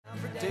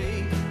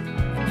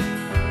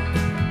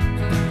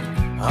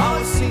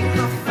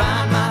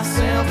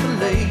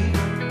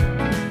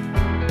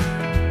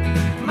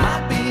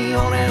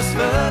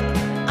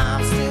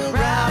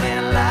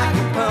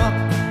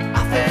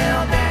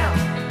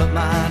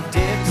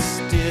did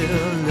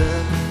still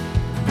love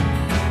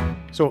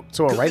you.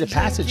 So a rite of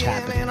passage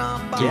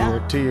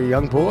happened to your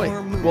young boy.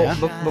 Well,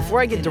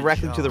 before I get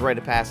directly to the rite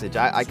of passage,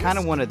 I kind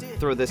of want to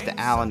throw this to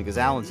Alan because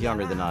Alan's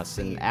younger than us,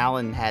 and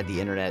Alan had the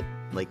internet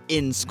like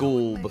in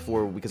school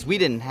before, because we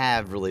didn't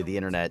have really the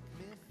internet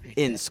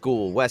in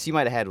school. Wes, you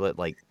might have had what,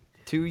 like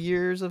 2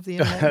 years of the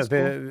internet in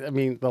school? I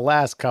mean, the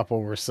last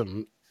couple were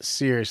some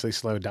seriously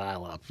slow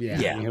dial-up. Yeah,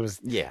 Yeah. I mean,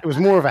 it was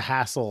more of a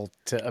hassle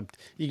to.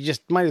 You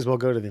just might as well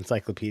go to the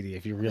encyclopedia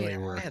if you really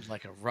were. I had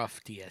like a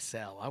rough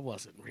DSL. I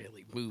wasn't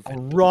really A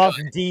moving. rough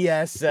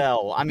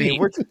DSL. I mean,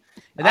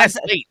 That's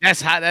late.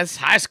 That's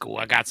high school.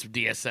 I got some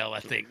DSL, I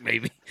think,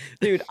 maybe.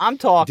 dude, I'm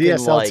talking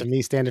DSL like to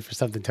me standard for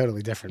something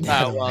totally different.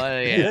 Oh,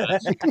 well, yeah.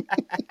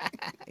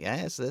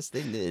 yes,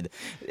 they did.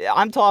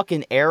 I'm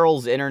talking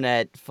Errol's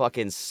internet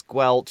fucking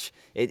squelch.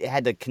 It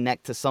had to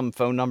connect to some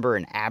phone number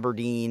in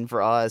Aberdeen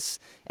for us.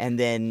 And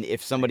then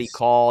if somebody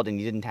called and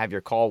you didn't have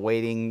your call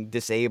waiting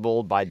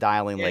disabled by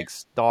dialing like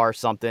star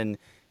something,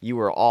 you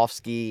were off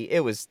ski. It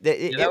was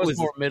That was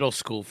more middle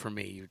school for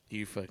me.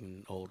 You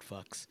fucking old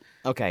fucks.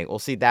 Okay, well,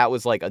 see, that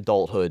was like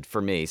adulthood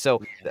for me.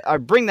 So I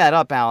bring that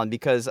up, Alan,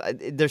 because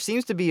there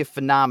seems to be a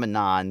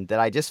phenomenon that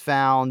I just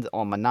found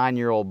on my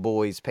 9-year-old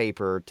boy's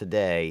paper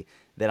today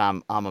that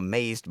I'm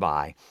amazed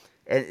by,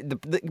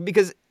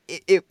 because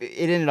it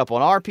ended up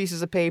on our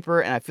pieces of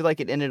paper, and I feel like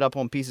it ended up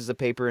on pieces of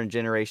paper in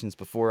generations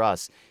before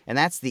us, and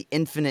that's the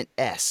infinite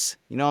S.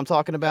 You know what I'm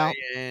talking about?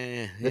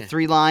 The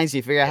 3 lines.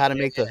 You figure out how to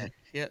make the.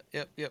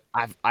 Yep.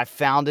 I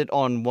found it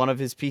on one of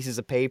his pieces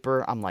of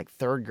paper. I'm like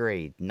 3rd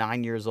grade,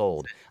 9 years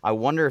old. I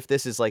wonder if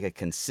this is like a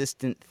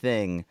consistent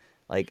thing,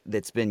 like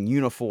that's been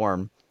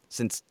uniform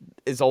since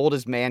as old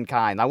as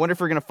mankind. I wonder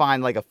if we're gonna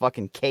find like a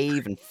fucking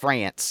cave in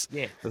France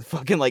with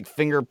fucking like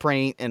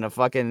fingerprint and a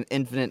fucking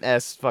infinite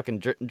S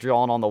fucking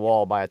drawn on the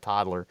wall by a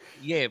toddler.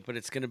 Yeah, but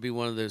it's gonna be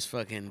one of those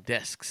fucking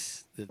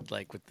desks that,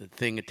 like, with the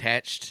thing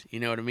attached. You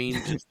know what I mean?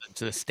 Just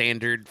to the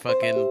standard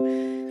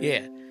fucking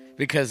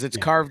because it's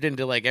carved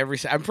into like every.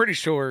 I'm pretty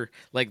sure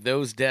like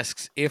those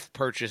desks, if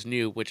purchased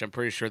new, which I'm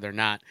pretty sure they're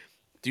not,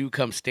 do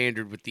come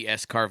standard with the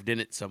S carved in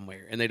it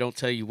somewhere, and they don't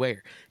tell you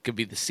where. Could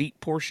be the seat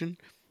portion,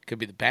 could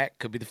be the back,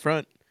 could be the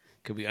front,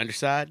 could be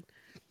underside,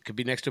 could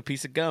be next to a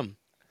piece of gum.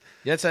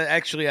 That's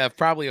actually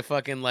probably a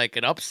fucking like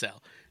an upsell.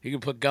 You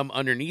can put gum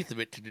underneath of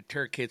it to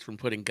deter kids from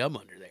putting gum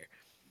under there.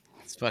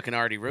 It's fucking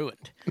already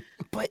ruined.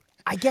 But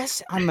I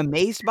guess I'm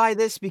amazed by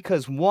this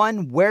because,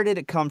 one, where did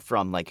it come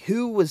from? Like,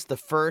 who was the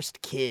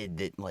first kid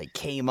that like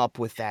came up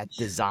with that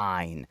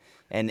design?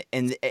 And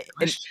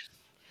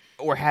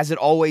or has it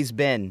always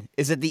been?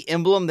 Is it the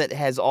emblem that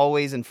has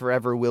always and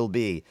forever will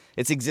be?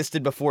 It's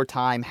existed before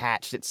time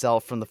hatched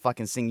itself from the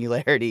fucking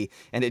singularity,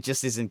 and it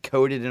just is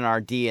encoded in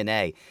our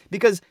DNA.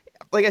 Because,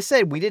 like I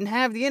said, we didn't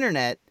have the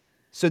internet,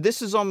 so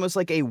this is almost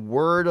like a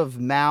word of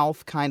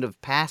mouth kind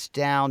of passed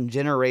down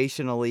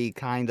generationally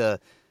kind of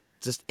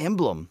just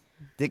emblem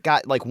that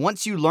got, like,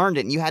 once you learned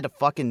it and you had to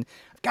fucking,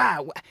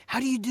 God,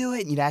 how do you do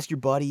it? And you'd ask your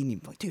buddy and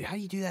you'd be like, dude, how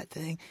do you do that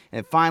thing?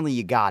 And finally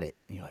you got it.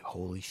 And you're like,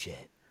 holy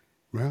shit.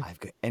 Yeah.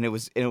 And it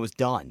was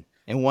done.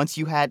 And once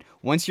your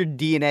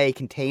DNA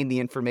contained the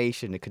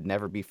information, it could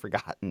never be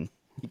forgotten.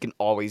 You can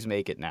always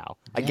make it now.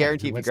 I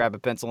guarantee if you grab a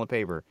pencil and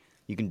paper,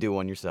 you can do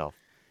one yourself.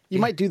 You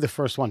might do the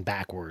first one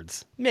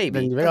backwards. Maybe.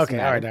 Then you're like, okay,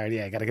 all right,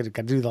 yeah, gotta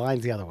do the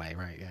lines the other way,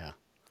 right? Yeah.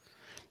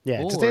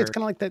 Yeah, it's kind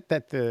of like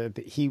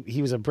that.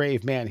 He was a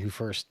brave man who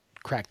first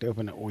cracked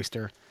open an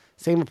oyster.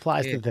 Same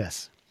applies to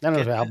this. I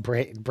don't know how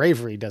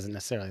bravery doesn't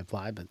necessarily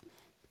apply, but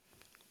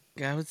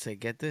I would say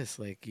get this.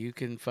 Like, you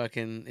can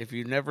fucking, if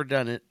you've never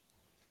done it,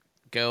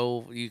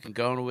 you can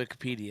go on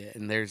Wikipedia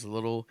and there's a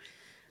little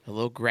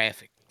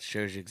graphic that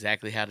shows you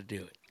exactly how to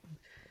do it.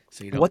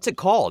 So you don't. What's it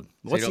called?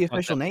 What's the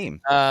official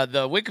name?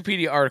 The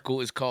Wikipedia article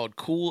is called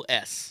Cool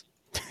S.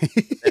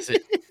 That's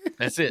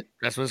it.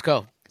 That's what it's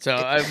called. So,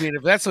 I mean,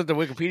 if that's what the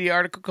Wikipedia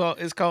article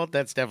is called,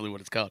 that's definitely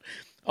what it's called.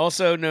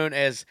 Also known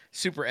as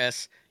Super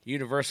S,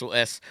 Universal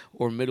S,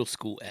 or Middle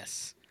School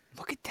S.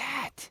 Look at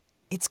that.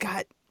 It's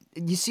got,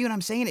 you see what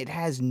I'm saying? It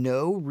has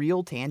no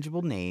real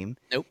tangible name.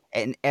 Nope.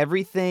 And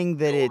everything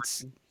that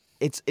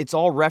it's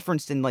all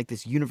referenced in like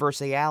this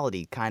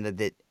universality kind of,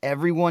 that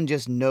everyone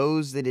just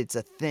knows that it's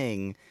a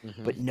thing,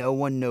 but no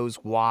one knows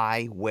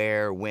why,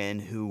 where, when,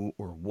 who,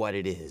 or what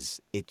it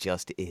is. It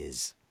just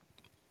is.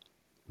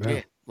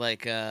 Yeah.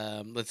 Like,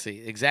 let's see.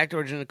 Exact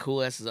origin of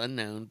Cool S is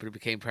unknown, but it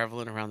became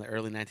prevalent around the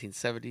early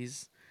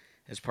 1970s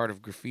as part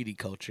of graffiti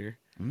culture.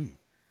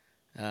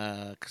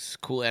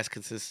 Cool S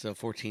consists of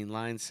 14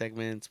 line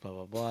segments, blah,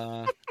 blah,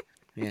 blah.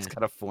 Yeah. It's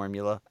got a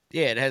formula.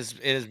 Yeah, it has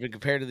been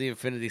compared to the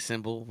infinity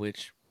symbol,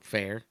 which,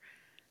 fair,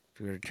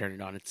 if we were to turn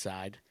it on its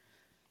side.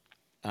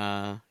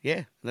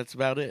 Yeah, that's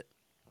about it.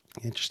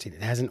 interesting.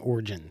 It has an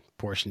origin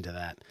portion to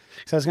that.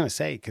 So I was going to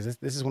say, because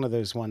this is one of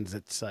those ones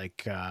that's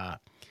like,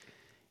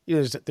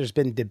 there's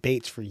been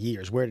debates for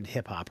years. Where did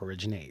hip hop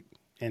originate?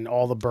 And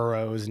all the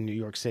boroughs in New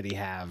York City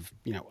have,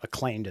 a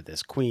claim to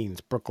this: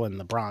 Queens, Brooklyn,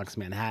 the Bronx,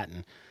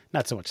 Manhattan.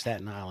 Not so much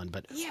Staten Island,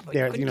 but yeah, but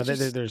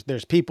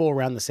there's people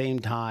around the same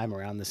time,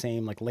 around the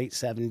same like late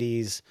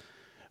 70s,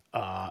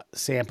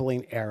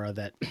 sampling era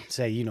that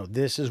say,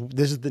 this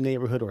is the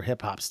neighborhood where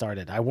hip hop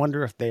started. I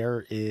wonder if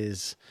there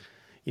is,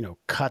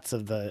 cuts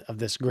of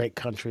this great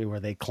country where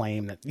they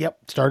claim that, yep,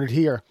 started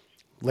here,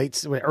 early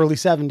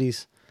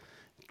 70s,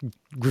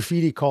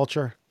 graffiti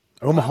culture,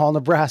 Omaha,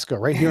 Nebraska,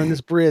 right here on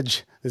this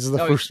bridge. This is the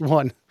first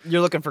one.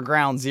 You're looking for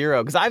ground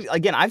zero because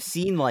I've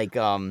seen like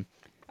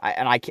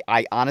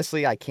I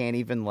honestly I can't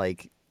even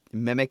like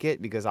mimic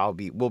it because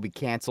we'll be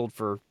canceled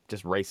for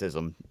just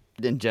racism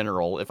in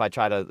general if I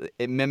try to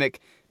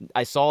mimic.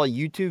 I saw a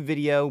YouTube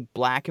video,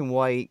 black and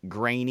white,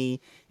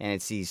 grainy, and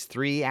it's these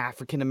three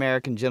African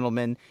American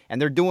gentlemen,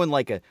 and they're doing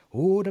like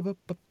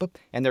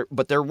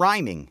but they're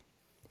rhyming,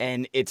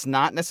 and it's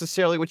not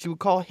necessarily what you would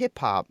call hip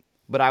hop,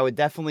 but I would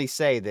definitely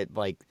say that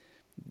like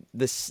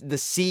the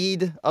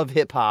seed of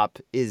hip hop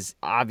is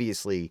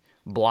obviously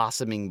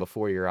blossoming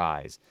before your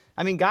eyes.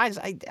 I mean, guys,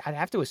 I'd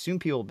have to assume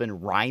people have been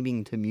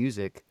rhyming to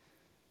music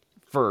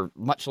for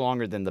much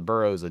longer than the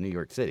boroughs of New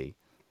York City.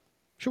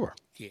 Sure.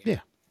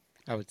 Yeah.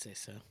 I would say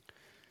so.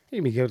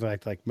 You go to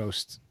like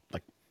most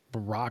like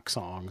rock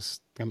songs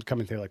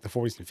coming through like the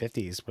 40s and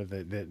 50s with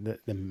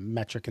the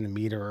metric and the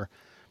meter,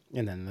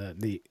 and then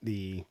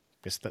the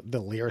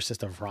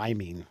lyricist of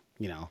rhyming,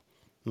 in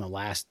the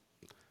last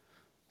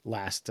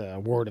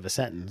word of a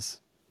sentence.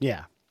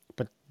 Yeah.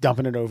 But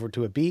dumping it over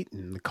to a beat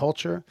and the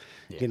culture,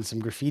 getting some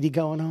graffiti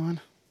going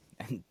on.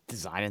 And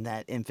designing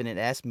that infinite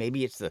S.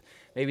 Maybe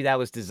that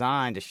was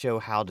designed to show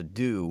how to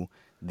do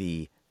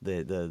the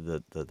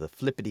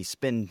flippity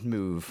spin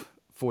move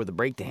for the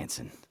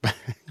breakdancing.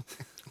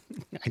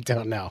 I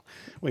don't know.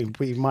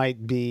 We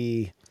might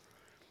be.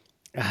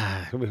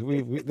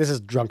 This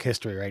is drunk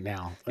history right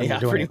now. Yeah,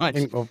 pretty much.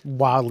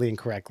 Wildly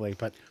incorrectly,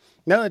 but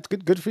no, it's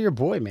good for your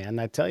boy, man.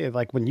 I tell you,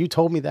 like when you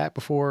told me that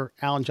before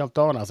Alan jumped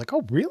on, I was like,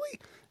 oh, really?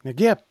 Like,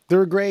 yeah,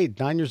 third grade,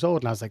 9 years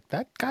old, and I was like,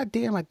 that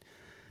goddamn,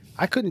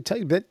 I couldn't tell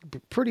you, but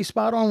pretty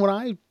spot on when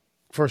I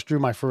first drew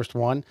my first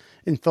one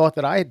and thought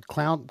that I had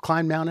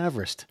climbed Mount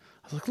Everest.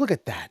 I was like, look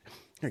at that.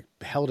 I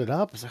held it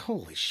up. I was like,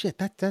 holy shit,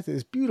 that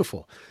is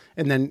beautiful.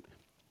 And then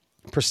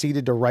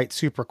proceeded to write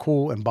super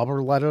cool and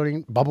bubble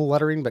lettering,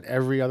 but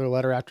every other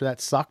letter after that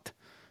sucked.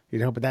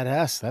 But that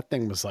S, that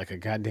thing was like a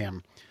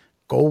goddamn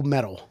gold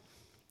medal.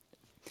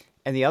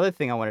 And the other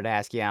thing I wanted to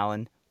ask you,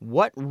 Alan,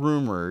 what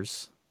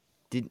rumors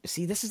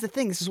this is the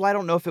thing. This is why I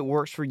don't know if it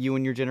works for you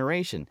and your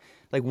generation.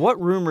 Like, what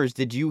rumors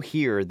did you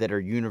hear that are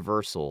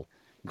universal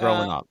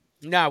growing up?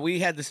 No,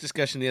 we had this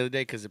discussion the other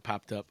day because it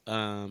popped up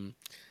on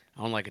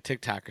like a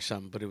TikTok or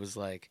something. But it was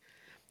like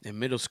in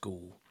middle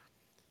school,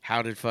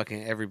 how did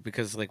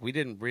because like we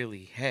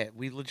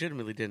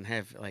legitimately didn't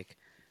have like,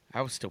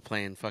 I was still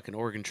playing fucking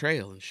Oregon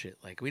Trail and shit.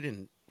 Like we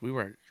didn't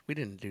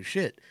do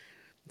shit.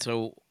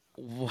 So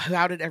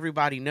how did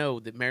everybody know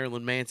that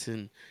Marilyn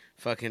Manson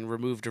fucking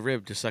removed a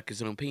rib to suck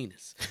his own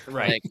penis?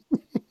 Right.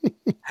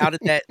 Like, how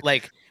did that,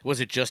 like, was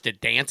it just at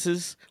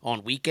dances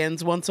on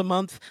weekends once a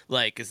month?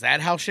 Like, is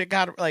that how shit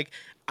got, like,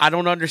 I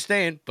don't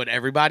understand, but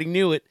everybody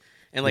knew it.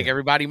 And, like,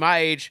 everybody my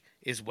age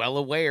is well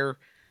aware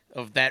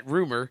of that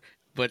rumor,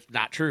 but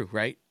not true,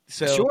 right?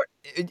 So Sure,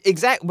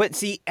 exactly. But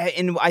see,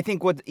 and I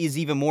think what is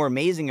even more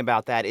amazing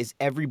about that is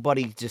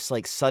everybody just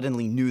like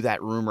suddenly knew that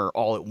rumor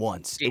all at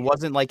once. It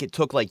wasn't like it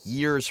took like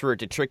years for it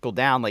to trickle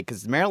down. Like,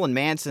 because Marilyn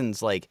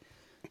Manson's like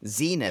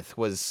zenith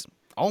was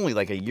only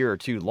like a year or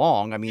two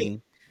long. I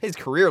mean, his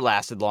career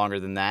lasted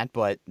longer than that,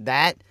 but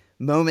that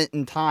moment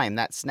in time,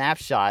 that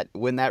snapshot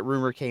when that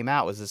rumor came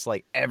out was just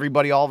like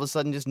everybody all of a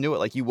sudden just knew it.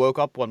 Like you woke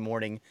up one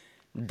morning,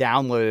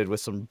 downloaded with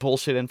some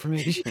bullshit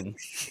information.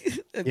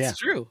 It's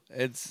true.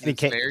 It's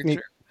very true.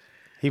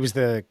 He was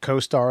the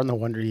co-star in The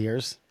Wonder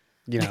Years.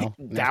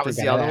 That was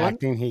the other one.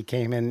 Acting, he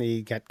came in.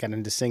 He got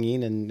into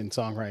singing and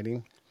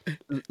songwriting.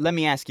 Let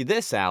me ask you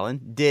this,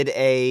 Alan. Did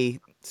a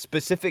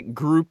specific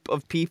group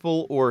of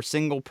people or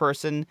single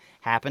person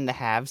happen to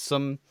have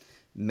some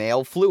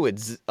male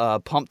fluids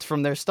pumped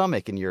from their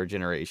stomach in your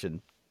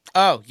generation?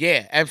 Oh,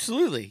 yeah,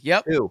 absolutely.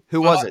 Yep.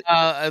 Who was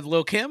it?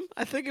 Lil' Kim,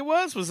 I think it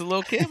was. Was it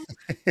Lil' Kim?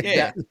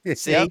 Yeah.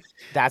 See,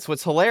 that's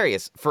what's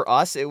hilarious. For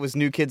us, it was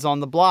New Kids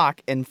on the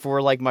Block. And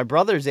for like my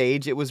brother's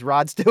age, it was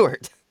Rod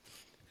Stewart.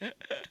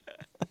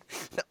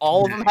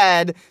 All of them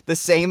had the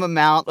same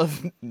amount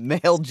of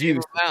male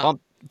juice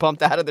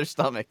pumped out of their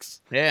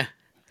stomachs. Yeah.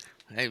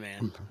 Hey,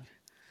 man.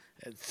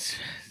 It's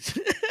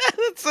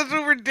such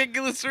a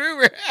ridiculous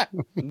rumor.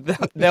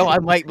 No, I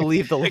might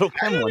believe the Lil'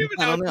 Kim one. I don't even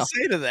know what to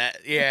say to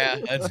that. Yeah,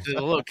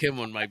 the Lil' Kim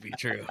one might be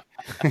true.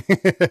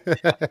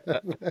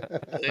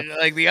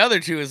 Like the other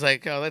two is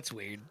like, oh, that's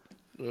weird.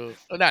 Well,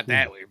 not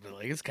that weird, but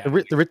like it's kind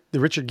of the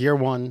Richard Gere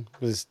one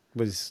was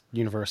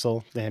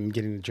universal. Him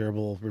getting the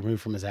gerbil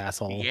removed from his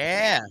asshole.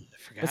 Yeah, I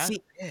forgot. But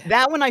see,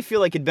 that one I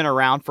feel like had been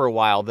around for a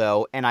while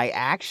though, and I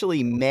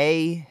actually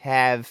may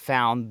have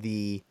found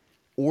the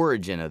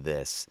origin of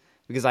this.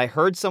 Because I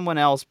heard someone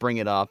else bring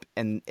it up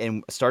and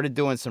started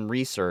doing some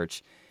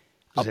research.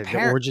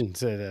 The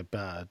origin's at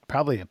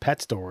probably a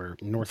pet store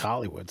in North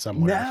Hollywood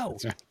somewhere. No.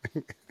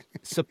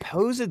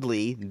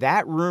 Supposedly,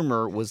 that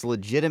rumor was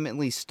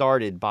legitimately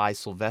started by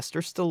Sylvester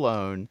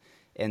Stallone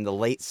in the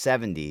late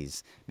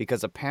 70s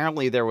because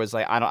apparently there was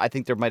like I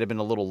think there might have been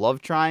a little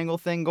love triangle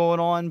thing going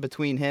on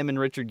between him and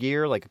Richard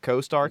Gere, like a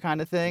co-star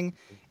kind of thing,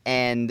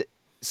 and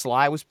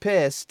Sly was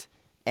pissed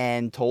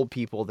and told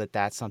people that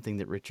that's something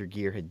that Richard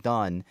Gere had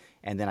done.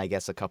 And then I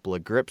guess a couple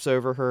of grips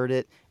overheard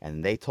it,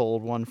 and they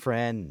told one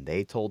friend, and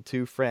they told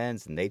two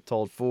friends, and they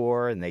told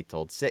four, and they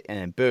told six, and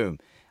then boom.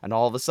 And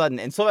all of a sudden,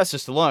 and Sylvester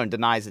Stallone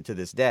denies it to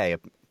this day,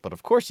 but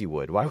of course you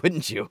would. Why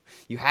wouldn't you?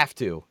 You have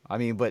to. I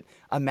mean, but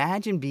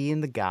imagine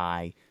being the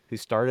guy who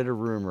started a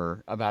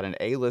rumor about an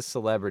A-list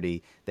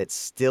celebrity that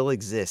still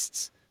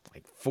exists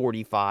like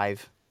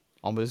 45,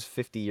 almost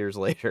 50 years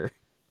later.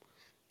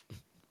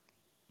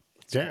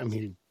 Yeah, I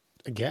mean,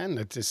 again,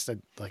 it's just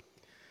like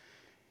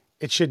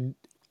it should.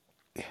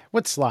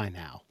 What's Sly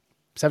now?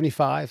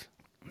 75,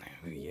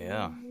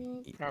 Yeah.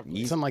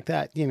 Probably. something like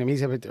that. You know,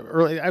 he's a bit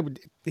early.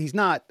 He's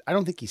not. I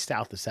don't think he's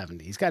south of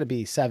 70. He's got to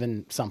be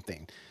 7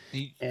 something.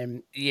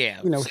 And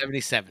Yeah, you know,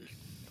 77.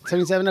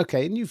 77.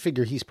 Okay, and you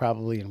figure he's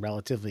probably in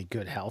relatively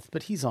good health,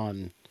 but he's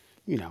on.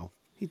 You know,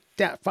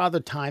 Father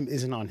Time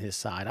isn't on his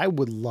side. I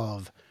would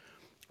love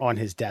on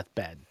his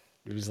deathbed.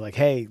 It was like,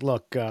 hey,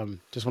 look,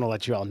 just want to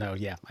let you all know,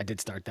 yeah, I did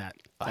start that.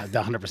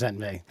 100%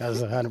 me. That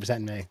was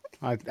 100% me.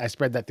 I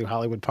spread that through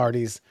Hollywood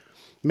parties.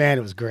 Man,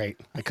 it was great.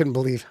 I couldn't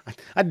believe,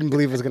 I didn't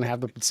believe it was going to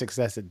have the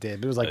success it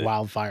did. It was like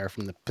wildfire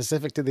from the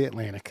Pacific to the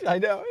Atlantic. I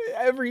know.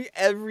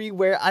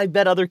 Everywhere. I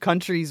bet other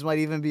countries might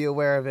even be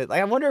aware of it.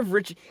 Like, I wonder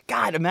if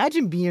God,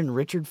 imagine being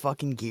Richard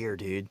fucking Gere,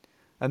 dude.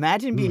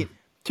 Imagine being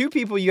two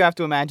people you have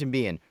to imagine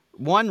being.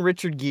 One,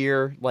 Richard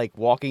Gere, like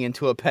walking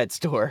into a pet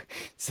store.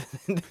 So,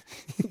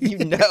 you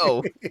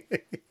know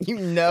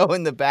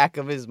in the back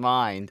of his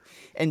mind.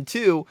 And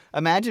two,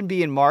 imagine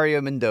being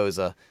Mario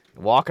Mendoza,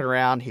 walking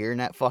around hearing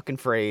that fucking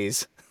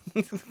phrase.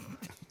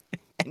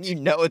 And you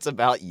know it's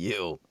about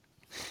you.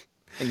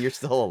 And you're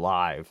still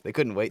alive. They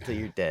couldn't wait till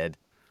you're dead.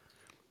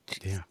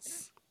 Yeah.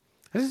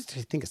 I just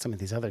think of some of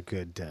these other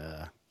good,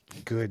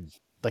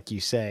 like you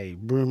say,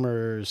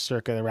 rumors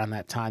circa around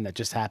that time that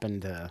just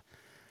happened to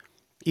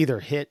either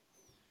hit,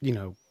 you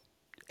know,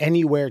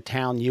 anywhere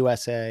town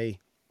USA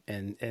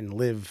and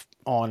live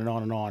on and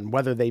on and on,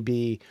 whether they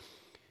be,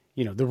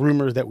 you know, the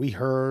rumors that we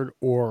heard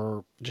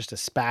or just a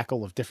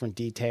spackle of different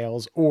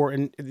details, or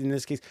in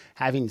this case,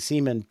 having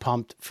semen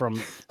pumped from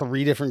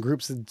 3 different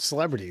groups of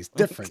celebrities,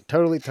 different,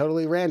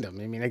 totally random.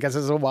 I mean, I guess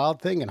it's a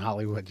wild thing in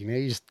Hollywood. You know,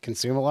 you just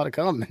consume a lot of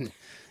cum and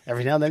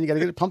every now and then you got to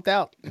get it pumped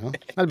out. You know,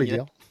 not a big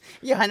deal.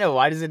 Yeah, I know.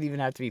 Why does it even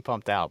have to be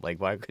pumped out? Like,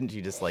 why couldn't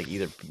you just like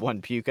either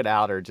one puke it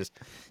out or just,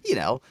 you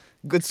know,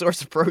 good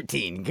source of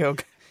protein, go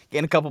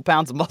gain a couple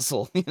pounds of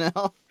muscle, you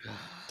know?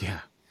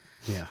 Yeah.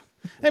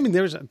 I mean,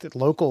 there's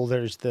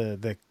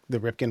the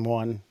Ripken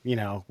one, you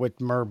know,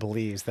 what Murr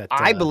believes that.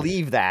 I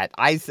believe that.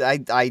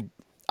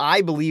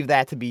 I believe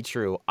that to be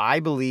true. I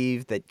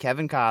believe that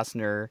Kevin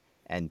Costner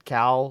and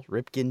Cal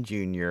Ripken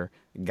Jr.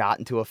 got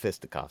into a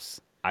fisticuffs.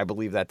 I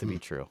believe that to be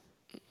true.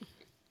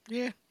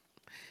 Yeah,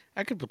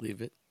 I could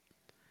believe it.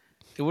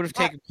 It would have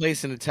taken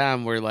place in a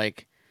time where,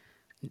 like,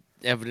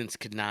 evidence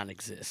could not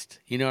exist.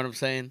 You know what I'm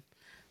saying?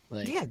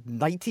 Like, Yeah,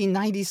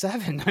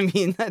 1997. I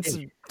mean, that's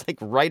like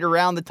right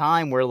around the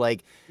time where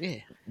like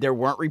there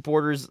weren't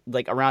reporters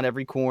like around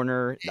every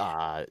corner.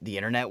 The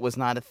internet was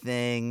not a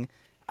thing.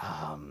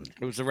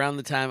 It was around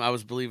the time I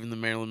was believing that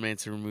Marilyn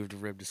Manson removed a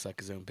rib to suck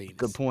his own penis.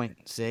 Good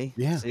point. See?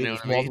 Yeah. See, You know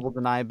there's what I mean?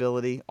 multiple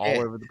deniability all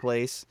Yeah. over the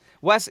place.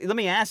 Wes, let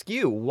me ask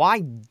you, why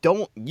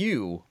don't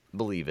you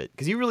believe it?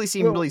 Because you really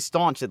seem really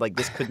staunch that like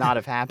this could not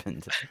have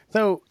happened.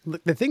 So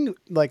the thing,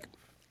 like,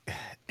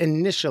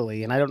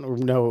 initially, and I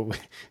don't know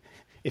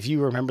if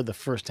you remember the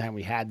first time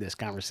we had this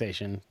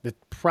conversation, that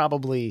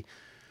probably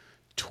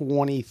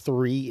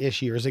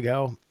 23-ish years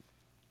ago.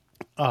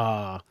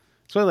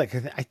 So like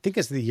I think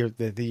it's the year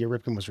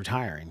Ripken was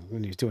retiring,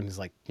 when he was doing his,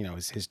 like, you know,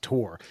 his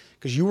tour,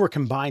 because you were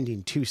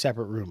combining 2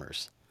 separate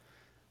rumors.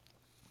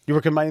 You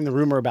were combining the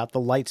rumor about the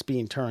lights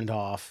being turned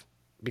off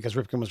because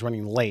Ripken was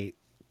running late,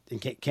 and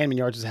Camden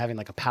Yards was having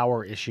like a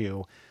power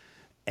issue,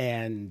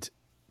 and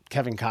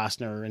Kevin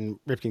Costner and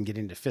Ripken get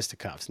into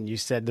fisticuffs. And you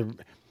said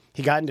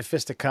he got into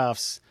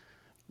fisticuffs,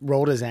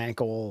 rolled his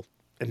ankle,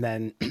 and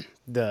then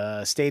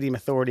the stadium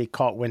authority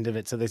caught wind of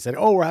it. So they said,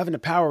 "Oh, we're having a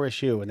power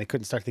issue," and they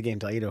couldn't start the game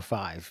till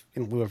 8:05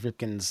 in lieu of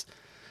Ripken's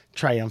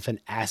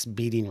triumphant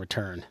ass-beating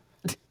return.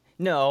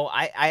 No,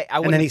 I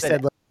And wouldn't then he have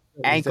said,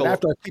 ankle.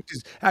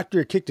 after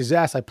he kicked his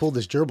ass, I pulled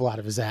his gerbil out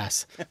of his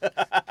ass.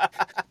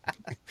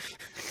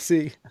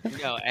 See?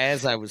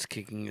 As I was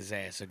kicking his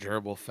ass, a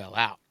gerbil fell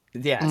out.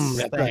 Yes,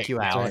 That's thank right, you,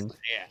 that's Alan. right.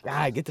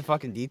 Yeah. God, get the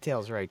fucking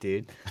details right,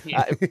 dude.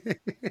 Yeah.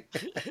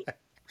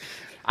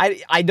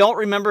 I don't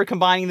remember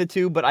combining the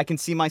two, but I can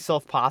see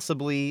myself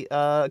possibly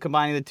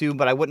combining the two,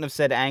 but I wouldn't have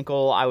said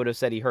ankle. I would have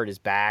said he hurt his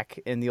back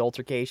in the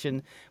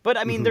altercation. But,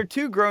 I mean, they're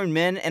 2 grown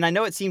men, and I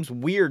know it seems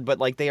weird, but,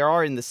 like, they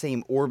are in the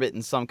same orbit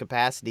in some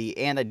capacity,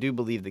 and I do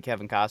believe that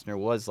Kevin Costner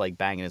was, like,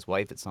 banging his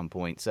wife at some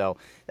point, so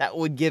that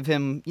would give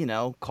him, you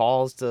know,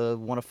 cause to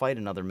want to fight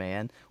another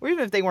man. Or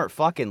even if they weren't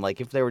fucking,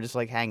 like, if they were just,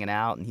 like, hanging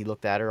out, and he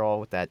looked at her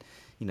all with that,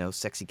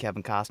 sexy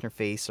Kevin Costner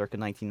face circa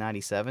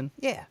 1997.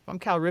 Yeah, if I'm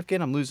Cal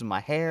Ripken, I'm losing my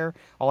hair.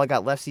 All I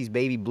got left's these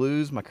baby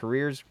blues. My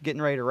career's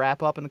getting ready to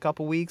wrap up in a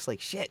couple weeks.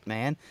 Like, shit,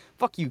 man.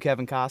 Fuck you,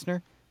 Kevin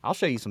Costner. I'll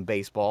show you some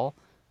baseball.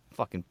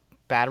 Fucking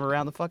bat him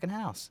around the fucking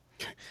house.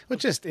 Well,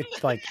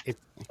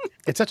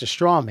 it's such a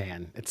straw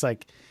man. It's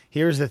like,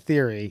 here's the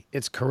theory.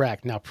 It's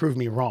correct. Now prove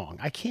me wrong.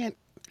 I can't,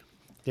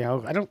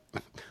 I don't.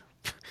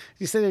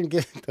 You sit there and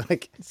get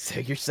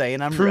So you're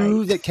saying I'm prove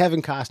right. that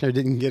Kevin Costner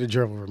didn't get a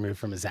dribble removed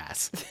from his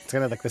ass. It's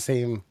kind of like the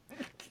same.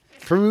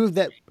 Prove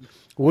that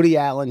Woody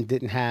Allen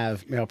didn't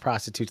have male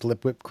prostitutes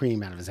lip whipped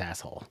cream out of his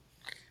asshole.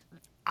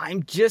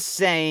 I'm just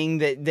saying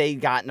that they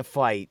got in a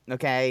fight,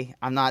 okay?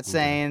 I'm not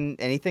saying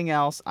anything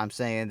else. I'm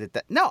saying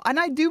that... No, and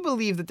I do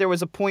believe that there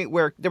was a point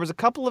where there was a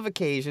couple of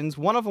occasions.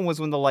 One of them was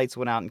when the lights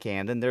went out in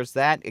Camden. There's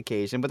that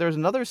occasion. But there was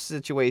another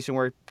situation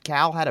where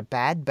Cal had a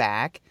bad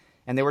back,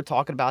 and they were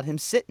talking about him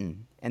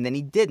sitting. And then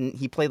he didn't.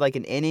 He played like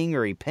an inning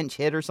or he pinch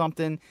hit or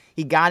something.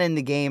 He got in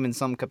the game in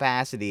some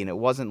capacity, and it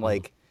wasn't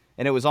like...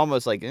 And it was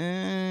almost like,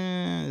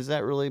 is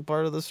that really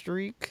part of the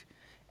streak?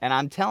 And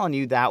I'm telling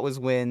you, that was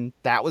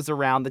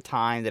around the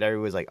time that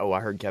everybody was like, oh, I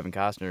heard Kevin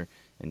Costner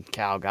and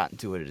Cal got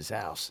into it at his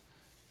house.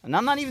 And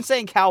I'm not even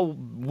saying Cal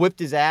whipped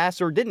his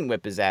ass or didn't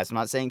whip his ass. I'm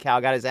not saying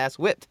Cal got his ass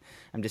whipped.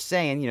 I'm just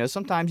saying,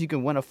 sometimes you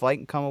can win a fight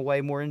and come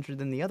away more injured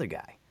than the other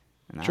guy.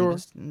 And Sure.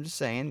 I'm just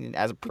saying,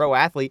 as a pro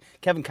athlete,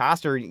 Kevin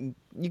Costner,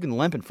 you can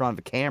limp in front of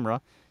a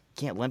camera.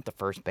 You can't limp to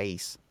first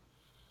base.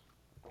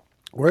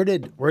 Where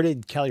did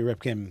Kelly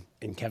Ripken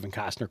and Kevin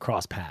Costner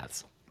cross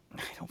paths? I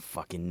don't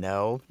fucking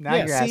know. Now Yeah,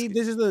 you're see, asking.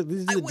 this is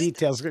the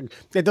details.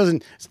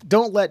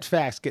 Don't let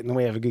facts get in the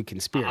way of a good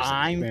conspiracy.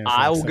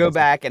 I will go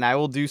back and I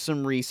will do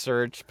some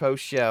research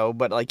post show,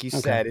 but like you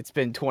said, it's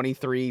been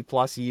 23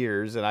 plus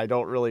years and I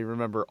don't really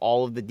remember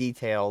all of the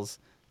details,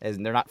 as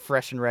they're not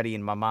fresh and ready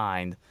in my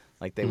mind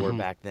like they were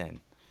back then.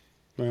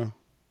 Yeah.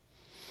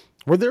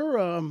 Were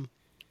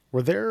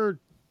there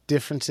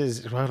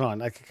differences? Hold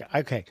on.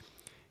 Okay.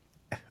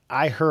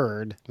 I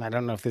heard, and I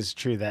don't know if this is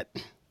true, that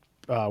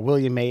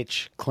William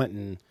H.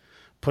 Clinton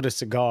put a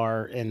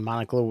cigar in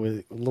Monica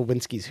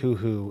Lewinsky's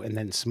hoo-hoo and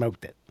then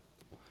smoked it.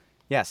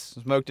 Yes,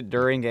 smoked it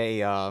during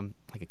a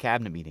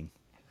cabinet meeting.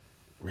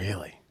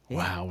 Really? Yeah.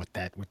 Wow, with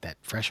that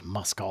fresh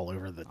musk all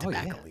over the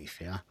tobacco leaf,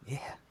 yeah. Yeah.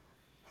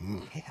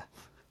 Yeah.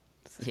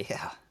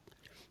 Yeah.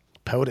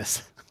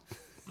 POTUS.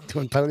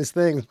 Doing POTUS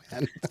things,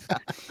 man.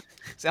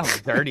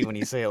 Sounds dirty when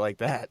you say it like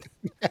that.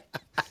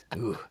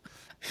 Ooh,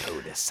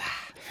 POTUS.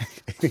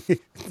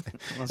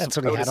 That's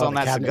what he had on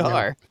that cabinet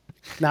cigar. note.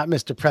 Not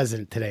Mr.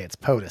 President today. It's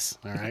POTUS.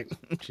 All right.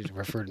 She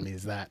referred to me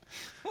as that.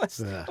 What's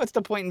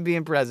the point in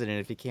being president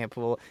if you can't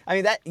pull? I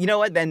mean, you know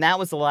what? Then that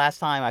was the last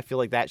time I feel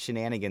like that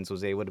shenanigans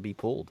was able to be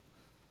pulled.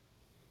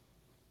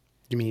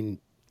 You mean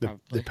the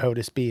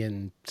POTUS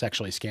being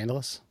sexually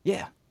scandalous?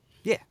 Yeah.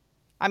 Yeah.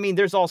 I mean,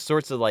 there's all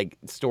sorts of like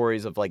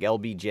stories of like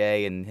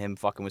LBJ and him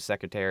fucking with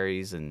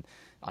secretaries and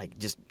like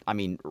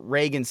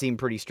Reagan seemed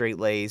pretty straight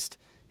laced.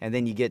 And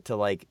then you get to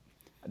like,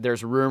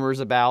 there's rumors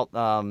about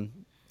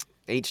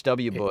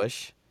H.W.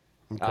 Bush.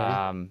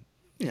 Okay.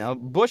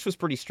 Bush was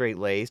pretty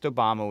straight-laced.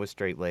 Obama was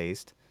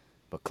straight-laced.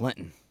 But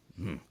Clinton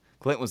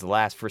was the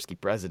last frisky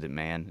president,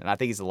 man. And I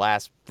think he's the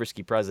last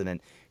frisky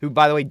president who,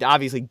 by the way,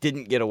 obviously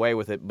didn't get away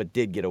with it, but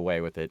did get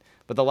away with it.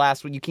 But the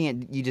last one, you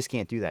just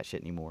can't do that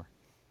shit anymore.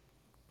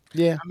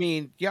 Yeah. I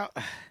mean,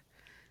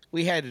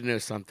 we had to know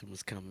something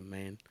was coming,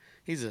 man.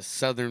 He's a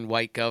southern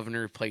white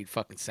governor, played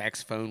fucking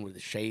saxophone with the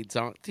shades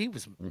on. He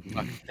was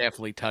fucking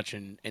definitely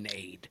touching an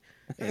aid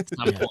at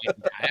some point.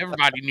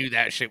 Everybody knew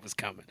that shit was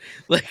coming.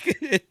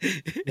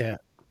 Yeah.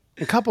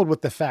 And coupled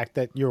with the fact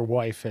that your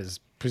wife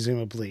has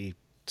presumably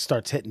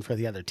starts hitting for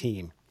the other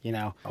team,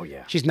 Oh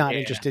yeah. she's not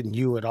interested in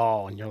you at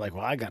all, and you're like,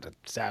 well, I gotta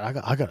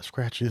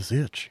scratch this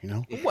itch,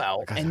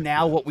 Well, and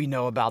now what we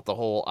know about the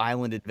whole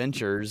island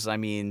adventures, I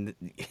mean,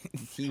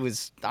 he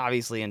was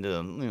obviously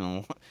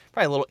into,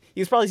 probably a little.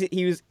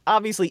 He was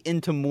obviously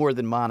into more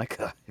than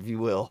Monica, if you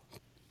will.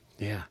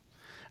 Yeah,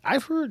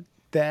 I've heard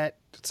that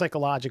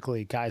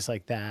psychologically, guys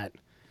like that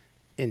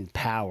in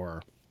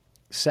power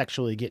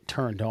sexually get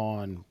turned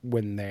on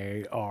when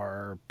they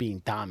are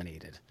being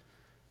dominated.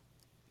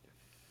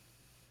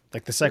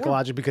 Like the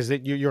psychological, because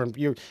you're in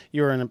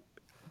a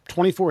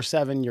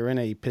 24/7. You're in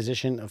a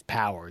position of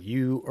power.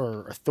 You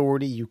are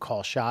authority. You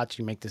call shots.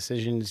 You make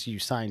decisions. You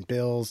sign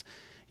bills.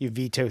 You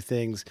veto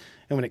things.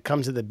 And when it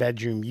comes to the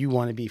bedroom, you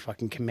want to be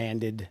fucking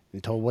commanded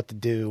and told what to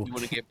do. You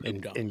want to get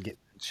pooped on and get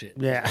shit.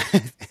 yeah,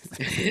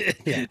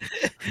 yeah.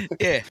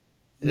 Yeah.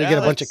 You get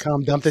a bunch of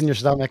cum dumped in your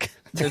stomach.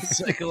 That's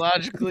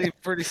psychologically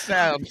pretty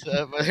sound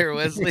there,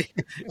 Wesley.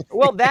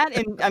 Well, that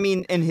and I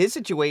mean, in his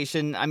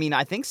situation, I mean,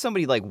 I think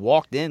somebody like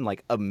walked in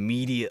like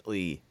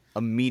immediately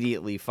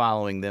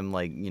following them,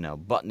 like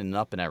buttoning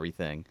up and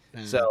everything.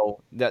 So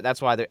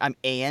that's why they're.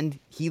 And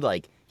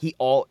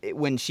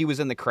when she was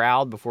in the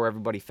crowd before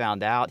everybody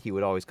found out, he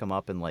would always come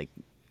up and like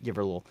give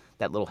her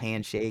that little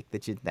handshake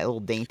that little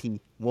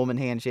dainty woman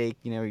handshake.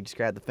 You just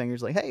grab the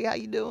fingers like, hey, how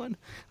you doing?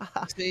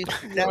 See,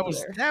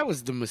 that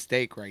was the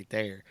mistake right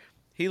there.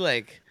 He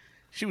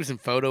She was in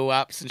photo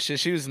ops and shit.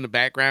 She was in the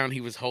background.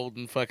 He was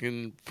holding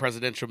fucking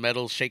presidential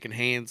medals, shaking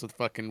hands with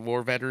fucking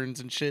war veterans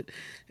and shit.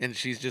 And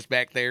she's just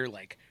back there,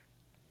 like,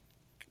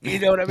 you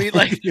know what I mean?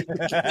 Like,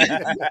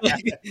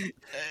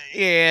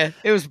 yeah,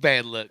 it was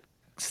bad luck.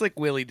 Slick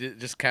Willie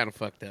just kind of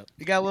fucked up.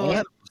 He got a little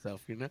ahead of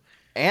himself, you know?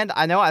 And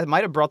I know I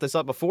might have brought this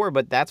up before,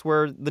 but that's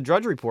where the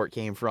Drudge Report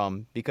came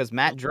from, because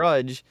Matt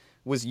Drudge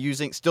was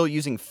still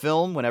using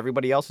film when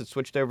everybody else had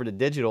switched over to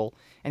digital,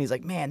 and he's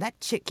like, man, that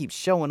chick keeps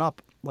showing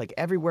up like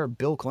everywhere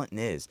Bill Clinton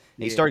is.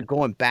 And he started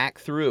going back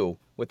through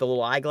with the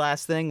little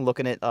eyeglass thing,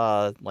 looking at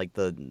like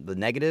the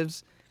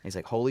negatives, and he's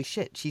like, holy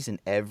shit, she's in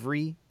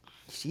every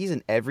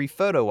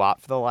photo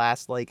op for the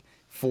last like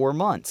 4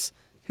 months.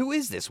 Who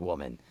is this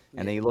woman?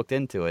 And then he looked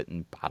into it,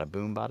 and bada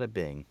boom, bada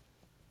bing.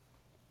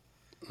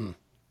 And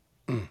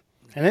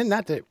then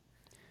not that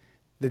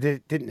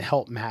it didn't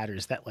help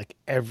matters that like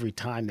every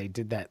time they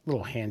did that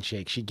little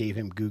handshake, she gave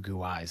him goo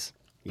goo eyes.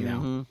 You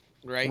know,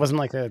 Right. it wasn't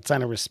like a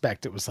sign of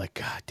respect. It was like,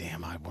 God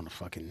damn, I want to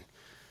fucking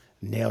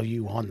nail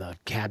you on the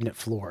cabinet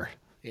floor.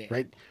 Yeah,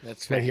 Right.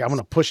 that's right here. I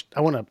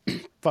want to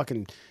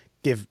fucking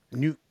give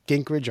Newt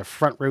Gingrich a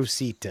front row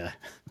seat to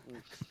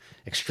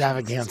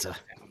extravaganza.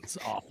 It's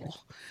awful.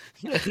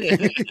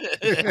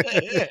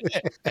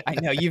 I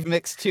know you've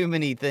mixed too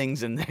many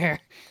things in there.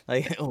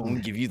 Like, oh, I'm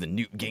gonna give you the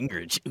Newt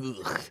Gingrich.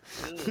 Ugh.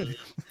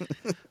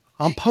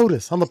 I'm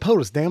POTUS. I'm the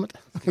POTUS, damn it.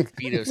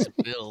 Veto some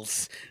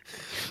bills.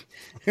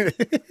 Ain't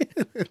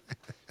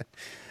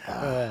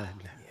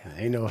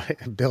no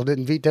Bill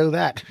didn't veto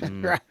that.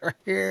 Right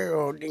here.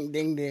 Oh, ding,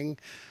 ding, ding.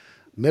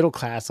 Middle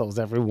class souls,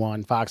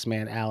 everyone.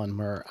 Foxman, Alan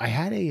Murr. I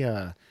had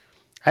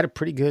a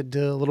pretty good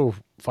little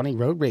funny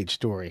road rage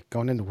story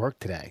going into work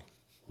today.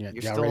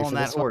 You're still on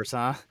that horse,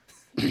 huh?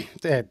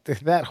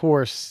 That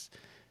horse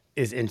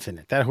is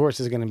infinite. That horse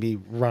is going to be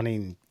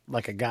running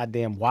like a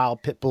goddamn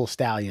wild pit bull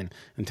stallion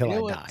until You know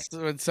I what? die.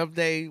 So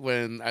someday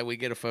when we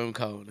get a phone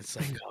call and it's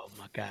like, oh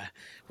my god,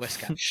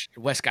 West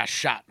got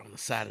shot on the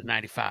side of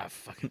 95,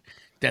 fucking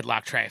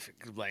deadlock traffic.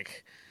 I'm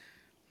like,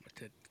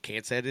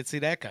 can't say I didn't see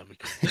that coming.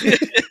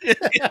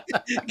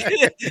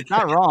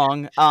 Not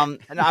wrong.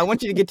 And I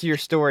want you to get to your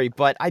story,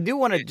 but I do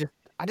want to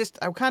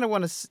I kind of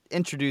want to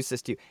introduce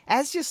this to you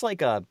as just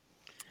like a,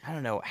 I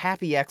don't know,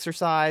 happy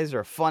exercise or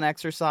a fun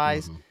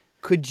exercise.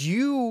 Could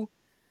you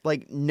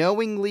like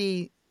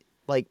knowingly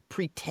like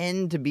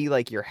pretend to be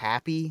like you're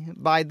happy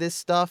by this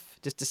stuff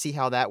just to see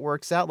how that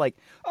works out? Like,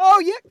 oh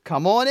yeah,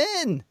 come on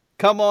in.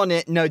 Come on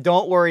in. No,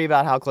 don't worry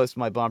about how close to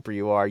my bumper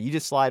you are. You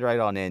just slide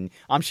right on in.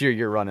 I'm sure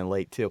you're running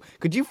late too.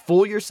 Could you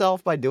fool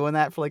yourself by doing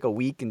that for like a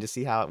week and just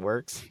see how it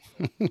works?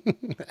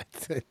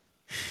 That's it.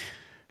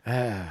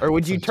 Or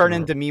would you turn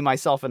into Me,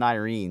 Myself, and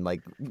Irene,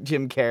 like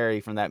Jim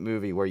Carrey from that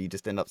movie where you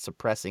just end up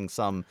suppressing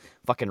some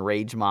fucking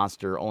rage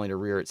monster only to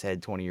rear its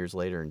head 20 years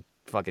later and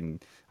fucking,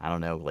 I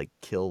don't know, like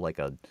kill like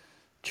a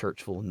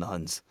church full of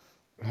nuns?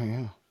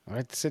 Yeah,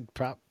 I'd say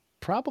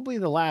probably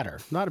the latter.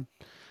 I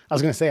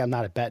was going to say I'm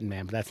not a betting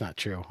man, but that's not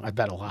true. I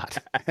bet a lot.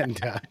 And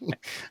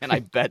I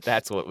bet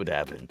that's what would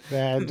happen.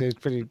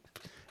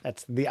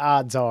 That's the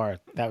odds are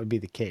that would be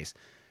the case.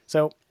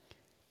 So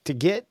to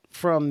get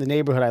from the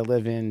neighborhood I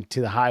live in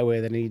to the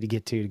highway that I need to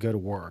get to go to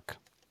work,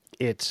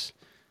 it's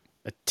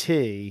a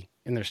T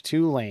and there's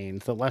 2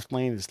 lanes. The left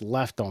lane is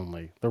left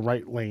only. The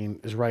right lane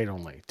is right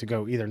only to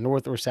go either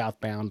north or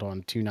southbound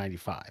on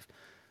 295.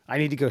 I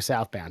need to go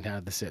southbound down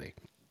to the city.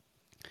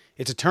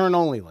 It's a turn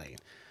only lane.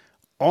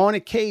 On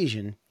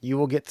occasion, you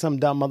will get some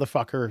dumb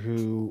motherfucker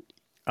who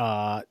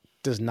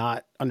does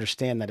not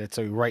understand that it's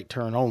a right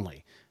turn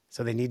only.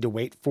 So they need to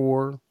wait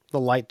for the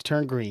light to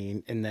turn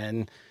green and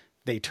then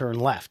they turn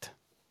left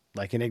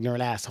like an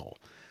ignorant asshole.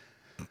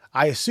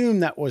 I assume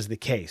that was the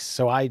case.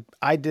 So I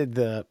did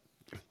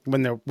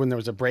when there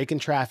was a break in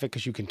traffic,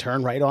 because you can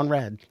turn right on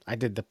red, I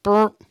did the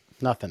burp,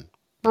 nothing.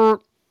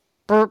 Burp,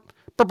 burp,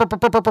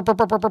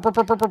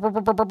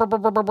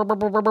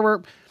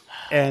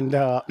 and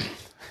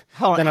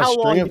How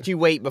long did you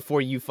wait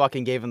before you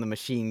fucking gave him the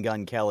machine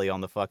gun Kelly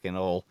on the fucking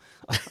old?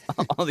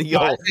 On the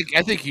old.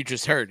 I think you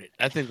just heard it.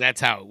 I think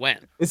that's how it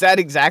went. Is that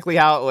exactly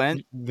how it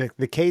went?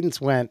 The cadence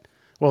went,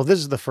 well, this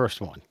is the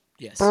first one.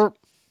 Yes. Burp,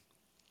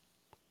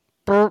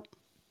 burp,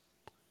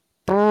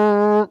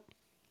 burp.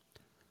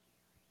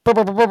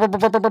 Not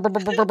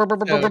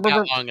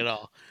long at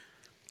all.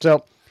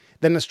 So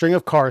then the string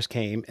of cars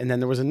came, and then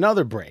there was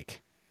another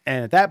break.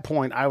 And at that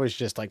point, I was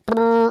just like,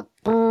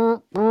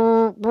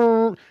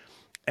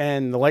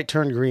 and the light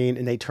turned green,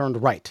 and they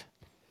turned right.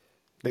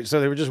 So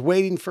they were just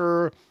waiting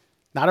for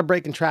not a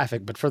break in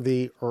traffic, but for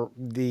the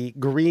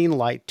green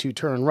light to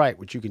turn right,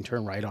 which you can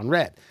turn right on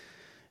red.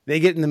 They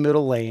get in the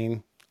middle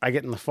lane. I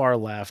get in the far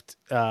left.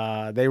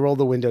 They roll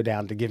the window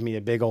down to give me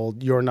a big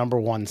old "You're number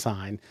one"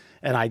 sign.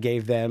 And I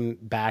gave them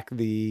back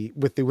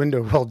with the window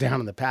rolled down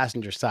on the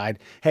passenger side.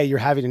 Hey, you're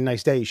having a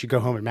nice day. You should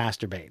go home and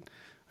masturbate.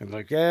 I'm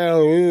like,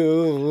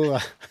 yeah.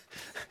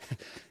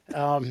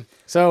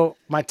 So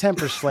my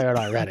temper's flared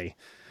already.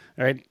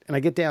 All right. And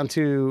I get down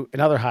to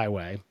another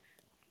highway,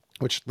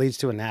 which leads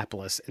to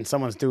Annapolis, and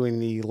someone's doing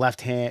the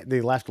left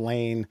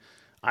lane.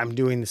 I'm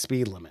doing the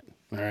speed limit.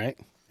 All right.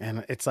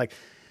 And it's like,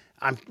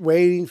 I'm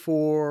waiting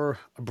for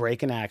a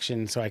break in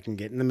action so I can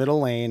get in the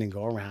middle lane and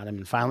go around him.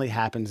 And finally it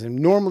happens. And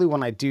normally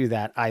when I do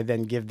that, I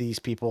then give these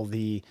people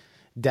the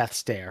death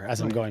stare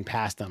as I'm going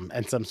past them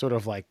and some sort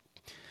of like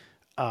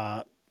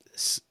a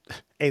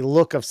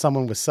look of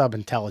someone with sub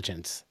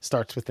intelligence.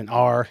 Starts with an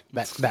R,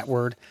 that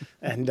word.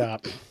 And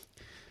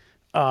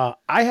I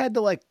had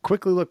to like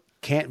quickly look,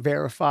 can't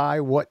verify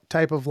what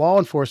type of law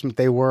enforcement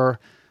they were,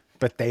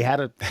 but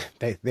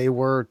they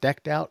were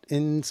decked out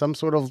in some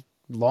sort of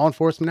law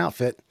enforcement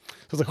outfit. I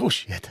was like, oh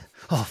shit.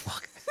 Oh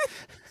fuck.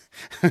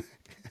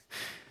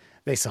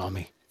 They saw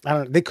me.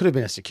 They could have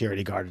been a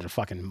security guard at a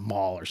fucking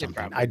mall or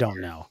something. I don't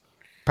know.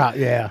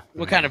 Yeah.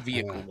 What kind of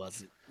vehicle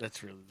was it?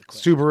 That's really the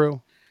question.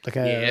 Subaru. Like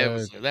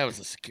that was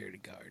a security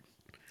guard.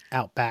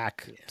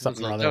 Outback. Yeah,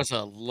 something or other. That was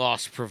a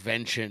loss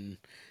prevention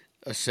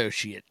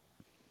associate,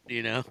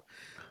 you know?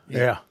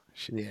 Yeah.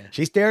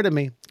 She stared at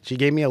me. She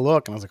gave me a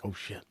look and I was like, oh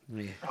shit.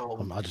 Yeah.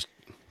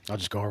 I'll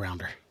just go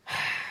around her.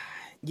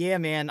 Yeah,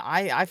 man.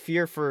 I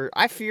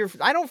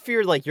don't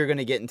fear like you're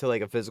gonna get into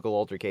like a physical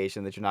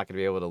altercation that you're not gonna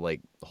be able to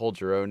like hold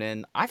your own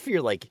in. I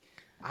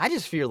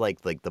just fear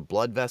like the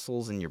blood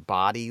vessels in your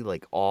body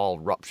like all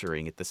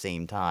rupturing at the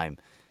same time.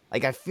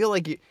 Like I feel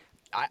like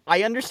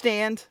I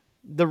understand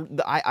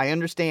I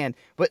understand,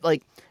 but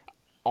like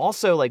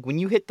also like when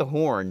you hit the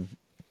horn,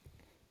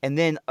 and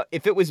then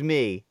if it was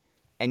me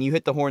and you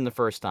hit the horn the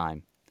first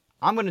time,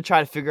 I'm gonna try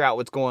to figure out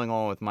what's going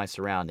on with my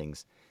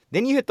surroundings.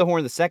 Then you hit the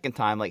horn the second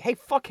time, like, hey,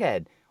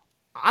 fuckhead,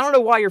 I don't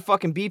know why you're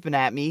fucking beeping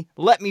at me.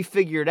 Let me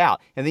figure it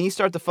out. And then you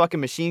start the fucking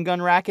machine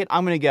gun racket.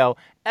 I'm going to go,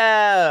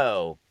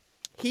 oh,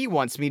 he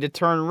wants me to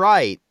turn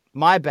right.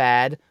 My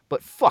bad,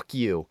 but fuck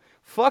you.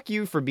 Fuck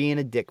you for being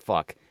a dick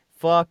fuck.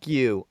 Fuck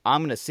you.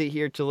 I'm going to sit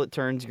here till it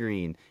turns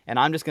green. And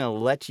I'm just going to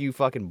let you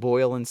fucking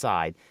boil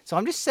inside. So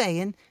I'm just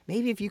saying,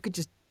 maybe if you could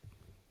just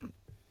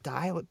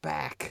dial it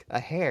back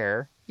a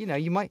hair, you know,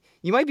 you might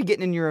be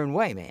getting in your own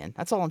way, man.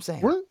 That's all I'm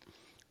saying.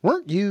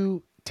 Weren't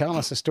you telling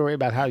us a story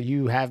about how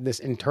you have this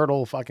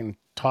internal fucking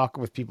talk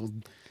with people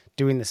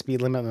doing the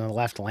speed limit in the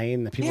left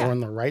lane? The people are on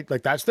the right,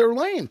 like that's their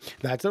lane.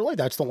 That's their lane.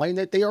 That's the lane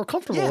that they are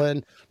comfortable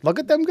in. Look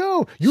at them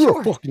go. You're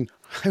a fucking.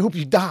 I hope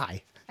you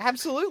die.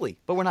 Absolutely,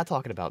 but we're not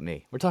talking about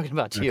me. We're talking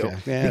about you. Okay.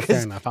 Yeah,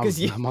 fair enough.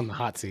 I'm on the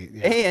hot seat.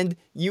 Yeah. And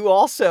you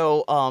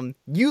also,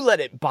 you let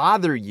it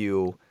bother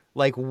you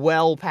like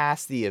well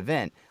past the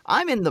event.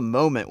 I'm in the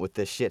moment with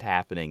this shit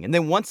happening, and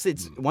then once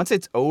it's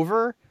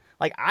over,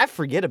 like I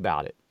forget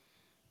about it.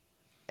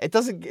 It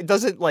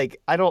doesn't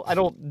like I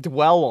don't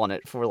dwell on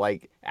it for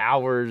like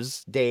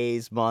hours,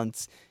 days,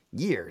 months,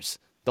 years.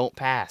 Don't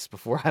pass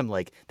before I'm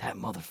like that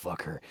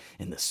motherfucker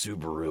in the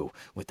Subaru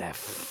with that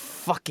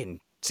fucking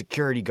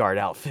security guard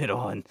outfit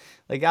on.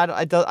 Like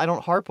I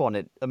don't harp on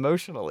it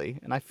emotionally,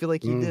 and I feel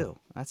like you do.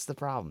 That's the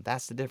problem.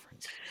 That's the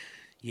difference.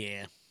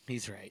 Yeah,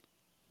 he's right.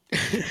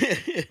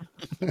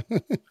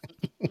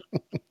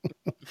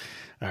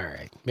 All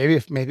right. Maybe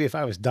if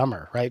I was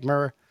dumber, right,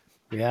 Murr?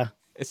 Yeah.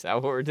 Is that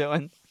what we're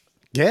doing?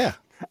 Yeah.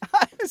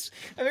 I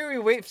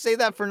mean, we say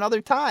that for another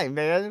time,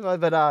 man.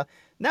 But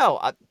no,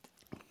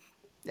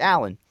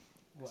 Alan.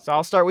 So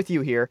I'll start with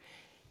you here.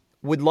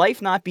 Would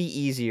life not be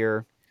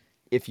easier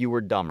if you were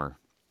dumber?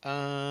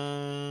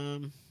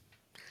 I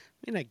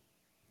mean, I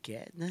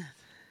get that.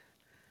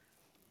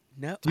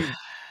 No.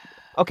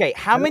 Okay,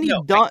 how many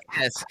dumb?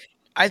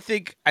 I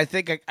think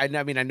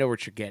I mean, I know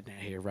what you're getting at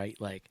here, right?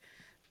 Like,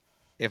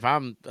 if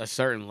I'm a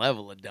certain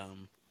level of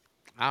dumb,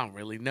 I don't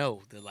really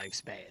know that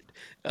life's bad.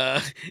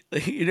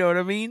 You know what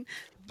I mean?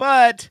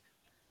 But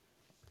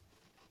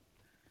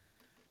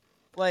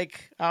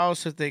like, I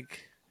also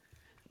think,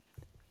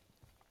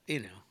 you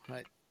know,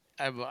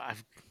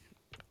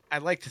 I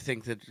like to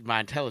think that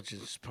my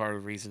intelligence is part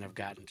of the reason I've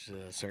gotten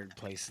to a certain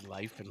place in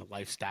life and a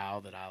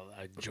lifestyle that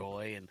I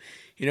enjoy, and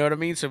you know what I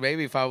mean. So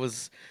maybe if I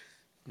was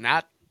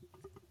not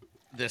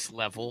this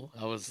level,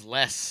 I was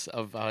less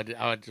of. I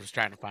was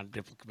trying to find a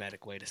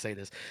diplomatic way to say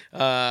this.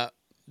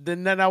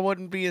 Then I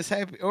wouldn't be as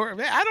happy. Or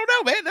man, I don't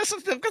know, man.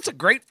 That's a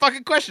great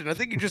fucking question. I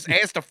think you just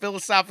asked a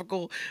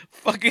philosophical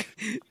fucking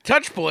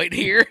touch point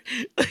here,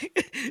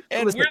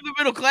 and we're the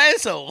middle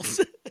class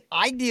holes.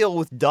 I deal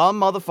with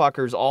dumb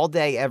motherfuckers all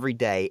day, every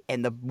day,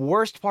 and the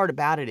worst part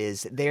about it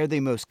is they're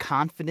the most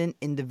confident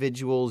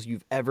individuals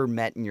you've ever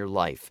met in your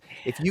life.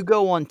 If you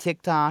go on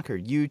TikTok or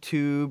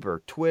YouTube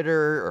or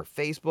Twitter or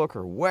Facebook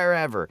or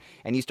wherever,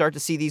 and you start to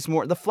see these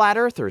the flat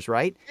earthers,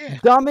 right? Yeah.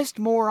 Dumbest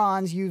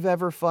morons you've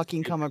ever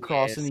fucking come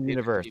across in the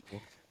universe.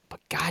 People. But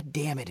god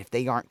damn it, if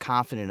they aren't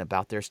confident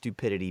about their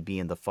stupidity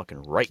being the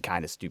fucking right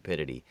kind of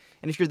stupidity.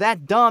 And if you're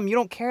that dumb, you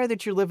don't care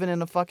that you're living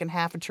in a fucking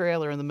half a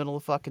trailer in the middle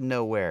of fucking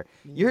nowhere.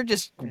 You're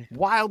just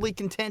wildly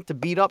content to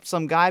beat up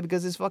some guy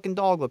because his fucking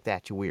dog looked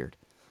at you weird.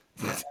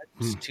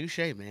 It's touche,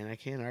 man. I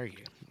can't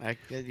argue.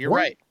 You're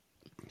right.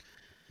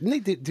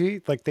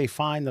 They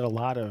find that a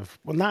lot of,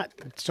 well, not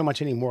so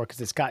much anymore because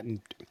it's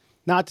gotten,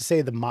 not to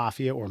say the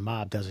mafia or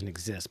mob doesn't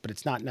exist, but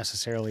it's not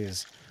necessarily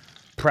as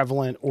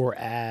prevalent or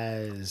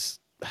as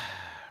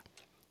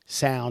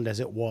sound as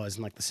it was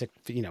in like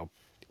the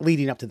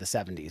leading up to the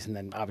 70s, and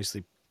then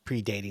obviously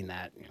predating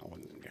that,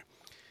 when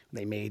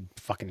they made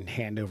fucking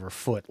hand over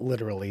foot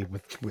literally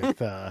with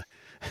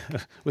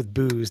with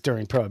booze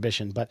during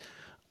Prohibition. But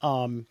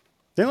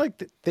they're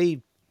like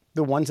the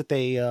ones that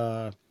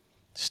they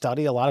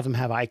study. A lot of them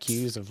have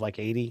IQs of like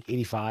 80,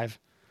 85.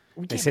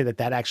 They say that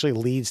actually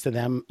leads to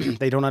them.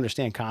 They don't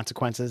understand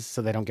consequences,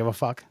 so they don't give a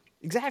fuck.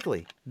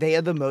 Exactly. They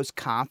are the most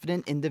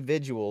confident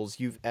individuals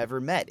you've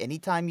ever met.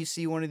 Anytime you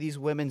see one of these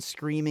women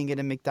screaming at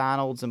a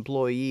McDonald's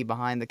employee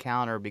behind the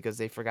counter because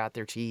they forgot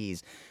their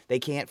cheese, they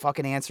can't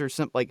fucking answer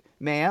something like,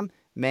 ma'am.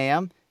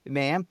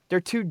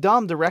 They're too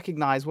dumb to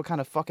recognize what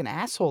kind of fucking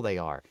asshole they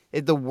are.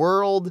 The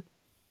world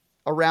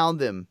around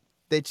them,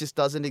 it just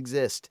doesn't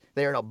exist.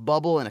 They're in a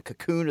bubble and a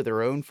cocoon of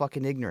their own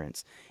fucking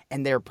ignorance.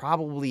 And they're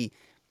probably,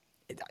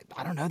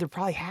 I don't know, they're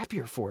probably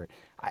happier for it.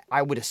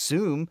 I would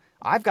assume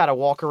I've got to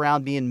walk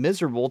around being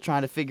miserable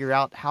trying to figure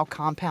out how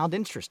compound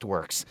interest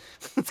works.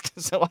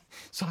 so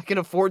I can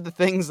afford the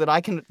things that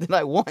I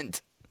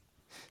want.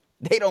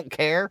 They don't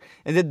care.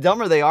 And the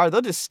dumber they are,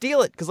 they'll just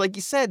steal it. Because like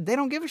you said, they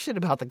don't give a shit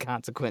about the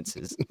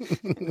consequences.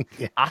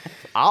 Yeah.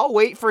 I'll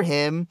wait for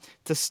him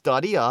to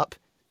study up,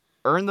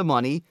 earn the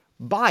money,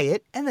 buy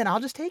it, and then I'll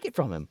just take it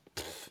from him.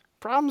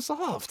 Problem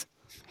solved.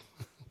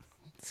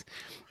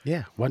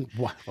 Yeah, one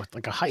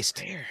like a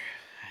heist. There.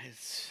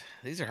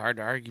 These are hard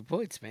to argue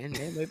points, man.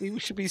 Maybe we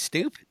should be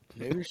stupid.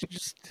 Maybe we should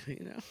just,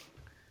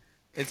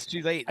 It's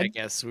too late, I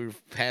guess. We're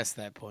past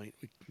that point.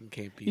 We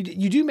can't be.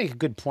 You do make a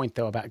good point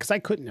though about, because I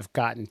couldn't have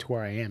gotten to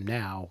where I am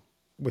now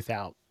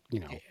without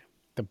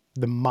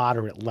the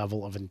moderate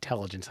level of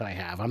intelligence that I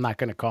have. I'm not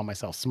going to call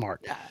myself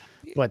smart,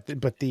 but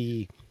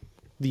the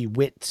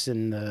wits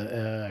and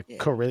the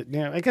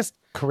I guess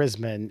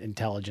charisma and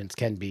intelligence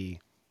can be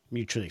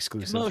mutually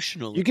exclusive.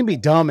 Emotional. You can be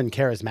dumb and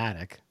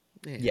charismatic.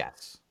 Yeah.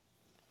 Yes.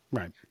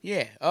 Right.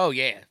 Yeah. Oh,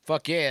 yeah.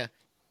 Fuck yeah.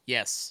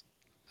 Yes.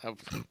 I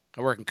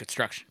work in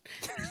construction.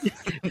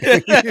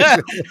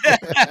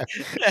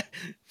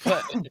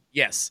 But,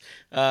 yes.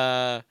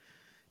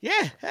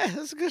 Yeah,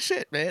 that's good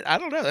shit, man. I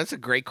don't know. That's a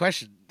great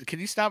question. Can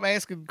you stop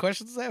asking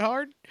questions that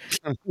hard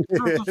for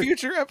the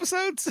future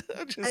episodes?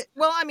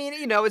 Well, I mean,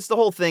 it's the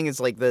whole thing. It's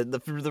like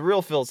the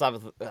real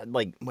philosophical,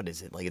 like, what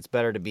is it? Like, it's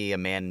better to be a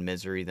man in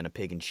misery than a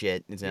pig in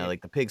shit. It's,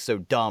 like the pig's so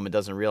dumb it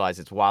doesn't realize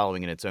it's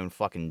wallowing in its own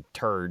fucking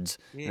turds.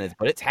 Yeah.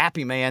 But it's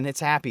happy, man. It's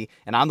happy.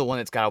 And I'm the one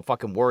that's got to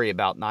fucking worry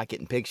about not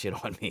getting pig shit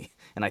on me.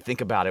 And I think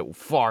about it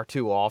far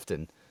too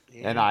often.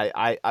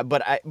 Yeah. And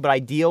but I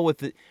deal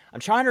with it. I'm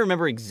trying to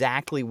remember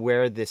exactly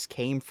where this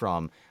came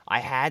from. I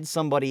had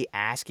somebody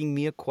asking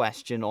me a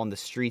question on the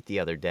street the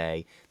other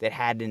day that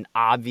had an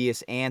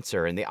obvious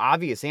answer, and the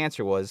obvious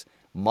answer was,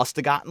 must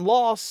have gotten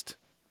lost.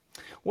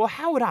 Well,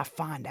 how would I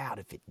find out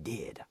if it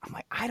did? I'm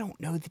like, I don't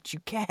know that you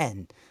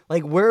can.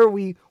 Like, where are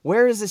we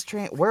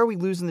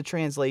losing the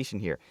translation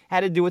here?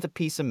 Had to do with a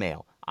piece of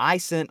mail. I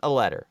sent a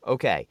letter.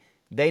 Okay.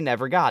 They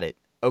never got it.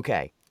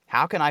 Okay.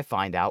 How can I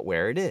find out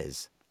where it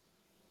is?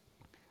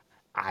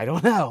 I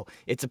don't know.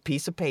 It's a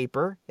piece of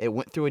paper. It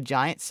went through a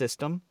giant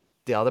system.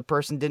 The other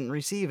person didn't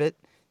receive it.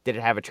 Did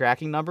it have a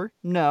tracking number?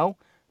 No.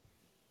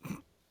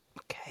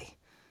 Okay.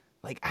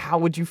 Like, how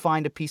would you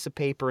find a piece of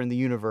paper in the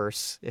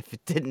universe if it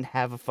didn't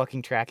have a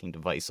fucking tracking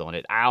device on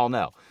it? I don't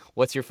know.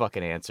 What's your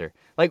fucking answer?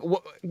 Like,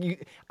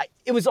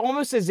 it was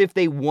almost as if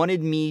they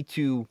wanted me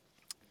to,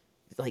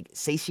 like,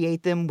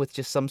 satiate them with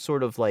just some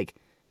sort of, like,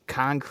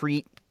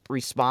 concrete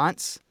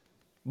response.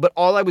 But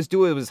all I was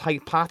doing was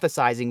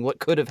hypothesizing what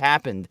could have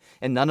happened,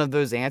 and none of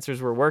those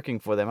answers were working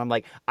for them. I'm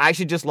like, I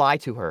should just lie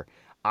to her.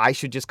 I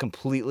should just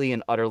completely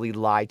and utterly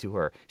lie to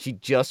her. She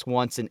just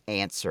wants an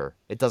answer.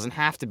 It doesn't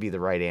have to be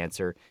the right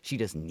answer. She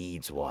just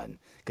needs one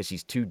because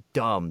she's too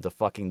dumb to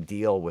fucking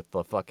deal with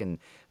the fucking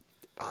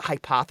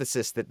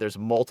hypothesis that there's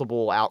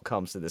multiple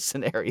outcomes to this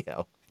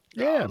scenario.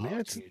 Yeah,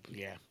 man.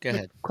 Yeah, go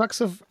ahead.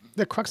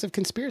 The crux of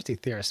conspiracy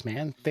theorists,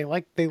 man. They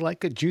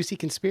like a juicy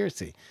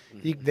conspiracy.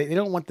 They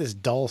don't want this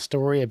dull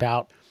story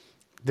about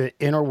the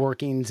inner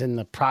workings and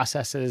the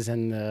processes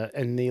and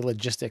the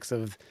logistics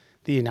of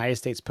the United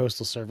States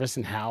Postal Service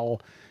and how,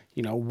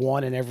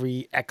 one in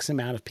every X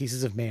amount of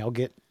pieces of mail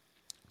get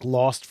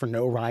lost for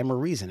no rhyme or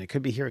reason. It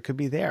could be here, it could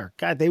be there.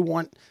 God, they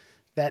want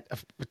that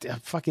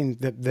fucking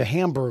the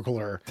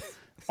Hamburglar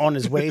on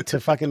his way to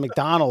fucking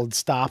McDonald's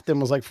stopped and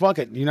was like, fuck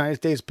it, United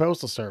States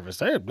Postal Service.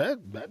 Hey,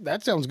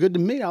 that sounds good to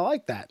me. I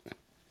like that.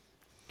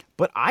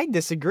 But I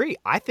disagree.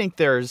 I think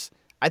there's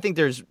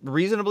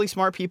reasonably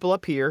smart people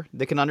up here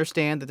that can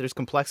understand that there's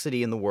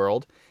complexity in the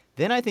world.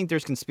 Then I think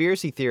there's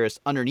conspiracy theorists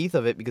underneath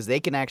of it because they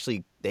can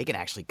actually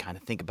kind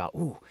of think about,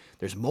 ooh,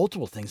 there's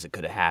multiple things that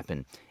could have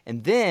happened.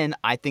 And then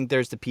I think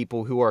there's the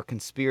people who are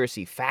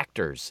conspiracy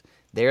factors.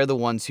 They're the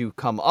ones who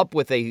come up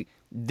with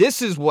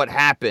this is what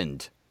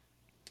happened.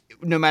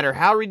 No matter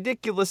how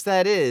ridiculous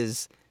that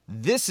is,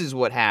 this is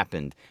what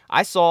happened.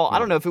 I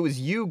don't know if it was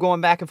you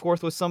going back and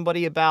forth with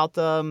somebody about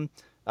the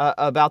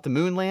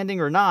moon landing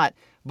or not,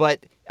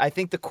 but I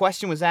think the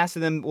question was asked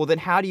of them, well, then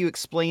how do you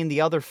explain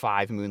the other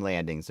 5 moon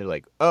landings? They're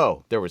like,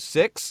 oh, there were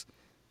 6?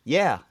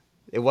 Yeah,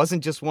 It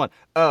wasn't just one.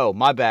 Oh,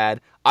 my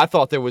bad. I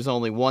thought there was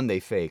only one they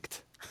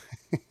faked.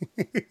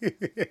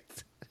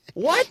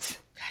 What?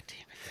 God damn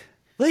it.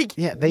 Like,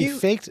 Yeah, they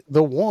faked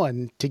the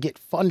one to get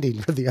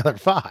funding for the other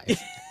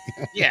 5.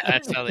 Yeah,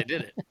 that's how they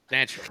did it.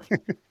 Naturally.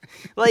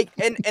 like,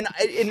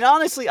 and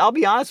honestly, I'll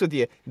be honest with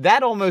you.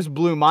 That almost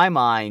blew my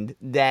mind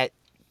that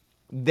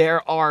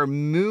there are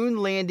moon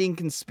landing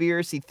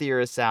conspiracy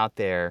theorists out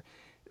there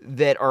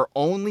that are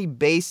only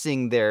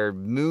basing their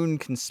moon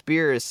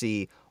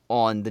conspiracy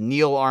on the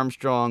Neil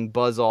Armstrong,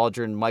 Buzz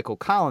Aldrin, Michael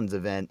Collins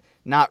event,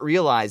 not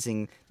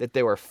realizing that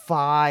there were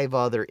 5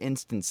 other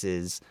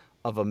instances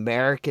of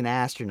American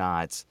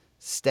astronauts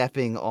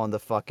stepping on the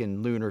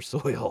fucking lunar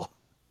soil.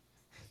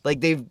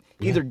 Like, they've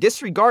either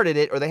disregarded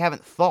it or they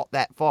haven't thought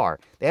that far.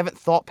 They haven't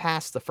thought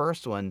past the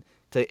first one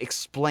to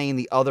explain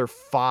the other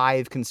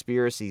 5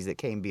 conspiracies that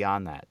came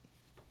beyond that.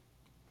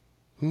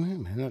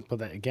 But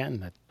that,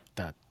 again,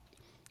 that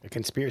a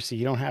conspiracy,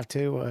 you don't have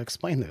to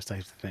explain those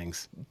types of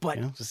things. But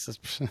You know,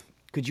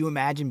 could you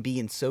imagine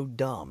being so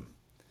dumb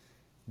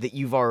that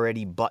you've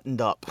already buttoned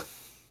up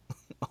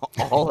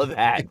all of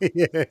that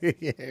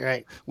yeah,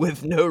 right.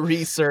 with no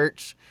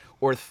research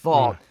or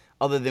thought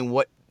other than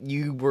what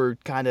you were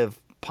kind of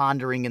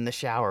pondering in the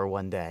shower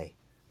one day?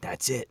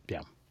 That's it.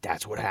 Yeah.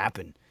 That's what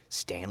happened.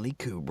 Stanley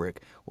Kubrick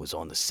was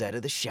on the set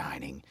of The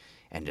Shining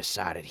and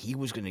decided he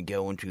was going to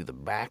go into the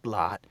back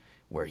lot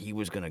where he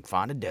was going to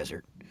find a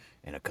desert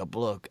and a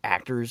couple of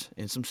actors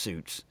in some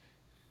suits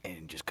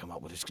and just come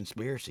up with his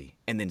conspiracy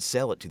and then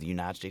sell it to the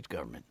United States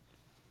government.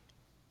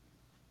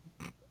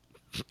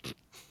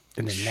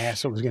 And then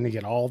NASA was going to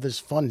get all this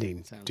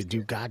funding to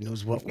do God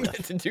knows what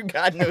with. To do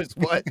God knows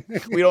what.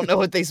 We don't know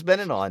what they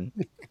spent it on.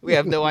 We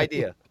have no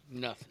idea.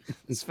 Nothing.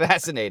 It's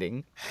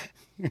fascinating.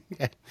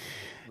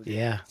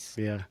 Yeah.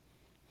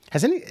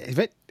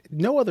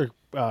 No other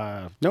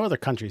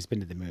country's been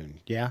to the moon.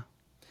 Yeah.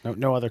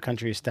 No other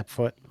country has stepped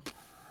foot.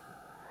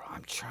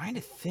 I'm trying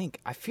to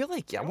think. I feel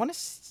like I want to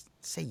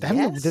say Did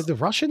yes. the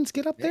Russians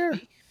get up there?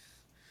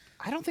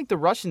 I don't think the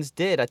Russians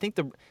did. I think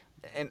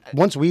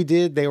Once we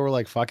did, they were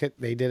like, "Fuck it."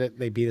 They did it.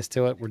 They beat us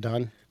to it. We're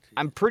done.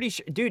 I'm pretty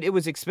sure, dude. It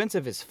was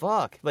expensive as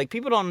fuck. Like,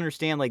 people don't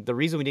understand. Like, the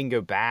reason we didn't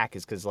go back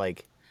is because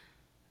like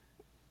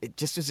it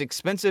just was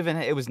expensive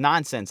and it was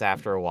nonsense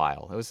after a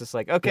while. It was just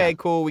like, okay,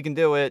 cool, we can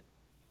do it.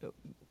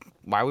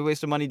 Why are we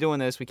wasting money doing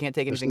this? We can't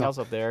take anything else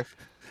up there.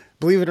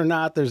 Believe it or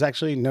not, there's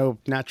actually no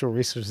natural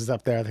resources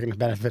up there that are going to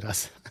benefit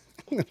us.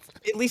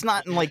 At least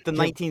not in like the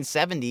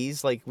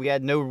 1970s. Like, we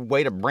had no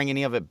way to bring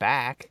any of it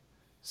back,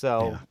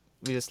 so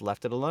we just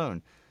left it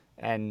alone.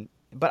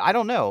 But I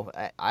don't know.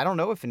 I don't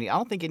know if any. I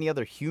don't think any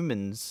other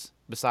humans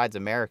besides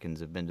Americans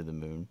have been to the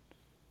moon.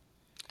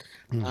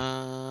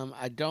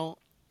 I don't.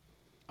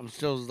 I'm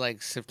still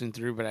like sifting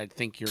through, but I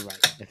think you're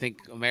right. I think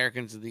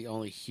Americans are the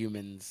only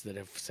humans that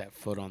have set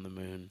foot on the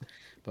moon,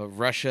 but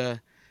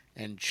Russia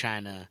and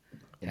China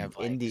have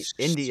like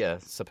India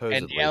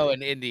supposedly.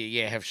 and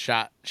India, have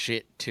shot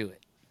shit to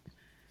it.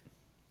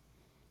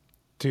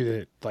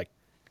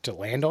 To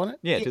land on it?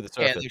 Yeah, to the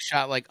surface. Yeah, they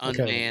shot like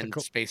unmanned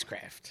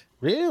spacecraft.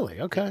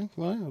 Really? Okay.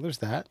 Well, there's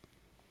that.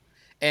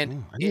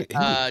 And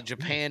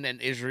Japan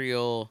and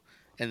Israel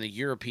and the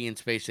European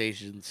Space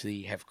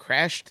Agency have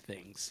crashed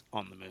things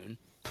on the moon.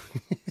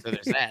 So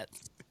there's that.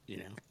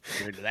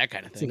 You're into that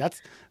kind of thing. See,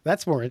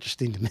 that's more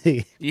interesting to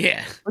me.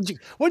 Yeah.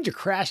 What'd you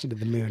crash into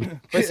the moon?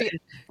 But see,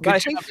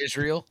 Good job,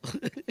 Israel.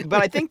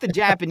 but I think the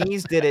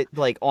Japanese did it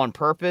like on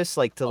purpose,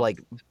 like to like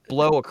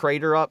blow a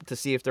crater up to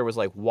see if there was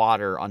like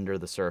water under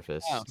the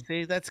surface. Oh,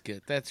 see, that's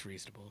good. That's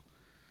reasonable.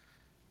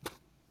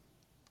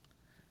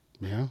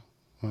 Yeah.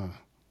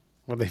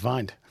 What'd they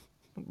find?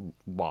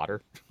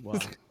 Water.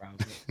 Well,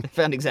 probably. They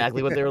found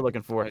exactly what they were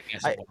looking for. I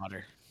guess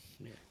water.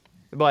 Yeah.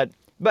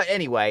 But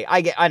anyway,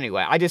 I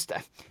just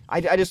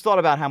thought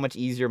about how much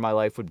easier my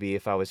life would be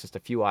if I was just a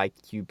few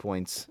IQ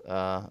points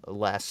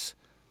less.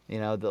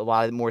 A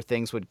lot more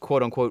things would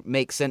quote unquote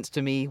make sense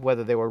to me,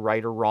 whether they were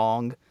right or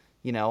wrong.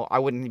 I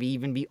wouldn't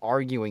even be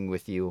arguing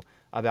with you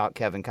about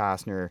Kevin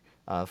Costner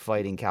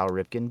fighting Cal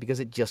Ripken because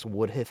it just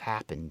would have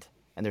happened,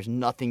 and there's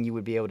nothing you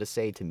would be able to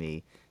say to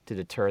me to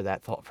deter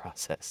that thought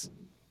process.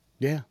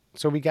 Yeah.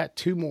 So we got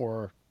 2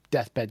 more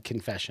deathbed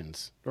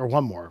confessions, or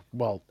 1 more.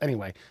 Well,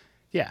 anyway,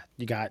 yeah,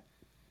 you got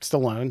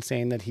Stallone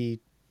saying that he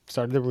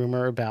started the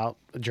rumor about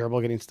a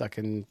gerbil getting stuck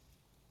in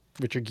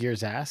Richard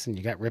Gere's ass, and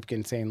you got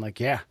Ripken saying like,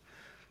 yeah,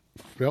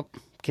 yep,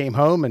 came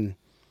home and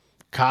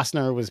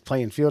Costner was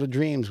playing Field of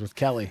Dreams with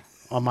Kelly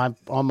on my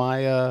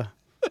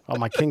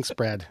king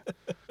spread,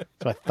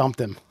 so I thumped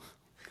him.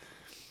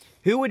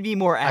 Who would be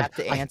more apt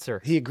to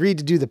answer? He agreed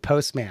to do the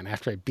postman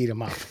after I beat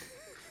him up.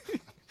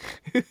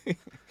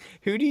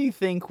 Who do you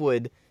think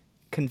would?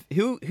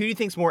 Who do you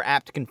think's more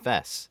apt to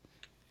confess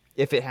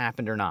if it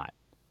happened or not?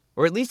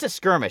 Or at least a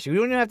skirmish. We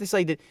don't even have to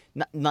say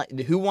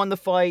who won the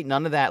fight.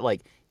 None of that.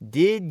 Like,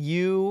 did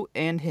you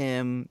and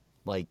him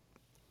like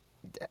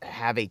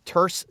have a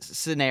terse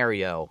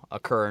scenario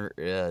occur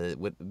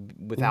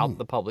without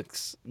the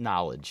public's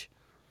knowledge?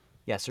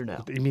 Yes or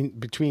no? You mean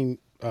between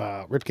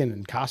Ripken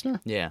and Costner?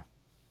 Yeah.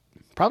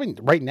 probably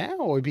right now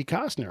it would be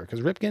Costner,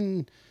 because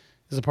Ripken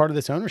is a part of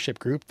this ownership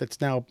group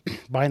that's now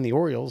buying the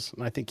Orioles,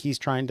 and I think he's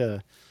trying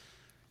to,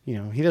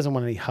 he doesn't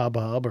want any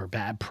hubbub or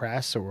bad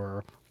press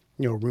or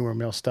rumor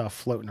mill stuff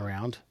floating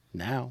around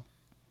now.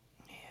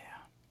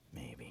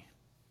 Maybe.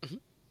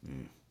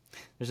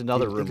 There's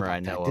another Didn't think rumor about I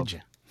know that, of. did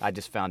you? I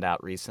just found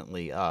out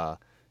recently.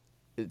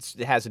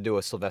 It has to do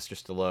with Sylvester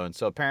Stallone.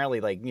 So apparently,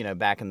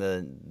 back in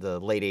the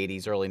late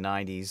 '80s, early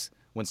 '90s,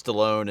 when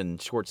Stallone and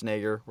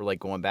Schwarzenegger were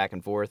going back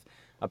and forth,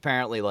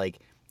 apparently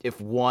if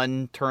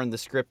one turned the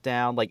script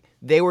down,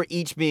 they were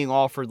each being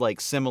offered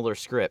similar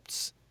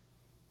scripts,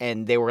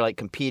 and they were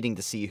competing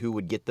to see who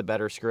would get the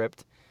better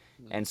script.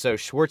 And so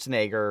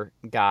Schwarzenegger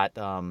got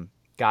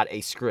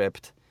a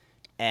script,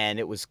 and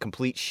it was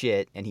complete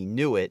shit, and he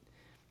knew it,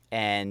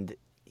 and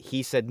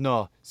he said,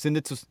 "No, send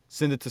it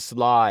to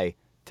Sly.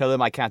 Tell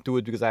him I can't do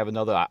it because I have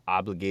another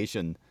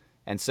obligation."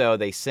 And so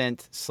they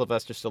sent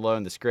Sylvester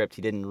Stallone the script.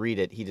 He didn't read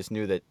it. He just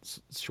knew that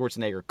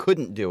Schwarzenegger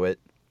couldn't do it,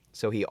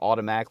 so he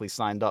automatically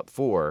signed up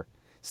for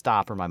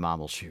 "Stop or my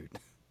mom will shoot."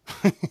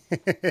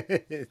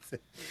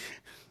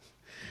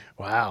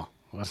 Wow,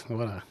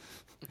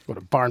 what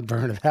a barn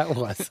burner that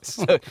was.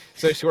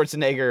 So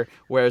Schwarzenegger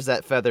wears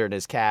that feather in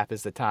his cap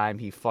as the time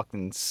he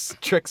fucking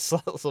tricks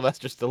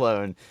Sylvester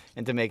Stallone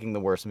into making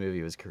the worst movie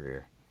of his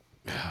career.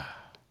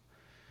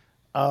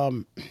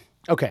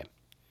 Okay,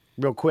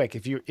 real quick,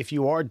 if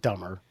you are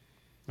dumber,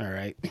 all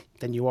right,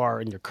 than you are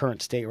in your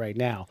current state right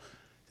now,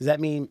 does that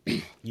mean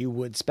you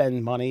would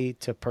spend money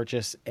to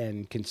purchase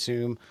and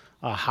consume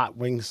hot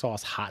wing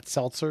sauce hot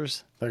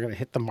seltzers? They're going to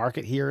hit the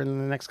market here in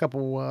the next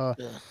couple,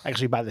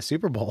 actually by the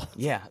Super Bowl.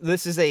 Yeah,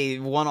 this is a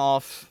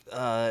one-off,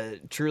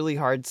 truly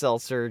hard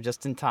seltzer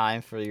just in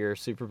time for your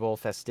Super Bowl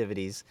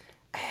festivities.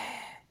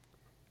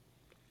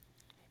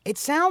 It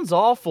sounds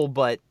awful,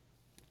 but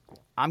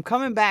I'm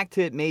coming back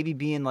to it maybe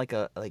being like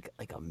a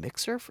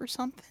mixer for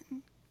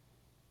something.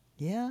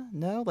 Yeah,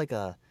 no,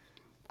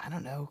 I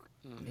don't know.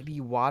 Maybe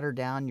you water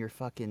down your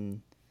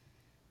fucking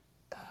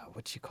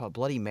what you call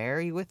Bloody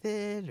Mary with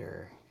it,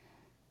 or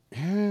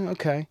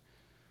Okay.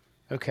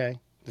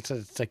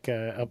 It's like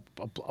a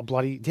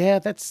bloody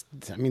that's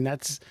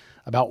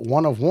about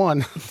one of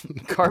one.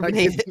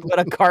 carbonated. What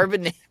a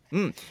carbonate!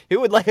 Who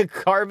would like a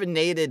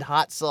carbonated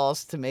hot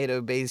sauce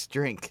tomato based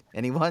drink?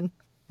 Anyone?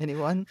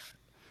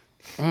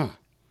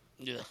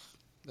 Yeah,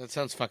 that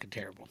sounds fucking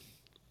terrible.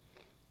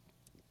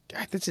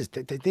 God,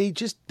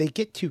 they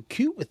get too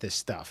cute with this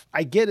stuff.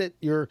 I get it.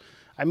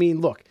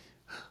 Look,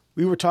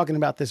 we were talking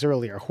about this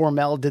earlier.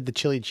 Hormel did the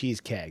chili cheese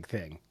keg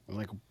thing. I'm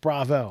like,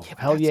 bravo,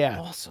 hell that's yeah,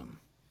 awesome.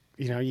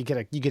 You get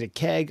a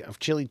keg of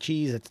chili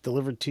cheese that's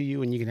delivered to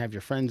you, and you can have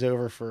your friends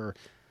over for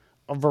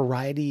a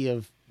variety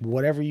of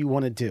whatever you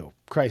want to do.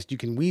 Christ, you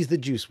can wheeze the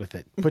juice with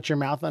it, put your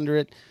mouth under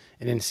it,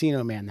 and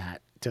Encino Man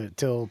that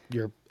till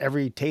your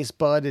every taste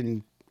bud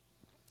and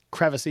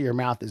crevice of your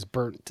mouth is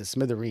burnt to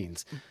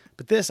smithereens.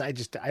 But this, I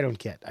don't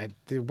get.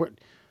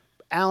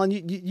 Alan,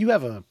 you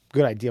have a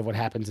good idea of what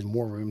happens in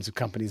war rooms of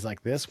companies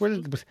like this.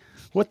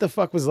 What the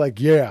fuck was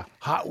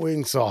hot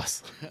wing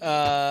sauce?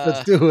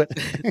 Let's do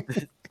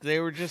it. They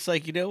were just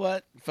like, you know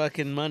what?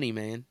 Fucking money,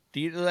 man.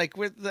 Do you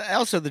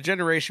also the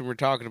generation we're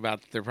talking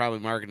about that they're probably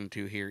marketing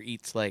to here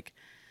eats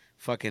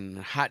fucking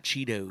hot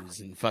Cheetos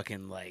and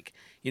fucking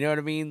you know what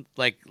I mean?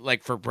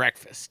 Like for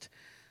breakfast.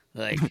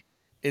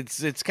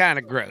 It's kind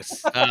of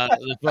gross.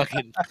 The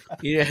fucking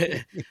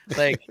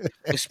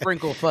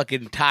sprinkle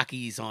fucking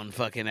Takis on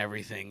fucking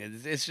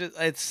everything.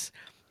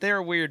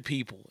 They're weird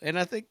people, and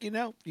I think you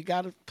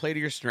got to play to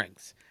your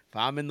strengths. If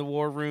I'm in the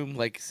war room,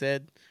 like you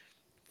said,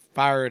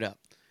 fire it up.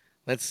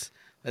 Let's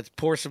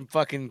pour some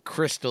fucking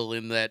crystal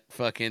in that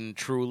fucking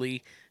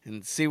Truly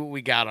and see what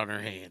we got on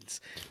our hands.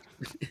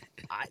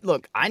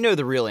 I know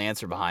the real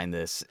answer behind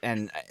this,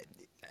 and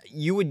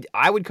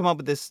I would come up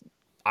with this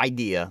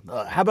idea.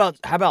 How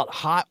about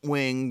hot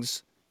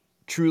wings,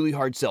 truly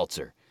hard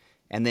seltzer?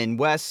 And then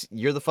Wes,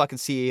 you're the fucking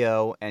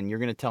CEO, and you're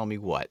gonna tell me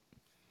what?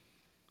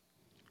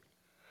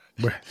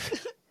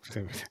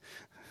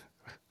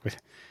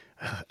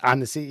 I'm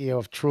the CEO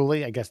of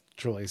Truly. I guess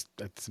Truly's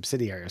a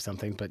subsidiary or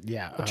something, but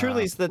yeah. Well,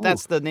 Truly's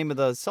that's the name of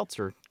the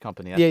seltzer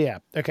company. Yeah.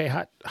 Okay,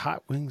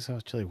 hot wings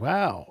sauce chili.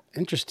 Wow,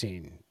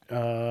 interesting.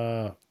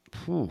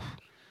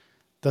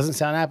 Doesn't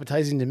sound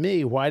appetizing to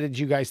me. Why did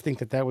you guys think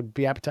that would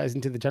be appetizing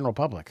to the general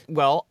public?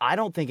 Well, I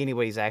don't think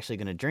anybody's actually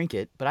going to drink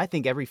it, but I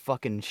think every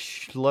fucking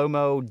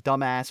shlomo,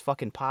 dumbass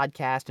fucking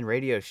podcast and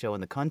radio show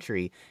in the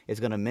country is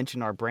going to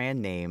mention our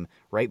brand name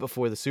right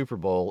before the Super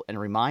Bowl and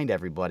remind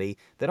everybody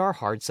that our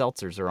hard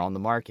seltzers are on the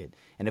market.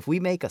 And if we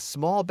make a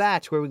small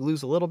batch where we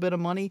lose a little bit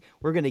of money,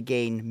 we're going to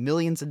gain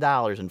millions of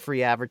dollars in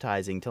free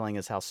advertising telling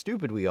us how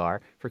stupid we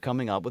are for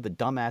coming up with a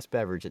dumbass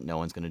beverage that no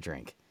one's going to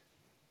drink.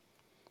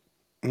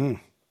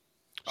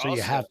 So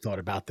you have thought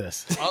about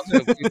this. Also,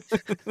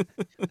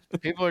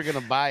 people are going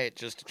to buy it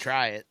just to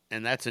try it,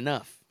 and that's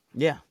enough.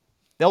 Yeah.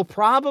 They'll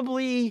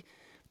probably...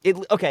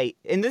 Okay,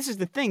 and this is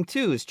the thing,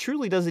 too, is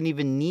Truly doesn't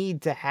even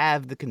need to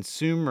have the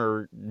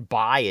consumer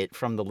buy it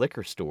from the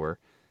liquor store.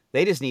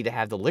 They just need to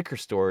have the liquor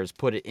stores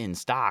put it in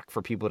stock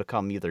for people to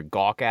come either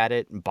gawk at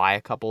it and buy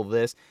a couple of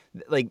this.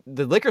 Like,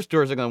 the liquor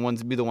stores are going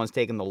to be the ones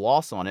taking the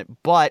loss on it,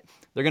 but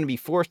they're going to be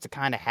forced to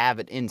kind of have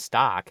it in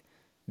stock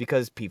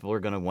because people are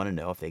going to want to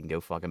know if they can go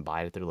fucking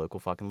buy it at their local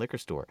fucking liquor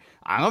store.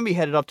 I'm going to be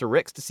headed up to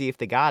Rick's to see if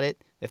they got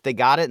it. If they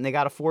got it and they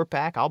got a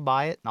 4-pack, I'll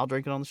buy it and I'll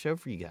drink it on the show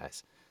for you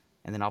guys.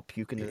 And then I'll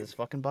puke into this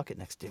fucking bucket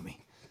next to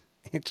me.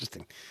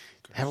 Interesting.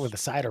 Have it with a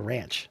side of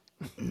ranch.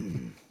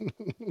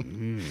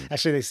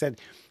 Actually, they said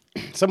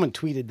someone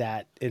tweeted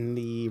that in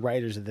the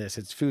writers of this.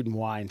 It's Food and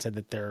Wine said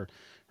that they're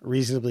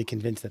reasonably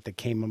convinced that they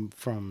came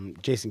from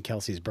Jason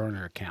Kelsey's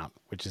burner account,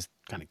 which is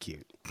kind of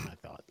cute. I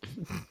thought.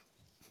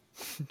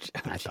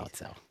 I thought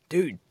so.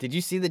 Dude, did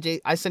you see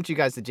I sent you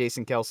guys the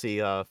Jason Kelsey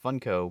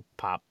Funko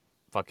Pop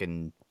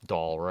fucking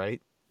doll,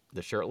 right?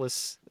 The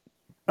shirtless.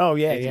 Oh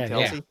yeah, Jason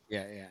Kelsey?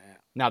 Yeah.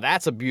 Now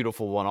that's a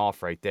beautiful one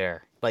off right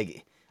there.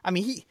 Like, I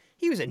mean,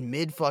 he was in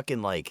mid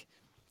fucking like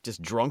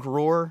just drunk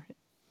roar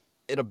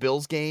at a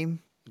Bills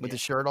game with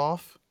his shirt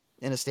off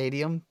in a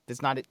stadium.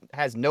 It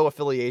has no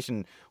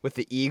affiliation with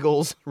the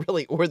Eagles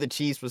really or the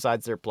Chiefs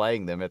besides they're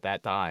playing them at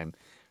that time.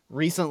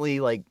 Recently,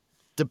 like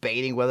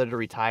debating whether to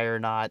retire or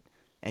not,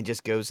 and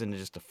just goes into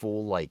just a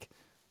full like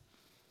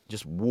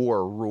just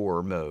war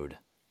roar mode.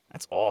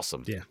 That's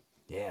awesome.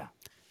 Yeah.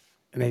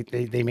 And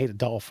they made a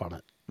doll from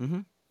it. Mm-hmm.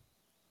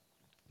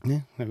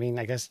 Yeah, I mean,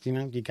 I guess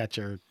you got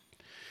your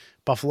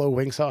buffalo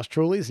wing sauce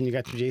Trulies, and you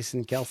got your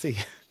Jason Kelsey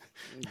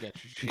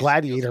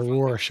Gladiator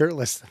War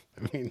shirtless.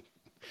 I mean,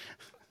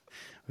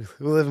 we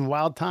live in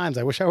wild times.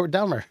 I wish I were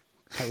dumber.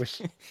 I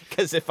wish,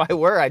 because if I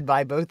were, I'd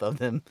buy both of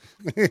them.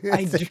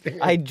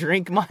 I'd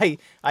drink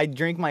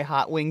my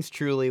hot wings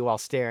Truly while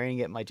staring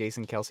at my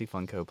Jason Kelsey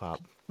Funko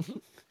Pop.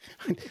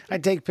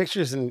 I'd take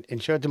pictures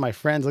and show it to my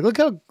friends. Like, look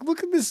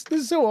at this.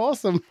 This is so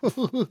awesome.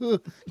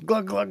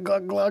 Glug glug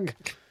glug glug.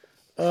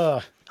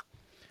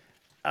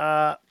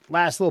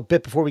 Last little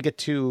bit before we get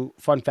to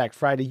Fun Fact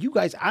Friday. You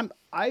guys,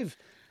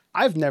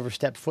 I've never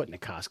stepped foot in a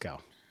Costco.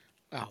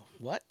 Oh,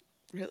 what?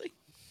 Really?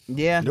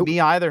 Yeah, Nope. me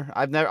either.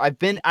 Now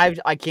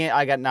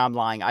I'm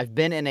lying. I've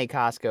been in a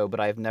Costco, but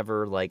I've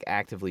never like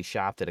actively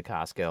shopped at a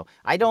Costco.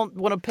 I don't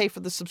want to pay for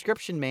the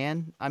subscription,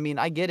 man. I mean,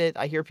 I get it.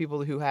 I hear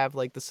people who have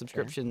like the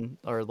subscription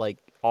are like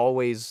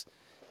always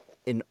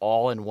in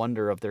awe and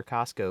wonder of their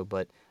Costco,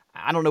 but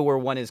I don't know where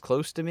one is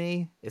close to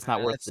me. It's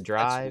not worth the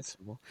drive.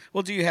 Reasonable.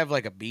 Well, do you have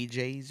like a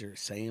BJ's or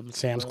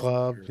Sam's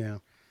Club, or... yeah.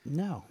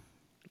 No.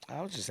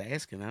 I was just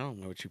asking. I don't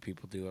know what you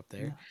people do up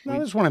there. No,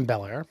 there's one in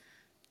Bel Air.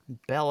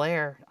 Bel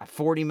Air,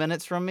 40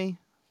 minutes from me.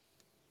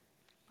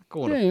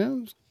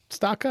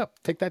 Stock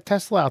up. Take that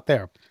Tesla out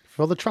there.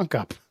 Fill the trunk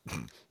up.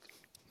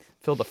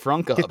 Fill the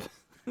frunk up.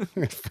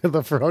 Fill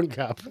the frunk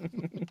up.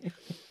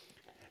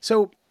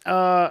 So,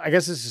 I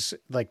guess this is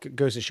like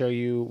goes to show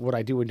you what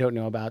I do and don't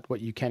know about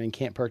what you can and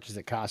can't purchase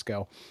at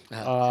Costco.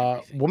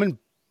 Woman,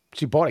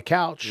 she bought a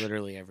couch.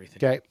 Literally everything.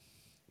 Okay.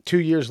 2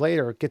 years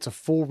later, gets a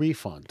full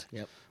refund.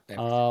 Yep.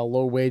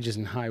 Low wages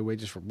and high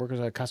wages for workers.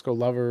 Costco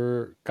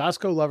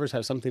lovers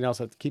have something else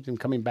that keep them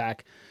coming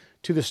back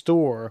to the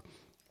store.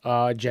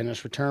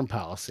 Generous return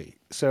policy.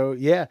 So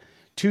yeah,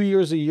 2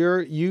 years a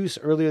year use.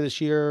 Earlier this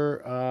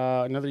year,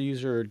 another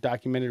user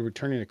documented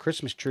returning a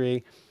Christmas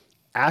tree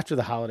after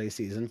the holiday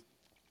season.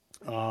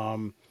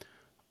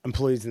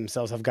 Employees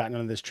themselves have gotten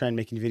into this trend,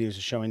 making videos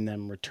of showing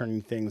them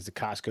returning things to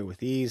Costco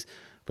with ease.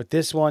 But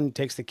this one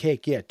takes the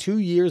cake. Yeah, 2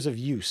 years of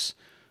use.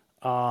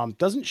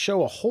 Doesn't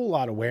show a whole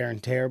lot of wear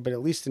and tear, but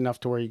at least enough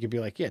to where you could be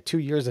like, yeah, 2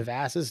 years of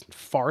asses, and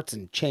farts,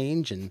 and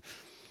change, and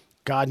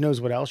God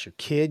knows what else. Your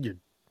kid, your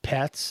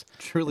pets.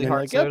 Truly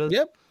Heart Sodas.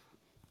 Yep.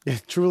 Yeah,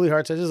 Truly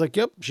Heart Sodas. Like,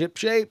 yep, ship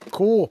shape,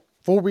 cool,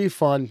 full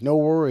refund, no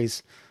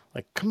worries.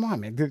 Like, come on,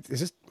 man.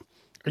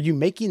 Are you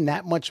making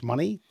that much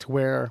money to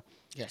where?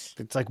 Yes.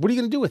 It's like, what are you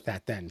going to do with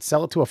that then?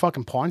 Sell it to a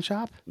fucking pawn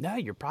shop? No,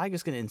 you're probably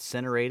just going to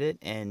incinerate it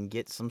and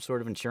get some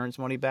sort of insurance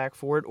money back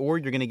for it, or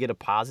you're going to get a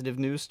positive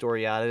news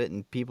story out of it,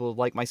 and people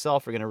like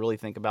myself are going to really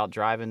think about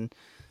driving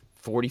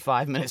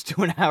 45 minutes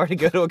to an hour to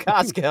go to a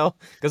Costco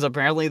because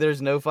apparently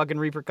there's no fucking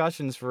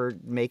repercussions for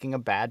making a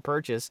bad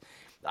purchase.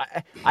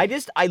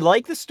 I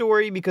like the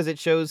story because it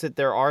shows that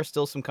there are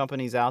still some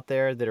companies out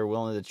there that are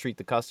willing to treat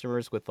the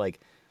customers with like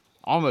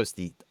almost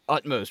the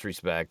utmost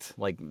respect,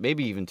 like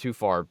maybe even too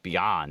far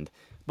beyond.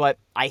 But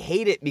I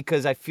hate it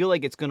because I feel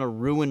like it's going to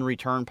ruin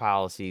return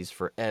policies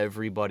for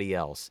everybody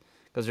else.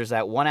 Because there's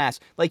that one ass,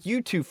 like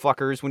you two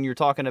fuckers, when you're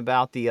talking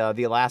about the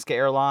Alaska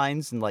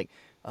Airlines and like,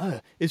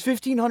 is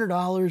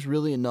 $1,500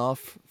 really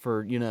enough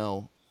for,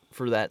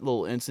 for that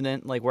little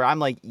incident? Like where I'm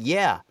like,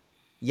 yes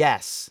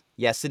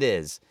it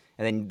is.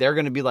 And then they're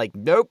going to be like,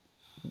 nope,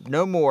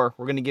 no more.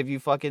 We're going to give you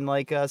fucking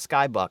like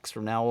Skybucks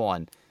from now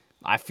on.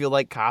 I feel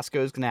like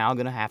Costco's now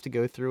going to have to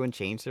go through and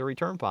change their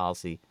return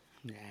policy.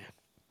 Yeah.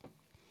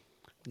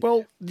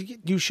 Well,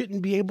 you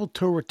shouldn't be able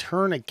to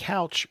return a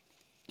couch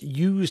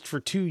used for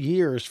 2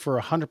 years for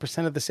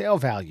 100% of the sale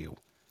value.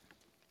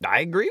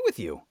 I agree with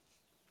you.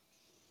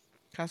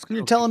 Costco,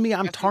 You're telling me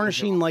I'm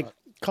tarnishing like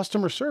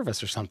customer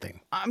service or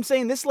something. I'm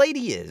saying this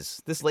lady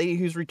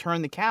who's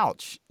returned the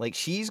couch. Like,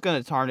 she's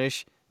going to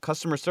tarnish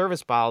customer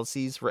service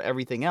policies for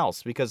everything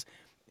else, because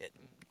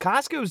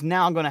Costco's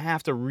now going to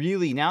have to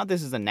really, now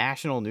this is a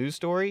national news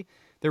story,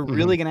 they're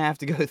really going to have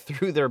to go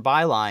through their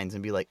bylines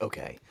and be like,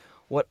 okay,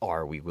 what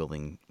are we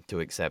willing to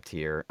accept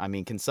here? I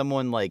mean, can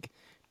someone like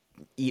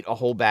eat a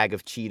whole bag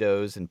of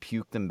Cheetos and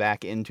puke them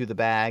back into the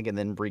bag and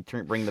then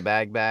bring the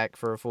bag back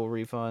for a full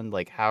refund?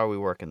 Like, how are we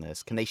working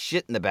this? Can they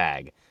shit in the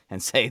bag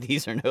and say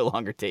these are no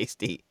longer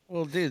tasty?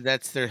 Well, dude,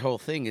 that's their whole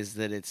thing, is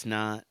that it's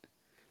not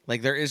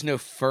like there is no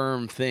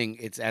firm thing.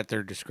 It's at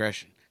their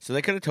discretion. So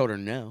they could have told her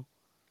no,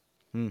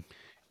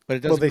 but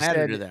it doesn't they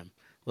matter to said, them.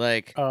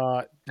 Like,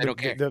 they don't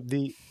care.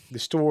 The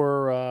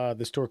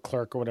store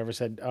clerk or whatever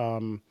said,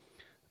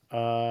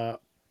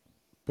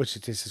 which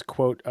this is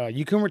quote,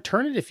 you can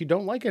return it if you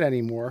don't like it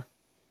anymore.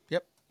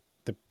 Yep.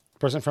 The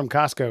person from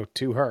Costco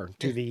to her,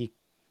 to the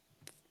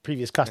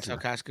previous That's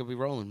customer. how Costco be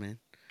rolling, man.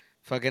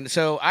 Fucking.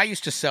 So I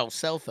used to sell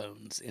cell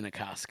phones in a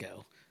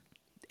Costco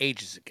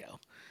ages ago,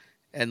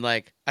 and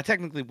like I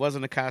technically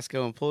wasn't a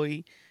Costco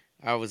employee.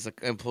 I was an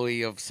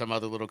employee of some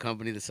other little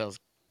company that sells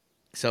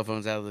cell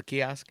phones out of the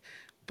kiosk,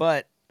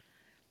 but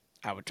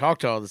I would talk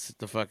to all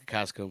the fucking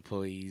Costco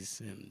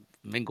employees and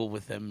mingle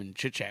with them and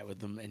chit chat with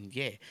them, and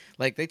yeah,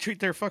 like they treat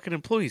their fucking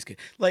employees good.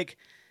 Like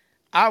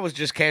I was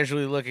just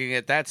casually looking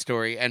at that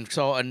story and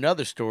saw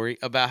another story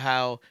about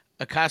how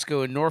a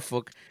Costco in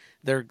Norfolk,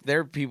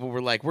 their people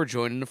were like, "We're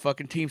joining the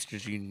fucking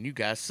Teamsters union. You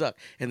guys suck."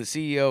 And the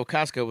CEO of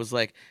Costco was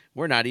like,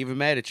 "We're not even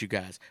mad at you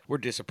guys. We're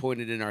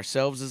disappointed in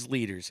ourselves as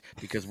leaders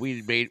because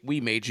we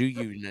made you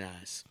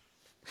unionize."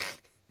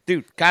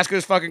 Dude,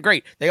 Costco's fucking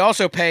great. They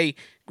also pay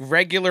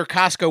regular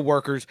Costco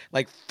workers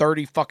like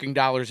 $30 fucking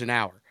an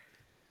hour.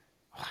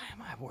 Why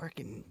am I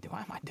working?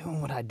 Why am I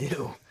doing what I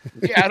do?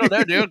 Yeah, I don't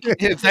know,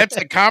 dude. If that's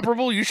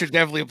comparable, you should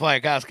definitely apply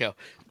at Costco.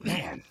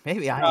 Man,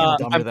 maybe I am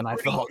dumber than I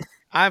thought.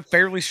 I'm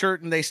fairly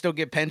certain they still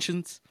get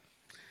pensions.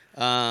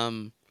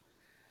 Like,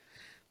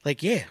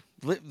 yeah,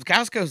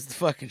 Costco's the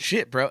fucking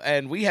shit, bro.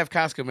 And we have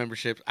Costco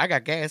memberships. I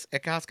got gas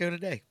at Costco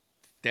today.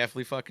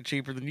 Definitely fucking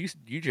cheaper than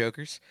you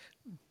jokers.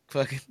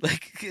 Fucking,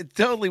 like, it's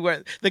totally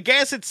worth. The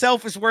gas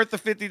itself is worth the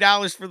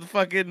 $50 for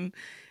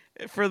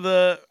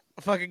the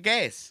fucking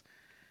gas,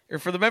 or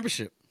for the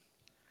membership.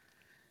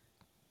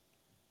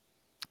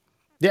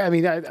 Yeah, I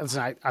mean,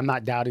 I'm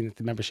not doubting that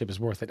the membership is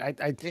worth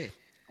it.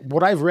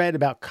 What I've read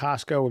about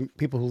Costco and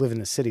people who live in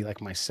the city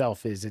like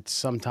myself is it's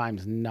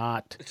sometimes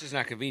not It's just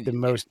not convenient. the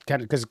most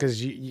kind of because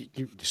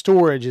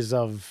storage is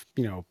of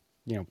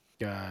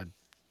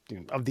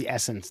of the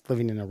essence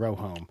living in a row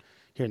home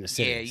here in the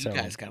city. Yeah, you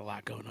guys got a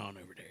lot going on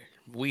over there.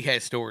 We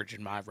had storage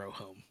in my row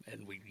home,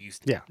 and we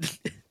used to.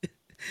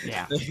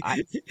 Yeah.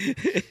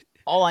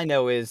 All I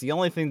know is the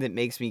only thing that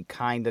makes me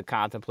kind of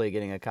contemplate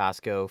getting a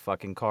Costco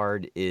fucking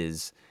card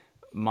is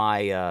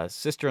my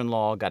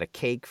sister-in-law got a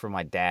cake for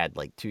my dad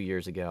like 2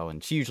 years ago,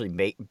 and she usually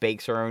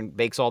bakes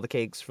all the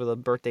cakes for the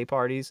birthday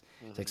parties.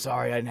 It's like,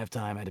 sorry, I didn't have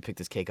time. I had to pick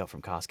this cake up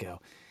from Costco.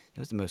 It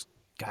was the most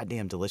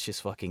goddamn delicious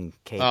fucking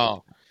cake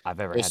I've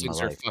ever had in my life. Those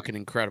things are fucking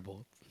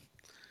incredible.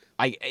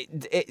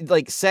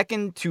 Like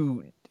second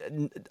to,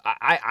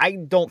 I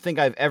don't think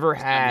I've ever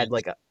had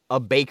like a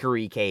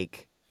bakery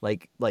cake,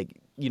 like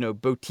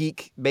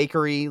boutique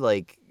bakery,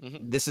 like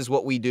this is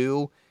what we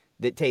do,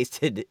 that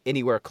tasted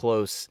anywhere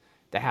close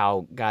to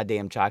how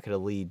goddamn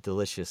chocolatey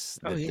delicious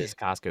this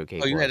Costco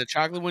cake was. You had a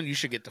chocolate one? You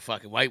should get the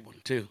fucking white one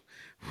too.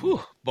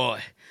 Whew, boy,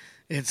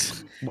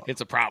 it's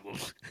a problem.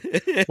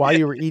 While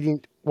you were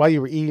eating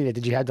it,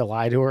 did you have to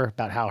lie to her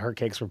about how her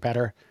cakes were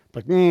better?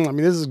 Like, I mean,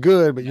 this is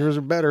good, but yours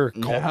are better.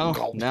 No,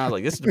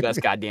 like this is the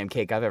best goddamn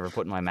cake I've ever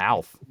put in my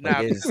mouth.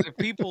 Nah, if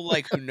people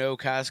like who know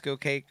Costco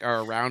cake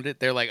are around it,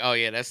 they're like, "Oh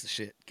yeah, that's the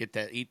shit. Get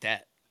that, eat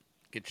that,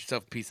 get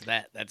yourself a piece of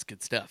that. That's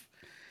good stuff."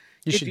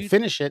 You should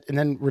finish it and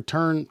then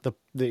return the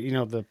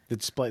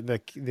display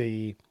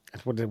the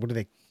what do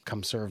they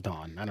come served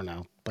on? I don't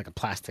know, like a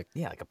plastic.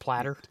 Yeah, like a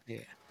platter.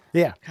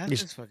 Yeah. You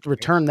should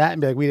return that and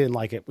be like, we didn't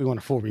like it. We want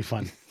a full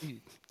refund. You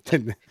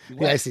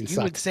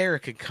and Sarah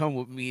could come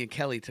with me and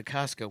Kelly to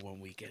Costco one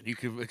weekend. You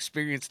could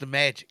experience the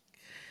magic.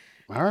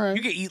 All right.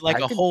 You could eat like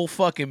a whole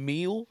fucking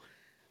meal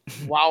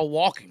while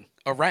walking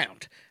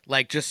around,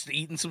 like just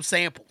eating some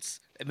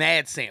samples,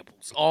 mad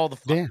samples, all the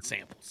fucking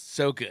samples.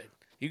 So good.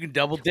 You can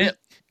double dip.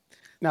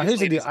 Now here's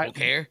the deal. I don't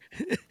care.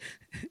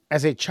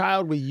 As a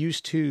child,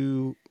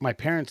 my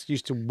parents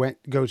used to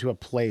go to a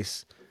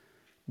place,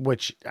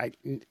 which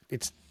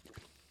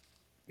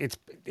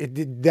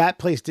that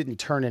place didn't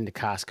turn into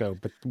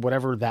Costco, but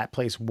whatever that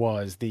place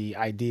was, the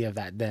idea of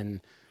that then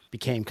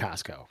became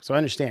Costco. So I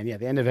understand. Yeah.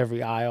 The end of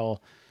every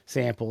aisle,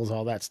 samples,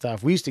 all that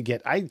stuff. I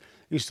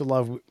used to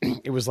love,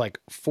 it was like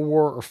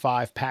 4 or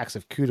 5 packs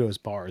of Kudos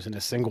bars in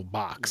a single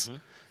box. Mm-hmm.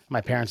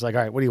 My parents were like,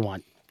 all right, what do you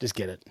want? Just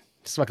get it.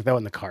 Just fucking throw it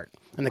in the cart.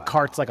 And the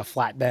cart's like a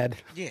flatbed.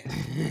 Yeah.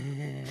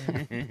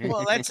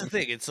 Well, that's the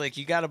thing. It's like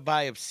you got to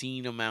buy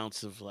obscene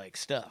amounts of like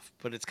stuff,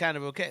 but it's kind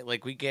of okay.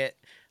 Like we get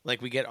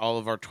all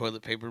of our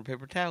toilet paper and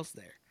paper towels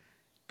there.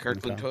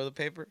 Kirkland toilet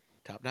paper,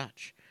 top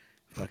notch.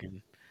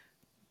 Fucking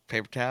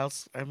paper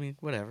towels. I mean,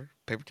 whatever.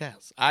 Paper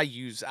towels.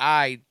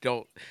 I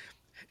don't.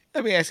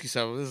 Let me ask you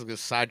something. This is gonna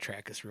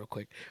sidetrack us real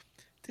quick.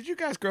 Did you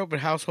guys grow up in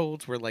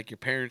households where like your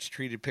parents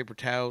treated paper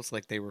towels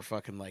like they were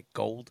fucking like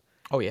gold?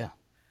 Oh yeah.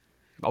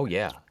 Oh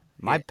yeah.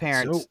 My Yeah,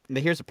 parents. so-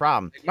 Here's the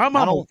problem. My Not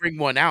mom only- will bring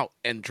one out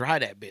and dry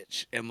that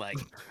bitch, and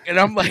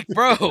I'm like,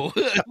 bro,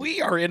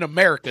 we are in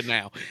America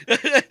now.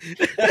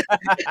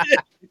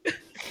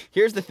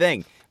 Here's the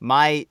thing.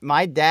 My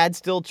dad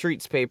still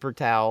treats paper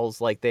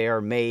towels like they are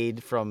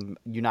made from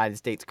United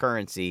States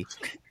currency,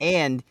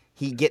 and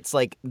he gets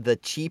like the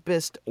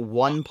cheapest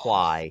one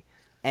ply,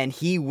 and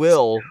he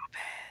will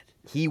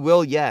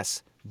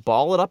yes,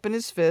 ball it up in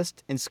his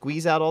fist and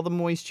squeeze out all the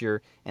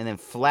moisture, and then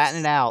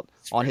flatten it out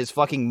on his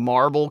fucking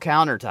marble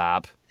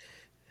countertop,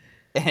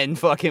 and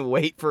fucking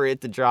wait for it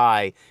to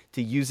dry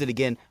to use it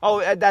again.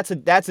 Oh, that's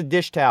a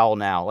dish towel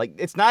now. Like,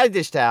 it's not a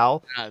dish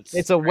towel. No,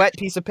 It's a wet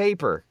piece of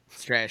paper.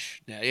 It's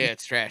trash now. Yeah,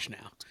 it's trash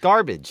now. It's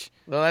garbage.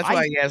 Well, that's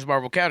why he has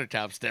marble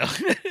countertops still.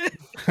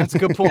 That's a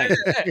good point.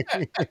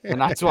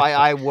 And that's why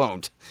I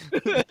won't.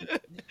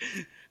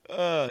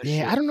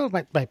 Yeah, I don't know if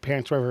my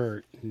parents were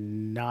ever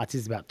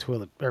Nazis about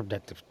toilet or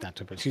not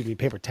toilet, excuse me,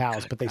 paper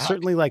towels, but they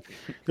certainly like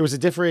there was a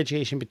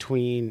differentiation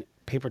between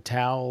paper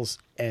towels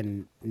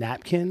and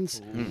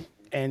napkins.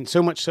 And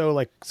so much so,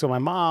 like, so my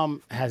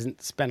mom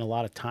hasn't spent a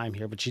lot of time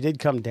here, but she did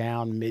come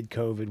down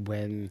mid-COVID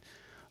when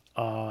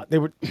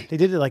they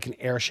did it like an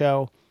air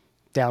show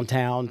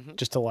downtown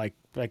just to like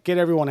get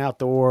everyone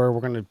outdoor.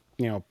 We're gonna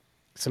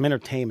some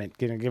entertainment,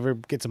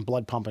 get some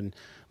blood pumping.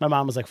 My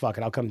mom was like, "Fuck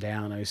it, I'll come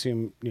down." I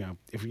assume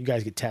if you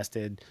guys get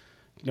tested,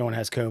 no one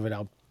has COVID,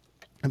 I'll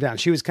come down.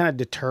 She was kind of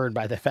deterred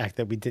by the fact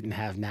that we didn't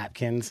have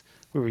napkins.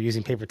 We were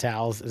using paper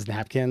towels as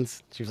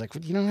napkins. She was like,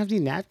 "You don't have any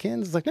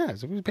napkins?" It's like, "No,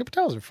 that's what paper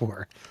towels are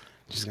for."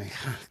 She's like,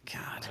 "Oh,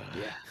 God,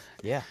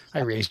 Yeah. I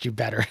raised you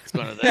better." It's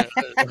one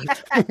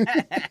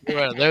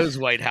of those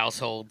white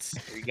households.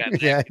 You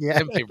got Yeah,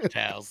 them paper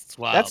towels. It's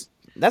wild.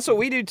 That's what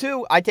we do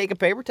too. I take a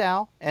paper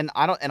towel and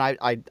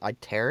I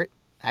tear it.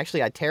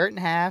 Actually, I tear it in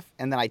half,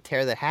 and then I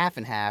tear the half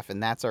in half,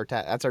 and that's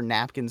our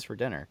napkins for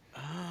dinner.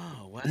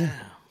 Oh wow.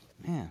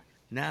 Yeah.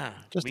 Nah,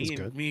 Just as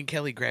good. me and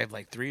Kelly grabbed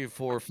like 3 or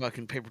 4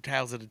 fucking paper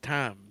towels at a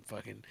time.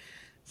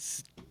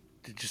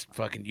 Just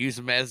fucking use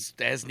them as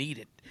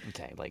needed.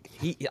 Okay, like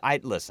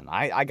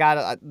I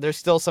got there's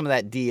still some of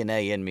that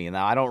DNA in me, and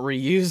I don't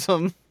reuse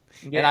them,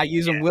 and I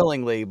use them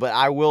willingly, but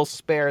I will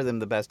spare them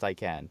the best I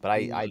can. But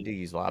I do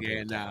use a lot of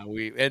Yeah, paper towels.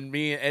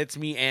 it's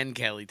me and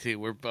Kelly too.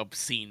 We're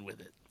obscene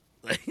with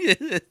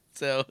it.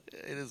 So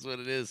it is what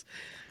it is.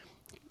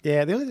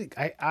 Yeah, the only thing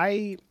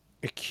I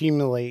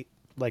accumulate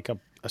like a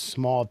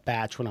small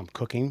batch when I'm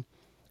cooking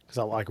because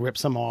I'll like rip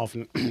some off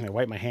and I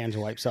wipe my hands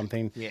or wipe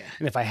something. Yeah.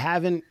 And if I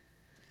haven't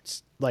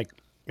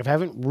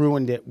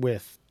ruined it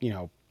with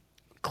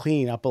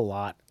cleaning up a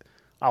lot,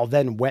 I'll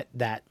then wet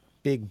that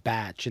big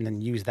batch and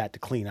then use that to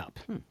clean up.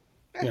 You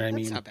know what I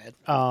mean? That's not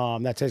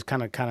bad. That's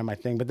kind of my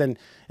thing. But then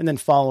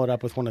follow it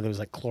up with one of those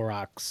like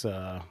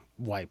Clorox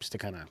wipes to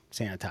kind of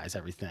sanitize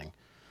everything.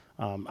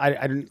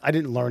 I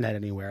didn't learn that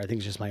anywhere. I think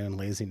it's just my own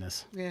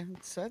laziness. Yeah,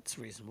 that's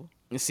reasonable.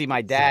 You see,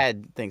 my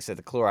dad thinks that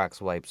the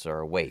Clorox wipes are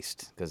a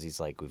waste because he's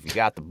like, if you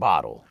got the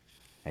bottle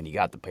and you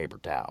got the paper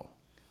towel,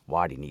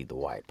 why do you need the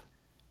wipe?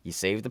 You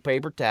save the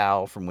paper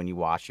towel from when you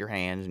wash your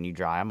hands and you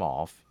dry them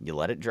off. You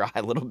let it dry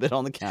a little bit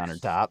on the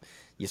countertop.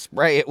 You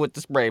spray it with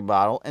the spray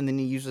bottle, and then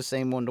you use the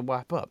same one to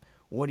wipe up.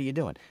 What are you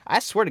doing? I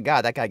swear to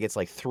God, that guy gets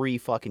like 3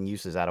 fucking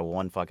uses out of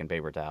one fucking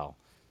paper towel.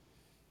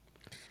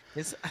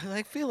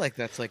 I feel like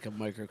that's like a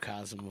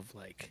microcosm of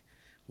like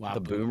why The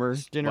boomer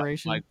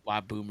generation? Why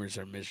boomers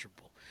are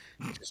miserable.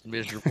 Just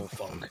miserable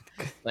folk.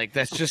 Like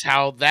that's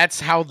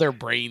how their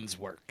brains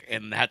work,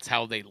 and that's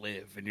how they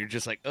live. And you're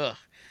just like, ugh.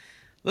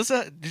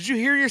 Listen, did you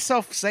hear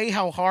yourself say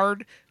how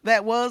hard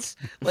that was?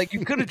 Like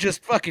you could have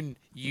just fucking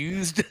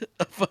used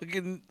a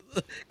fucking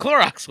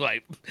Clorox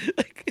wipe.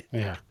 Like,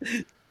 Yeah.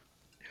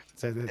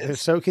 So they're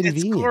so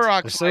convenient. It's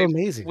Clorox They're so wipe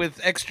amazing. with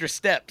extra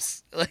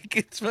steps. Like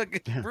it's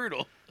fucking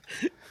brutal.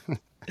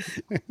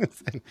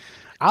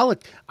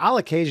 I'll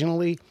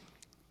occasionally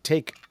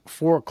take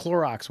 4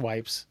 Clorox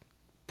wipes,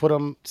 put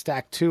them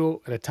stacked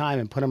 2 at a time,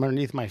 and put them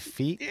underneath my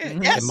feet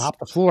and mop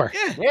the floor.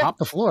 Yeah. Mop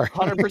the floor.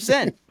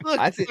 100%.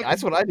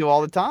 That's what I do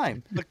all the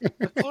time. The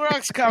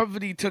Clorox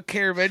company took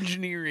care of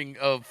engineering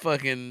of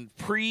fucking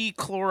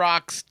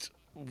pre-Cloroxed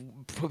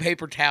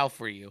paper towel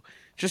for you.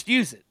 Just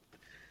use it.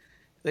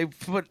 They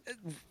put,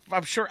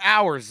 I'm sure,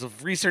 hours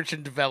of research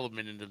and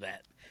development into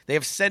that. They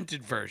have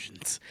scented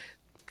versions.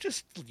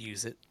 Just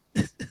use it.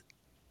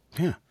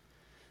 Yeah.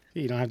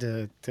 You don't have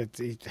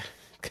to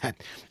God,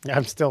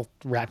 I'm still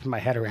wrapping my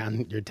head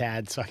around your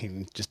dad's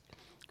fucking just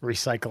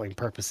recycling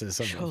purposes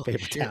of Holy paper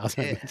shit, towels.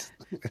 yeah.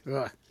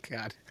 Oh,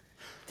 God.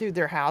 Dude,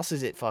 their house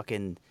is at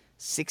fucking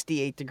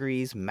 68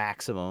 degrees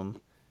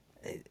maximum.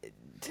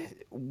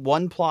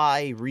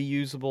 1-ply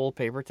reusable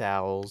paper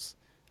towels.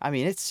 I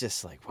mean, it's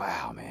just like,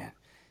 wow, man.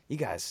 You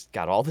guys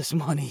got all this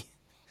money.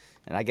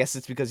 And I guess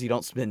it's because you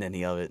don't spend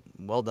any of it.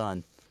 Well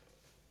done.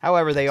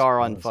 However, they are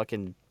on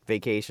fucking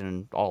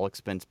vacation, all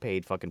expense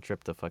paid fucking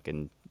trip to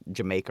fucking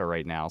Jamaica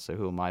right now. So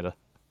who am I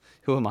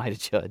to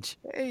judge?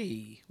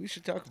 Hey, we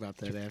should talk about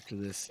that after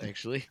this,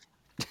 actually.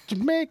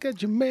 Jamaica.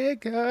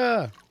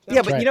 Yeah,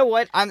 That's but right. you know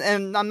what?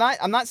 I'm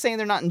not saying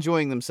they're not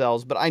enjoying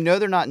themselves, but I know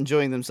they're not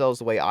enjoying themselves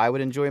the way I would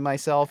enjoy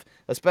myself,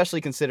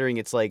 especially considering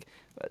it's like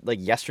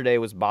yesterday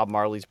was Bob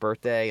Marley's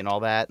birthday and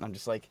all that, and I'm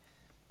just like,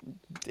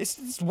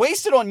 it's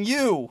wasted on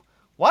you.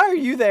 Why are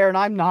you there and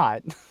I'm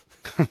not?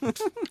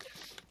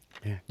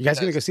 Yeah. You guys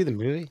gonna go see the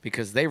movie?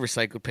 Because they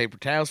recycled paper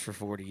towels for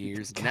 40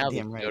 years. And now they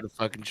Goddamn can right. go to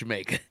fucking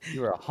Jamaica.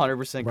 You are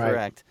 100% Right.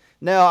 correct.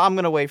 No, I'm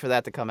gonna wait for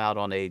that to come out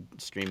on a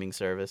streaming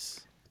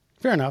service.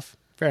 Fair enough.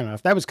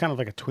 That was kind of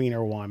like a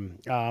tweener one.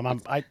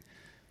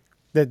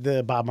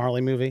 The Bob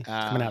Marley movie it's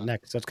coming out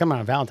next. So it's coming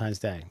out on Valentine's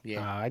Day.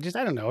 Yeah. I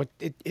don't know.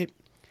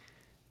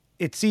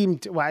 It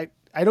seemed. Well,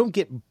 I don't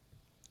get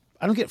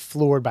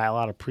floored by a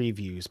lot of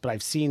previews, but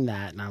I've seen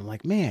that and I'm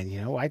like, man,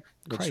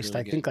 Christ, really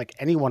I think good. like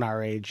anyone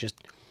our age just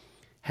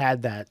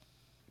had that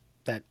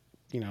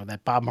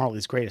Bob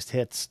Marley's greatest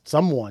hits.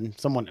 Someone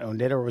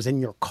owned it or was in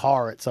your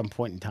car at some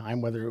point in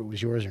time, whether it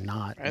was yours or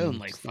not. I own And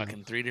like just,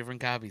 fucking 3 different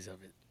copies of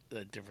it.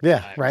 Different Yeah,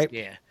 times. right?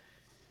 Yeah.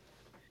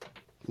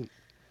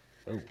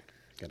 Oh,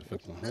 gotta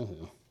fix my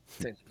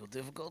Technical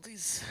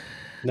difficulties.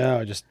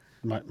 No, just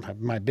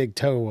my big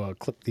toe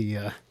clipped the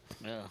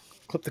Oh.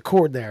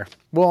 cord there.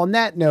 Well, on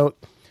that note,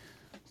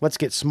 let's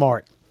get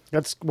smart.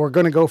 We're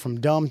gonna go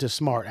from dumb to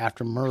smart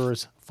after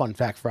Murr's Fun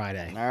Fact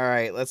Friday. All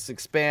right, let's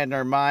expand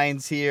our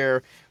minds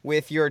here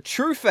with your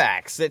true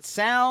facts that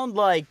sound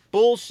like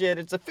bullshit.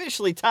 It's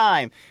officially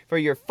time for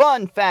your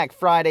Fun Fact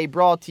Friday,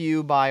 brought to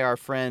you by our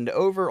friend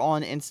over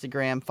on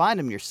Instagram. Find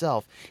him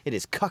yourself. It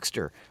is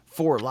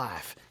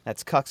Cuckster4Life.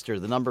 That's Cuckster,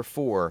 the number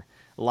 4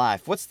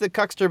 Life. What's the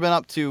Cuckster been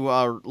up to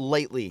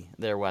lately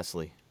there,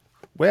 Wesley?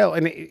 Well,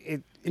 and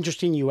it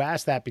interesting you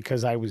asked that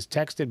because I was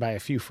texted by a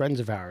few friends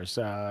of ours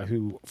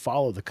who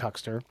follow the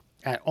Cuckster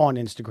on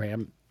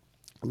Instagram.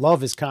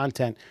 Love his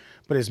content,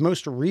 but his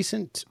most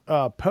recent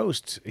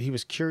post, he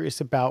was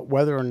curious about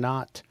whether or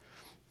not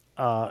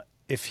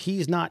if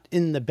he's not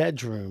in the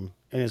bedroom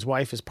and his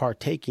wife is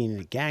partaking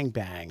in a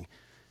gangbang,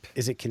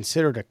 is it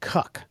considered a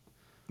cuck?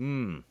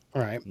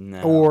 Right.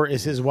 No. Or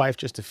is his wife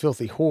just a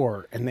filthy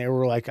whore? And they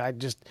were like, I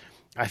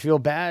feel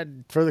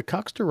bad for the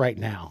Cuckster right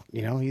now.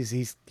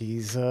 He's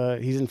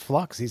in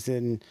flux. He's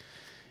in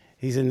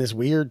this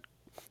weird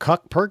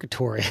cuck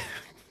purgatory.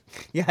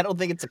 Yeah, I don't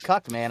think it's a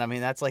cuck, man. I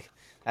mean, that's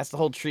the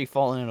whole tree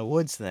falling in a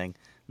woods thing.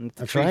 And if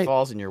the That's tree right.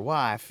 falls in your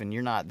wife and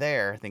you're not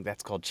there, I think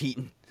that's called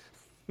cheating.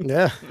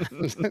 Yeah,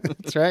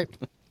 that's right.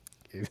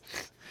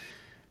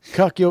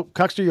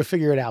 Cuckster, you'll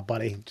figure it out,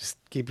 buddy. Just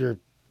keep your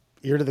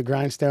ear to the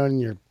grindstone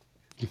and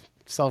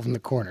yourself in the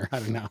corner. I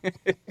don't know.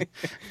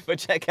 But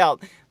check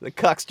out the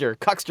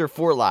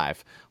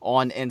Cuckster4Life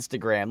on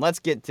Instagram. Let's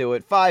get to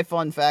it. 5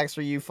 fun facts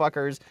for you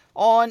fuckers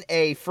on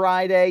a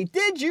Friday.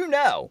 Did you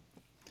know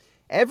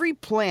every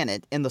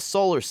planet in the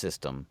solar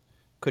system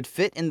could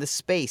fit in the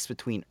space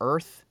between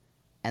Earth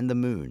and the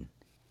moon?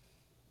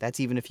 That's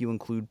even if you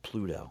include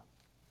Pluto.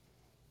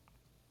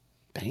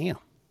 Damn.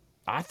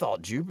 I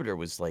thought Jupiter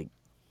was so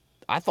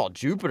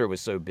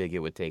big it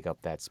would take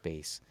up that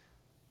space.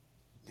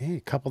 Yeah,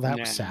 couple that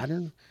Nah. with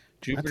Saturn.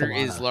 Jupiter That's a lot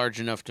is of- large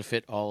enough to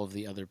fit all of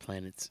the other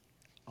planets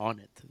on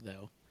it,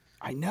 though.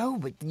 I know,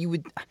 but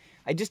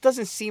it just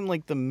doesn't seem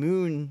like the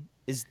moon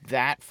is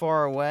that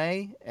far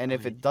away. And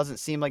if it doesn't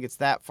seem like it's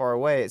that far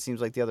away, it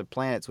seems like the other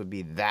planets would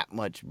be that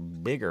much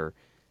bigger.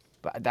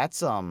 But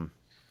that's a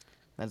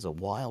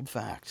wild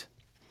fact.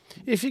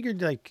 You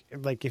figured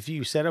like if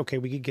you said, okay,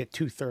 we could get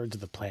 2/3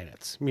 of the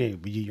planets,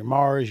 your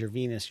Mars, your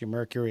Venus, your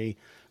Mercury,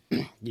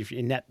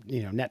 your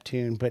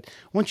Neptune. But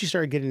once you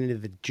started getting into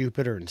the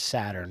Jupiter and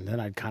Saturn,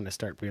 then I'd kind of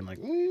start being like,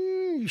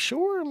 you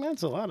sure? I mean,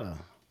 that's a lot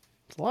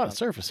of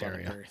surface On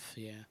area. Earth,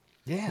 yeah.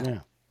 Yeah.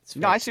 It's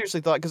No, I seriously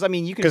thought, because I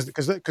mean, you can,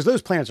 Because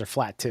those planets are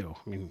flat too.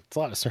 I mean, it's a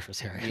lot of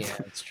surface area. yeah,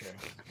 that's true.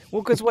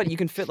 well, because what, you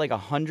can fit like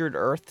 100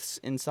 Earths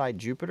inside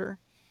Jupiter?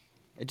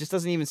 It just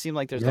doesn't even seem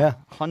like there's Yeah.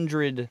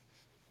 100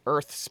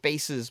 Earth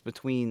spaces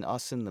between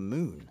us and the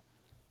moon.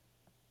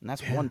 And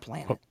that's one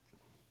planet.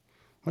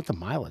 What the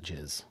mileage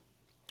is,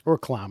 or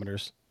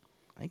kilometers.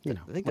 I think the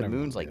whatever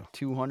moon's we like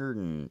do.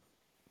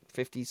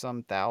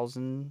 250-some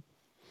thousand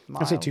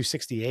miles. I'd say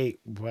 268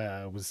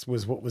 was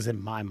what was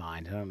in my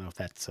mind. I don't know if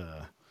that's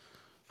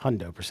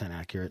hundo%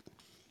 accurate.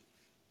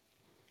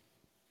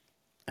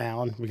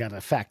 Alan, we got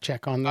a fact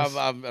check on this.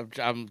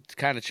 I'm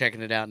kind of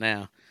checking it out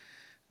now.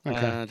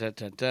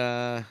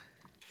 Okay.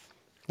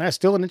 That's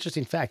still an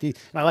interesting fact.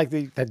 I like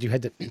that you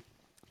had to,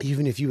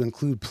 even if you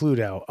include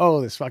Pluto.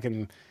 Oh, this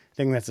fucking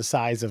thing that's the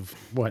size of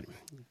what?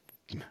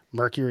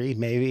 Mercury,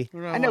 maybe.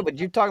 I know, but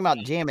you're talking about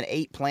jamming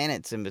 8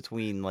 planets in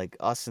between like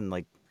us and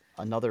like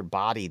another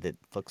body that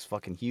looks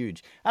fucking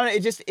huge. I don't know.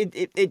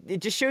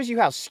 It just shows you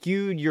how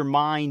skewed your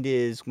mind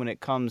is when it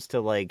comes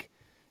to like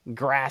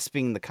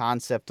grasping the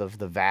concept of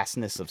the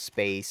vastness of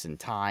space and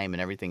time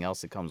and everything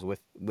else that comes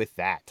with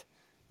that.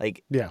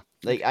 Like, Yeah.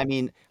 I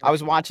mean, I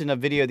was watching a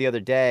video the other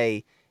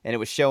day, and it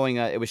was showing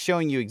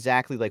you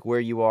exactly like where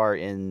you are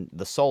in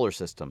the solar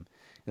system,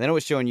 and then it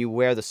was showing you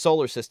where the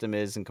solar system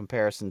is in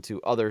comparison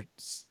to other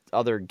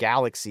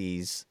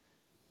galaxies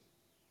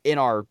in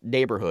our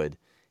neighborhood.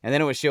 And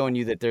then it was showing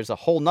you that there's a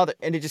whole nother,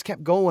 and it just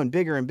kept going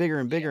bigger and bigger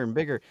and bigger and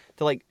bigger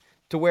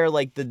to where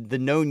like the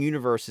known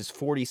universe is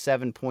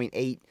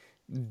 47.8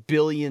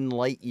 billion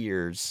light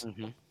years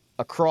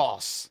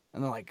across.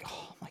 And they're like,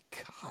 oh my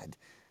God,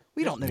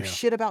 we don't know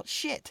shit about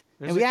shit.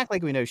 And we act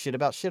like we know shit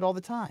about shit all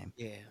the time.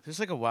 Yeah, there's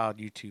like a wild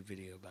YouTube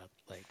video about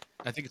like,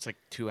 I think it's like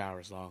 2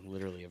 hours long,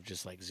 literally, of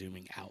just like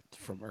zooming out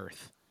from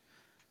Earth.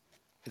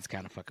 It's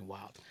kind of fucking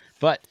wild.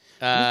 But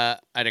I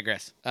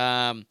digress.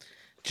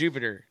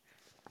 Jupiter,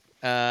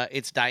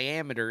 its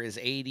diameter is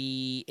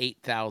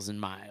 88,000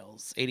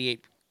 miles,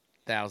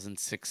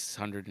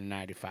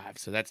 88,695.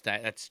 So that's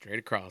straight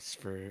across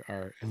for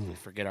our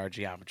forget our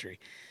geometry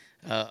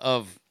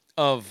of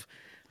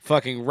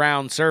fucking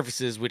round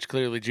surfaces, which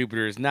clearly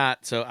Jupiter is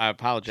not. So I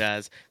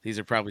apologize. These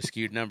are probably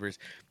skewed numbers.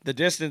 The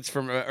distance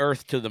from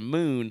Earth to the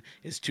Moon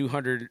is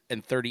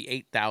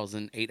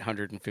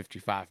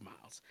 238,855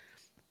 miles.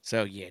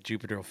 So yeah,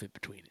 Jupiter will fit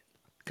between it.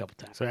 Couple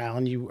times. So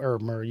Alan,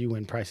 Murr, you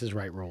win Price is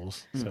Right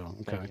rolls. So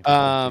okay.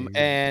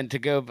 And to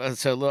go,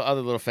 so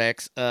other little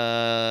facts.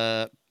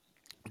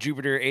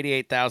 Jupiter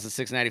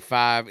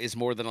 88,695 is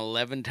more than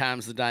 11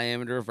 times the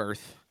diameter of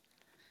Earth.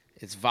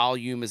 Its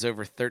volume is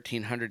over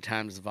 1,300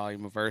 times the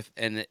volume of Earth,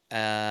 and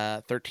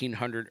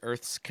 1,300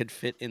 Earths could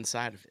fit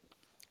inside of it.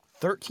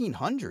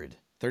 1,300.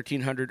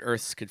 1,300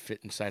 Earths could fit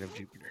inside of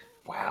Jupiter.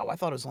 Wow, I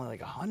thought it was only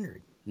like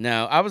 100.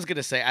 No, I was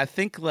gonna say I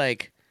think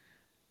like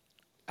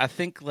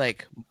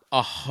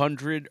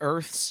 100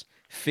 Earths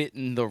fit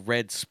in the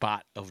red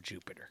spot of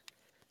Jupiter.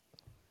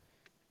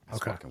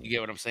 Okay. You get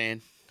what I'm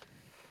saying?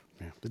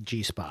 Yeah, the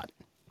G spot.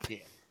 Yeah.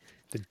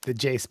 The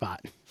J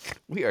spot.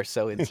 We are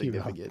so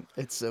insignificant.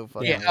 It's so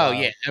funny. Yeah. Oh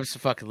yeah.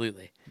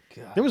 Absolutely.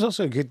 God. There was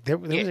also a good. There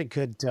was a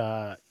good.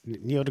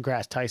 Neil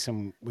deGrasse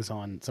Tyson was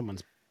on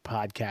someone's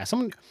podcast.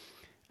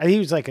 I think he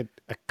was like a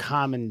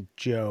common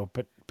Joe,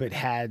 but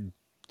had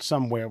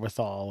some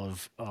wherewithal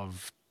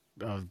of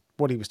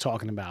what he was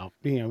talking about.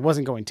 You know, it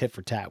wasn't going tit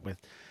for tat with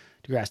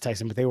deGrasse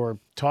Tyson, but they were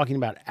talking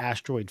about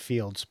asteroid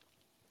fields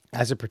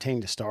as it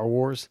pertained to Star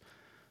Wars,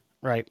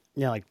 right?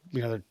 You know, like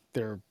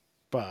they're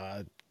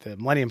the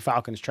Millennium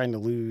Falcon is trying to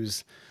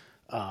lose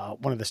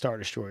one of the Star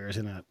Destroyers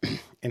in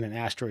an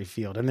asteroid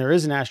field, and there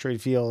is an asteroid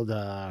field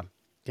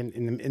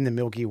in the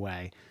Milky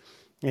Way.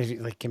 And if you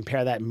like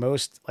compare that,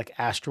 most like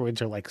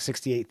asteroids are like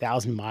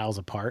 68,000 miles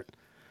apart.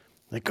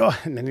 Like, oh,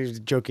 and then he's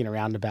joking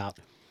around about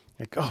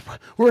like, oh,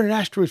 we're in an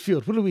asteroid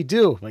field. What do we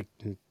do? Like,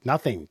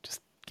 nothing. Just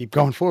keep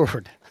going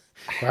forward.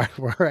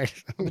 We're right.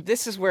 But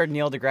this is where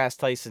Neil deGrasse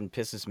Tyson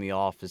pisses me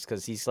off, is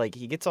because he's like,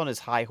 he gets on his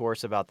high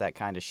horse about that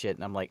kind of shit,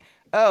 and I'm like,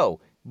 oh,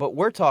 but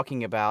we're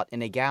talking about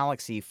in a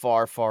galaxy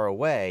far, far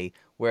away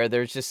where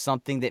there's just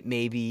something that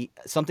maybe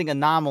something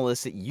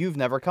anomalous that you've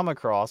never come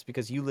across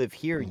because you live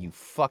here, you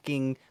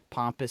fucking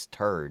pompous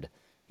turd.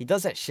 He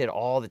does that shit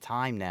all the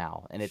time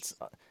now, and it's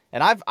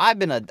and I've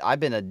been a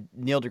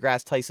Neil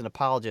deGrasse Tyson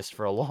apologist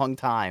for a long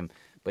time,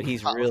 but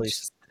he's really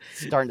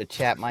starting to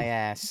chat my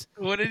ass.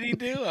 What did he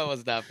do? I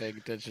was not paying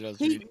attention.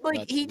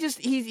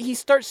 He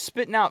starts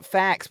spitting out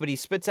facts, but he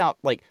spits out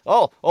like,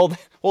 well,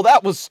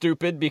 that was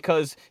stupid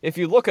because if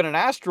you look at an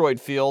asteroid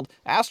field,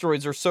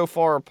 asteroids are so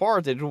far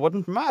apart that it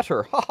wouldn't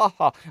matter. Ha ha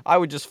ha! I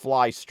would just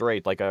fly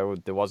straight like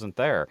it wasn't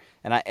there.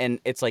 And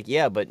it's like,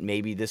 yeah, but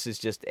maybe this is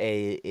just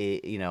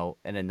an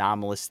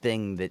anomalous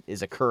thing that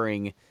is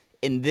occurring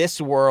in this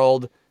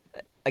world,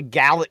 a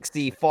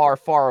galaxy far,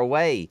 far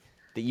away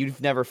that you've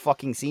never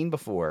fucking seen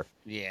before.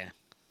 Yeah.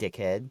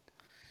 Dickhead.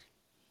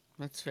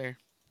 That's fair.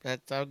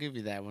 I'll give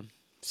you that one.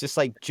 It's just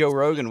like Joe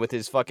Rogan with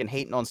his fucking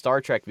hating on Star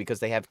Trek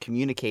because they have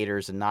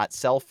communicators and not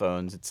cell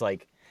phones. It's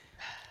like,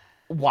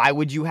 why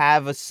would you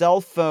have a cell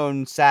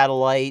phone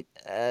satellite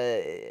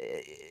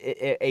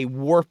a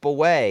warp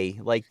away?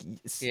 Like,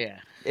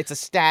 it's a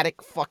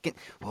static fucking...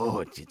 Oh,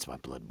 it's my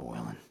blood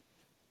boiling.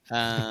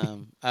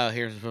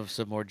 Here's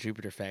some more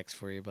Jupiter facts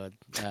for you, bud.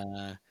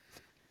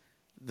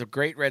 The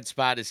Great Red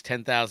Spot is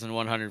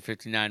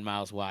 10,159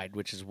 miles wide,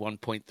 which is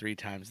 1.3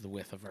 times the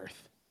width of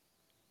Earth.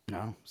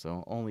 No,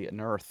 so only an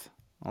Earth.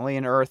 Only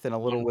an Earth and a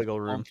little wiggle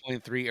room.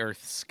 1.3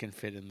 Earths can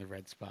fit in the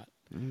red spot.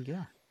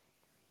 Yeah.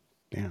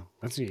 Yeah,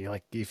 that's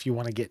like if you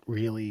want to get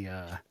really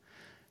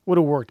would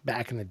have worked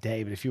back in the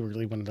day, but if you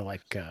really wanted to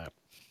like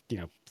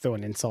throw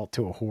an insult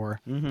to a whore,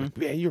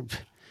 like, your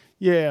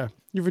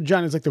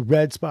vagina's like the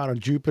red spot on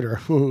Jupiter.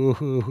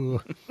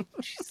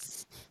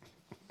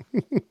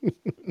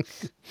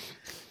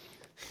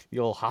 The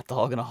old hot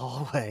dog in a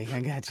hallway.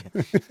 I got you.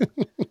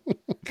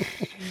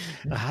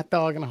 A hot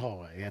dog in a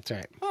hallway. That's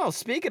right. Oh,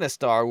 speaking of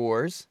Star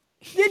Wars,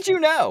 did you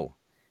know?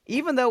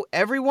 Even though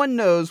everyone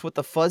knows what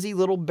the fuzzy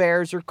little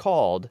bears are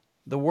called,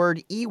 the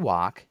word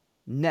Ewok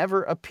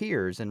never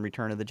appears in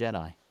Return of the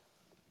Jedi.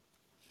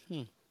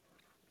 They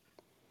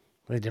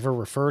never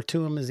refer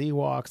to them as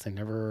Ewoks. They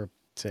never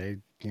say,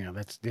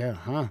 that's,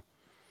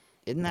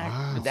 Isn't that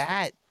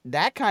Wow.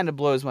 that kind of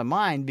blows my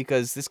mind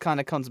because this kind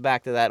of comes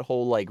back to that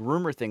whole like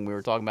rumor thing we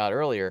were talking about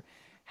earlier.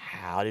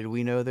 How did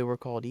we know they were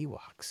called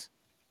Ewoks?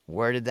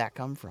 Where did that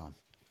come from?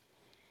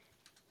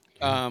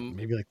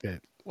 Maybe like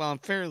that. Well, I'm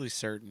fairly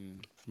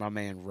certain my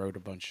man wrote a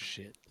bunch of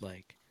shit.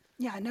 Like,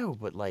 Yeah, I know,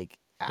 but like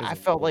There's I a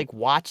felt lot. like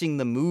watching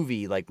the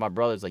movie, like my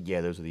brother's like,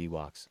 yeah, those are the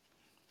Ewoks.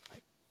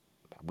 Like,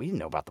 we didn't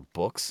know about the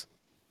books.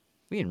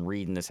 We didn't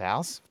read in this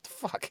house. What the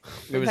fuck?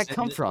 it Where did was that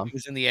come from? it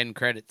was in the end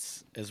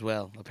credits as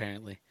well,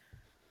 apparently.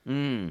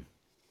 Mm.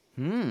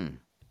 Hmm.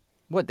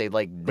 What they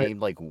like But named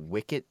like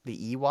Wicket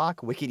the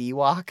Ewok? Wicked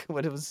Ewok?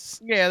 What it was?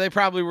 Yeah, they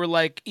probably were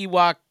like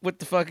Ewok with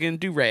the fucking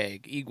do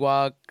rag,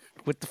 Ewok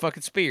with the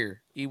fucking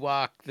spear,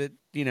 Ewok that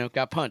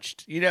got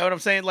punched. You know what I'm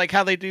saying? Like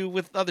how they do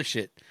with other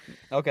shit.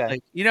 Okay.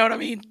 Like, you know what I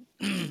mean?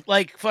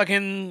 Like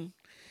fucking,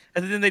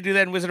 and then they do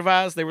that in Wizard of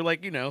Oz. They were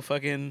like,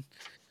 fucking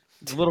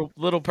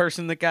little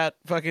person that got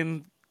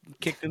fucking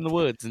kicked in the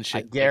woods and I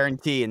shit. Like,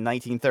 guarantee in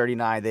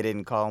 1939 they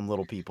didn't call them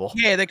little people.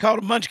 yeah, they called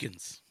them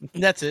Munchkins.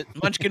 That's it.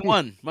 Munchkin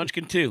 1,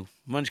 Munchkin 2,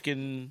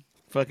 Munchkin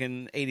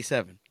fucking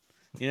 87.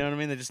 You know what I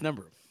mean? They just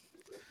number them.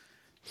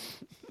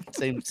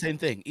 Same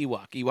thing.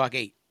 Ewok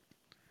 8.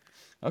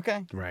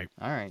 Okay. right.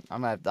 All right.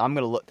 I'm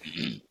gonna look.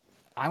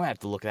 I'm gonna have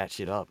to look that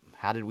shit up.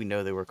 How did we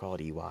know they were called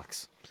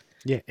Ewoks?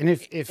 Yeah, and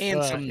if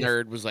And some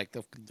nerd was like,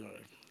 they're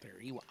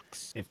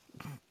Ewoks.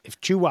 if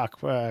Chewok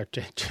Chewok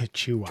if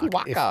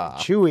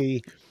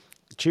Chewbacca.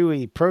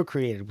 Chewie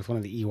procreated with one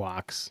of the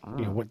Ewoks,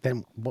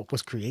 Oh. what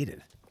was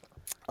created?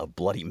 A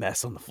bloody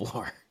mess on the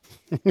floor.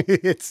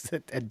 It's a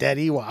dead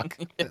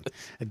Ewok,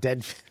 a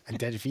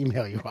dead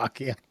female Ewok.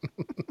 Yeah.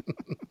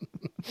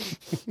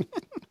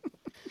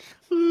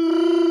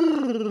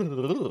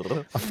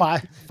 A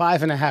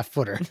 5.5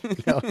 footer.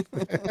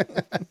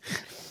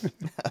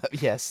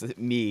 Yes,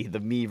 the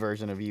me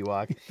version of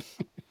Ewok.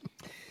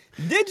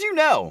 Did you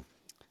know?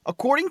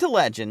 According to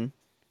legend,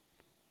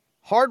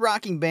 hard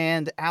rocking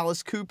band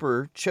Alice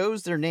Cooper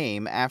chose their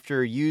name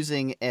after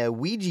using a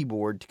Ouija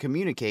board to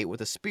communicate with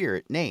a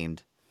spirit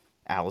named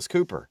Alice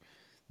Cooper.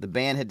 The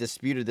band had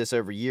disputed this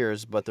over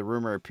years, but the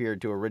rumor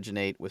appeared to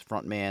originate with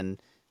frontman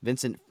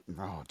Vincent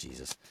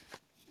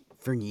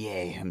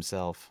Fernier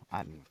himself.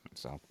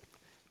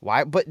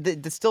 Why? But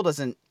that still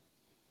doesn't.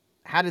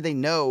 How did they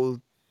know?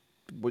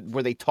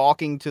 Were they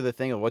talking to the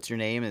thing of what's your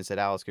name and it said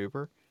Alice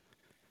Cooper?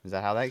 Is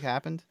that how that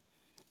happened?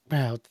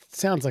 Well, it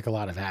sounds like a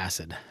lot of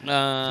acid. If you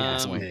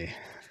ask I me.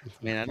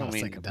 mean, I don't Well,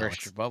 mean to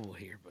burst psychedelics. your bubble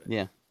here, but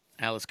Yeah.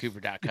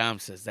 AliceCooper.com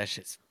says that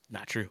shit's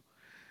not true.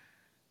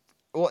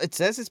 Well, it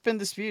says it's been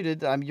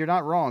disputed. I mean, you're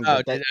not wrong. Oh,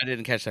 But that, I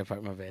didn't catch that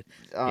part. My bad.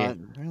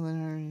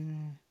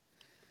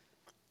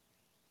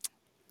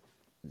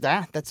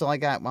 That's all I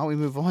got. Why don't we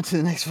move on to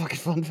the next fucking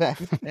fun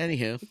fact?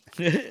 Anywho,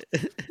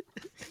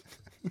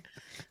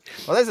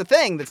 Well, there's a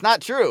thing that's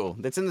not true.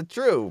 That's in the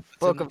true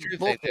book of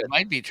bullshit. it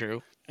might be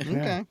true. Okay.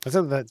 Yeah. That's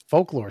some of that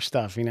folklore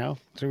stuff,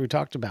 That's what we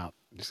talked about.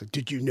 It's like,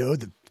 did you know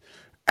that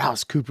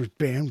Alice Cooper's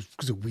band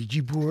was a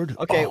Ouija board?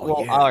 Okay, Oh,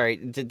 well, yeah. all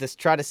right. Just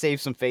try to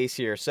save some face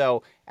here.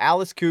 So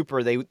Alice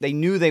Cooper, they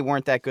knew they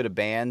weren't that good a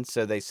band,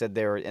 so they said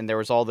they were, and there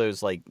was all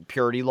those like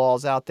purity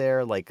laws out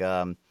there, like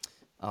oh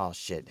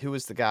shit, who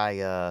was the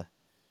guy?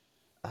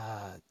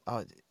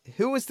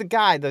 Who was the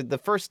guy? The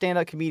first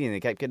stand-up comedian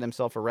that kept getting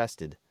himself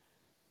arrested.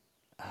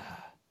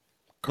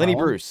 Lenny Carlin?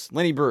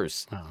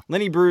 Bruce. Oh.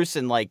 Lenny Bruce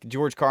and like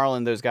George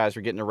Carlin, those guys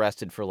were getting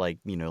arrested for like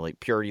like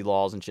purity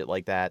laws and shit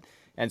like that.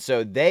 And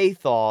so they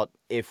thought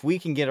if we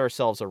can get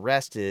ourselves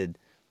arrested,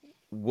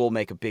 we'll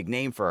make a big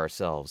name for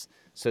ourselves.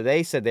 So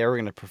they said they were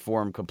going to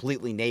perform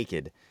completely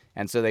naked.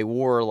 And so they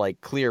wore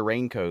like clear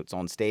raincoats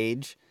on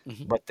stage,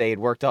 but they had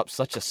worked up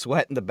such a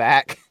sweat in the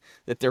back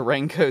that their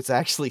raincoats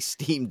actually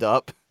steamed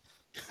up.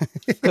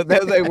 So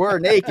though they were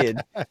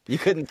naked, you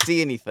couldn't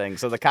see anything.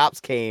 So the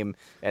cops came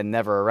and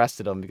never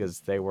arrested them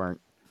because they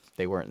weren't,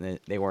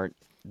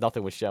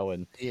 nothing was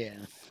showing. Yeah.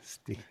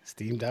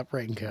 Steamed up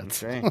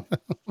raincoats. Okay.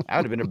 That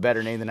would have been a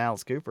better name than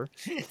Alice Cooper.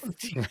 Do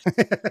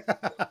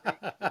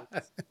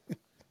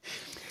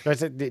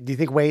you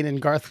think Wayne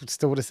and Garth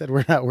still would have said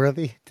we're not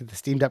worthy to the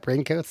steamed up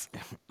raincoats?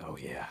 Oh,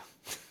 yeah.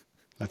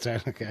 That's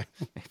right. Okay.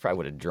 They probably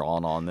would have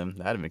drawn on them.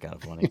 That'd have been kind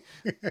of funny.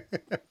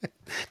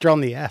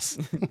 Drawn the S.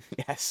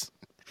 Yes.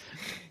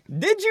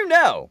 Did you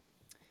know?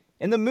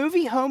 In the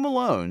movie Home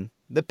Alone,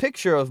 the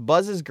picture of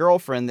Buzz's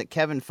girlfriend that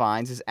Kevin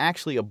finds is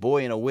actually a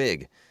boy in a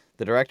wig.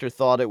 The director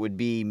thought it would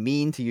be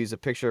mean to use a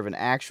picture of an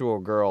actual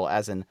girl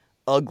as an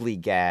ugly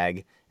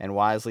gag and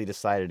wisely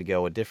decided to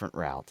go a different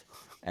route.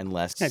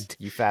 Unless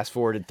you fast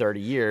forwarded 30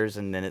 years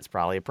and then it's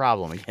probably a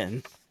problem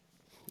again.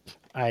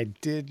 I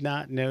did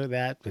not know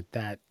that, but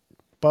that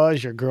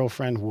Buzz, your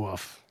girlfriend,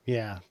 woof.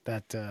 Yeah,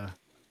 that's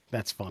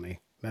funny.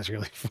 That's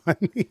really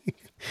funny.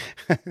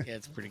 Yeah,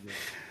 it's pretty good.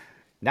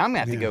 Now I'm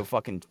going to have to go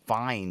fucking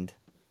find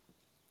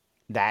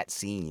that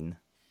scene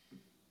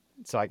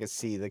so I can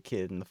see the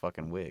kid in the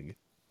fucking wig.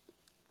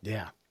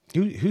 Yeah.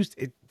 Who's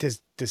it?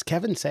 Does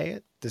Kevin say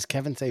it? Does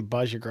Kevin say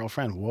Buzz, your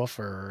girlfriend, woof,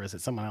 or is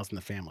it someone else in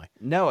the family?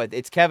 No,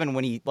 it's Kevin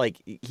when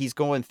he's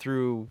going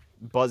through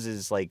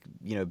Buzz's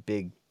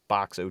big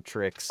box of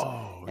tricks.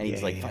 Oh, and he's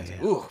yeah, like, yeah, finds yeah.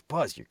 like, ooh,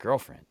 Buzz, your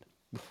girlfriend.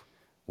 Woof,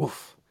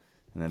 woof,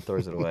 and then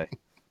throws it away.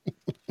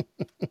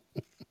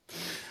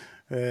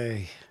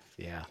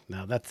 Yeah,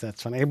 no, that's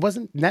funny. It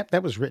wasn't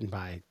that was written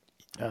by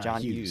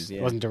John Hughes. Hughes, It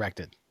yeah. wasn't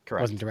directed.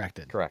 Correct. Wasn't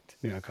directed. Correct.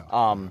 Yeah, okay.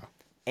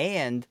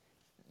 And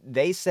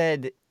they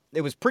said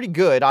it was pretty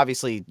good.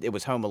 Obviously, it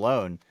was Home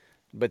Alone,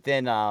 but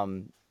then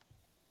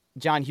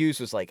John Hughes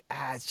was like,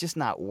 it's just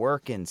not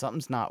working.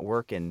 Something's not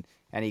working.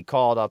 And he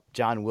called up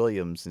John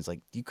Williams and he's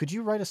like, could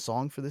you write a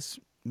song for this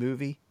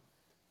movie?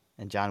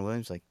 And John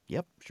Williams was like,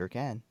 yep, sure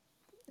can.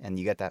 And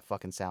you got that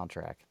fucking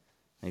soundtrack.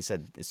 And he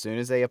said, as soon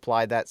as they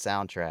applied that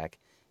soundtrack,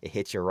 it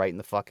hits you right in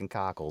the fucking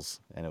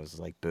cockles. And it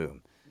was like,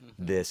 boom,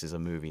 this is a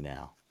movie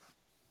now.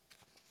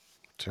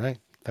 That's right.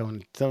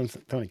 Throwing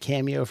a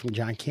cameo from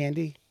John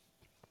Candy.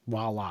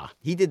 Voila.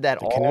 He did that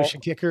The all. Kenosha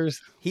Kickers.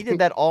 He did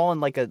that all in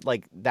like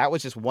that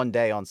was just one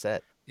day on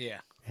set. Yeah.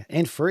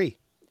 And free.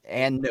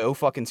 And no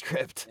fucking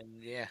script.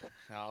 And yeah,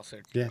 I also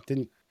Yeah,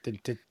 did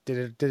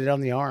it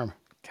on the arm.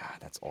 God,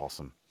 that's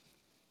awesome.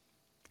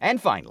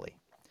 And finally,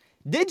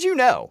 did you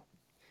know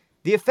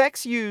the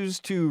effects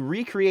used to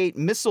recreate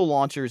missile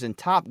launchers in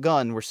Top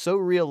Gun were so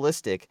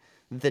realistic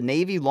that the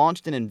Navy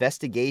launched an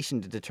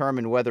investigation to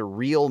determine whether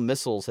real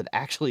missiles had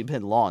actually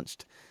been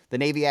launched? The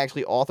Navy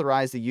actually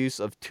authorized the use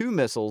of 2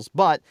 missiles,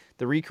 but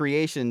the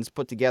recreations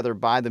put together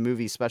by the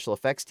movie's special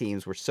effects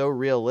teams were so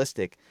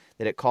realistic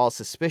that it caused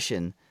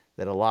suspicion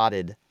that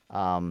allotted,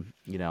 them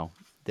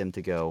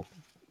to go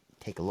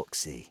take a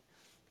look-see.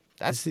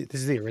 This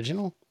is the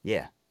original?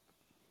 Yeah.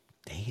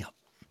 Damn.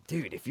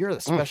 Dude, if you're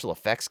the special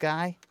effects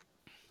guy,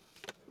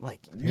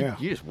 like, Yeah.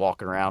 you're just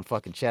walking around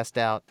fucking chest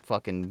out,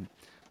 fucking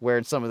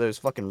wearing some of those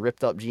fucking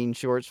ripped up jean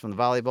shorts from the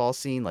volleyball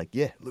scene. Like,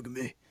 yeah, look at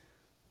me.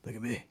 Look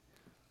at me.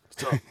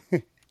 What's up?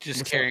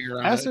 just carrying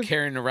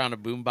around a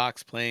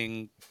boombox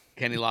playing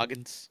Kenny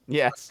Loggins.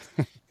 Yes.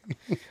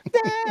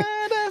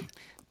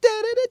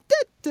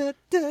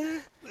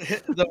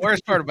 The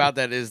worst part about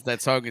that is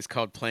that song is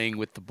called "Playing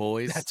with the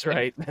Boys." That's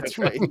right. That's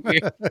right.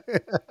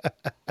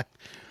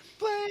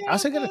 I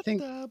also got to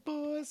think.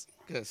 boys.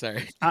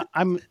 Sorry.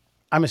 I'm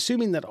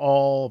assuming that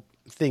all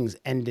things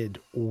ended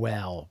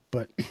well,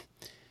 but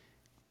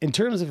in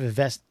terms of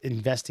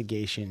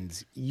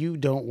investigations, you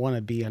don't want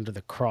to be under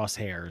the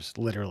crosshairs,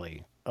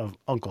 literally, of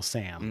Uncle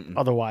Sam.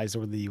 Otherwise,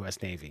 or the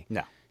U.S. Navy.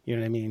 No. You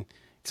know what I mean?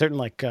 Certain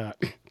like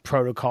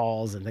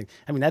protocols and things.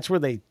 I mean, that's where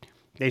they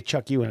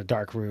chuck you in a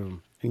dark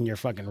room and your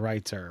fucking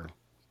rights are,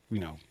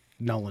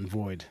 null and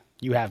void.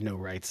 You have no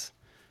rights.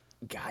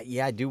 God,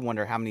 yeah, I do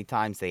wonder how many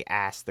times they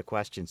ask the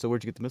question, so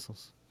where'd you get the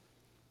missiles?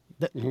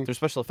 They're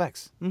special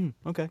effects.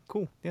 Okay,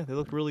 cool. Yeah, they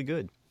look really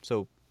good.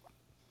 So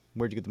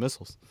where'd you get the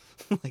missiles?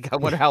 Like, I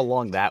wonder how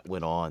long that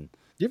went on.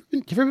 You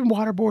ever been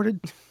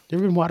waterboarded? You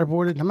ever been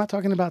waterboarded? I'm not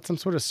talking about some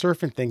sort of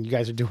surfing thing you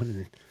guys are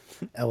doing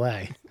in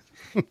L.A.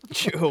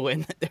 True,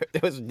 and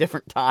there was a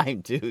different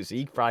time too. So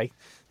it probably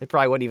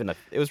wasn't even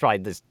it was probably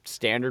this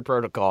standard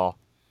protocol.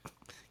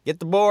 Get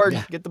the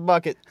board, get the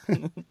bucket.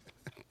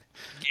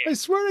 I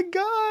swear to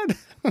God.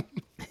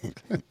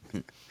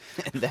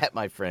 And that,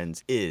 my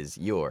friends, is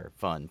your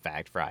Fun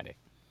Fact Friday.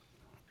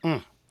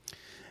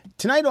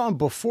 Tonight on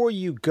Before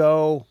You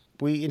Go,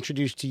 we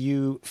introduce to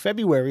you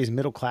February's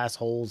Middle Class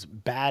Holes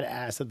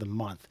Badass of the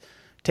Month.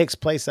 Takes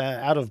place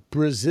out of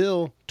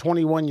Brazil,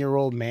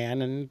 21-year-old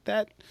man, and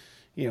that,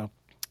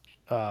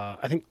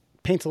 I think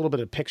paints a little bit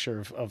of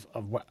picture of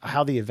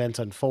how the events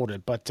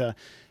unfolded. But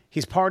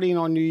he's partying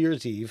on New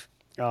Year's Eve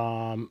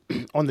on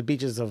the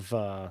beaches of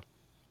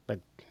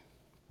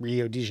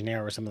Rio de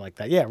Janeiro or something like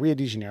that. Yeah, Rio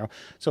de Janeiro.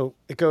 So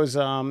it goes,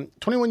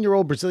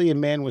 21-year-old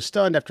Brazilian man was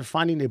stunned after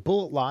finding a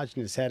bullet lodged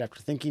in his head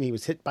after thinking he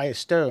was hit by a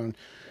stone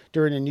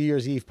during a New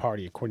Year's Eve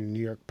party. According to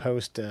New York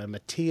Post,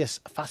 Matias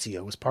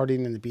Facio was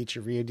partying in the beach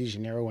of Rio de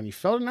Janeiro when he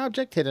felt an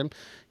object hit him.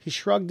 He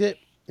shrugged it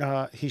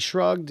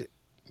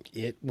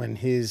when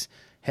his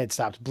head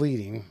stopped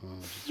bleeding.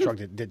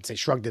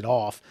 Shrugged it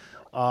off.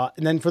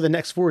 And then for the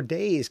next 4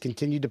 days,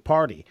 continued to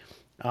party.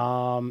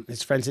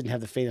 His friends didn't have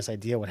the faintest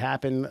idea what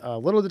happened.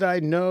 Little did I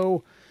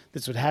know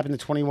this would happen. The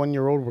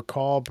 21-year-old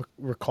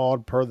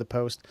recalled per the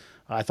Post.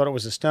 I thought it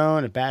was a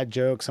stone, a bad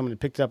joke. Someone had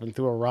picked it up and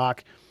threw a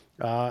rock.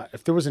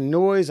 If there was a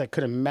noise, I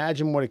could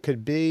imagine what it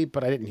could be,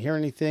 but I didn't hear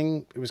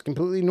anything. It was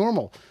completely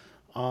normal.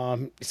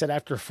 He said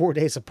after 4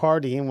 days of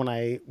partying, when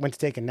I went to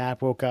take a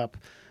nap, woke up,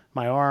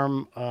 my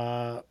arm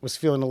was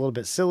feeling a little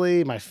bit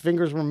silly. My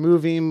fingers were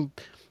moving,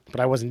 but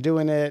I wasn't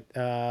doing it.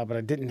 But I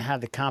didn't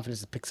have the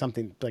confidence to pick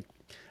something like.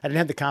 I didn't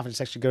have the confidence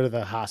to actually go to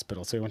the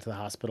hospital. So he went to the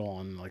hospital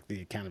on like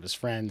the account of his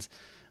friends.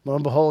 Lo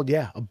and behold,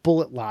 a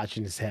bullet lodged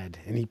in his head,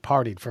 and he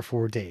partied for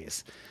 4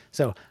 days.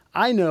 So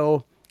I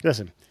know,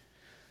 listen,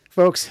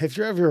 folks, if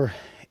you're ever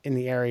in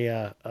the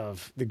area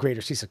of the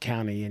greater Cecil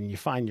County and you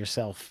find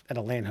yourself at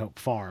a Landhope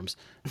Farms,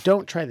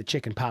 don't try the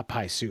chicken pot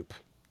pie soup.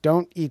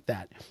 Don't eat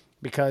that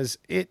because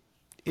it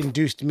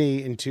induced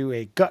me into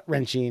a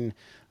gut-wrenching,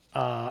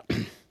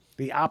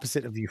 the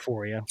opposite of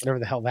euphoria, whatever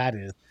the hell that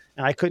is.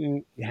 And I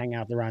couldn't hang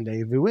out the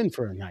Rendezvous Inn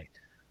for a night.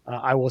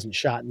 I wasn't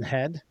shot in the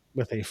head.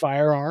 with a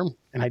firearm,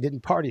 and I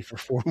didn't party for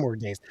 4 more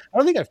days. I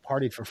don't think I've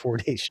partied for 4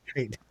 days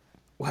straight.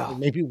 Well,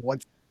 Maybe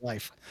once in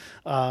life.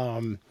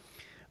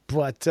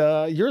 But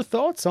your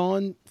thoughts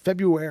on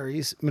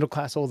February's Middle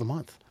Class Hole of the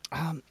Month?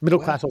 Middle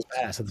well, Class Hole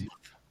Badass of the Month.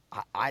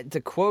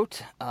 to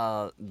quote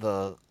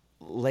the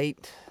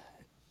late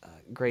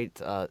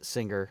great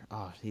singer,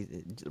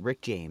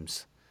 Rick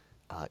James,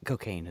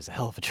 cocaine is a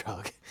hell of a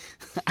drug.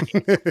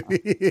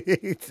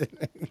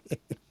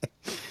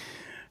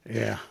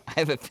 Yeah. I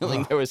have a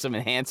feeling there was some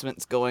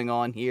enhancements going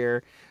on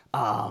here.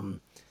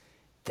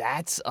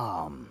 That's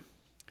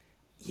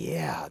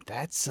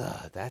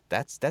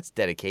that's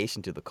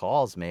dedication to the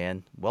cause,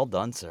 man. Well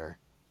done, sir.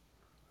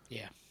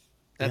 Yeah.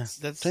 So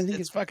I think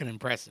It's fucking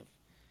impressive.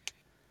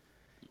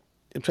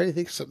 I'm trying to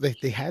think. So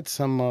they had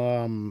some.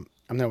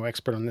 I'm no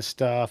expert on this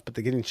stuff, but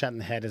the getting shot in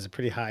the head is a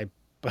pretty high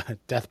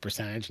death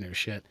percentage. No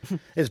shit.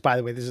 Is by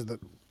the way, this is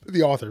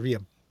the author via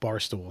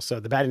Barstool. So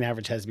the batting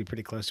average has to be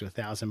pretty close to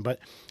 1,000. But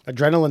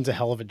adrenaline's a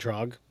hell of a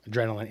drug.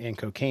 Adrenaline and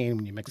cocaine.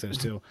 When you mix those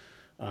two,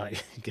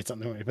 it gets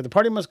something away. But the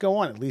party must go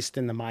on, at least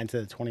in the minds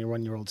of the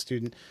 21-year-old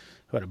student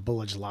who had a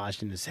bullet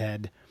lodged in his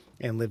head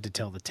and lived to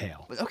tell the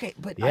tale. Okay,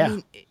 but Yeah. I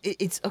mean,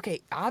 it's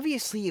okay.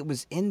 Obviously, it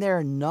was in there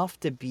enough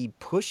to be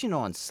pushing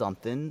on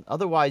something.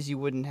 Otherwise, you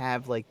wouldn't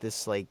have like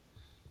this, like,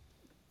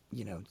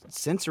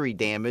 sensory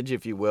damage,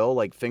 if you will,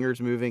 like fingers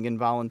moving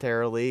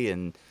involuntarily.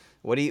 And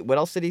what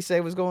else did he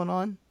say was going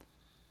on?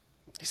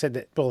 He said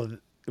that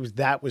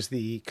that was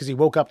because he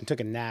woke up and took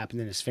a nap, and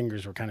then his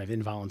fingers were kind of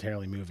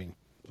involuntarily moving.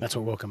 That's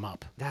what woke him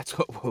up. That's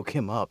what woke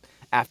him up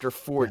after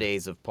 4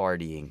 days of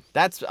partying.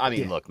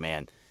 Look,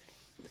 man.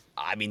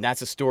 I mean,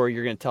 that's a story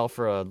you're going to tell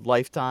for a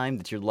lifetime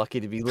that you're lucky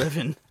to be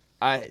living.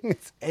 And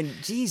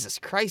Jesus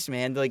Christ,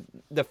 man, like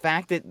the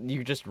fact that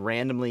you're just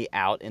randomly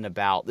out and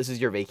about, this is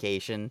your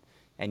vacation,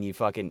 and you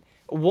fucking,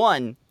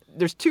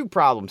 there's 2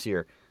 problems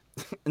here.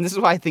 And this is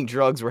why I think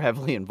drugs were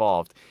heavily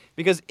involved.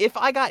 Because if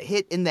I got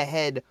hit in the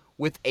head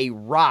with a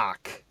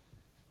rock,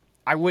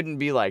 I wouldn't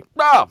be like,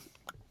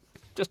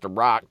 just a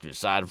rock to the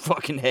side of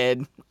fucking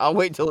head. I'll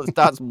wait till it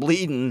stops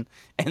bleeding,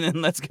 and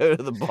then let's go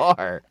to the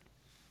bar.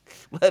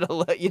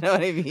 You know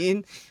what I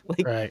mean?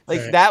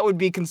 Like that would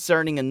be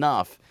concerning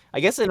enough. I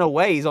guess in a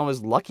way, he's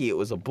almost lucky it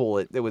was a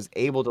bullet that was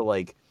able to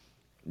like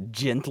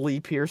gently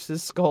pierce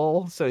his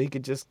skull, so he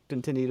could just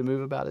continue to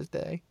move about his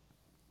day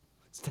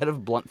instead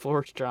of blunt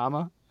force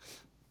trauma.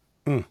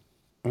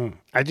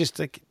 I just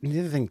like the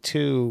other thing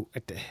too.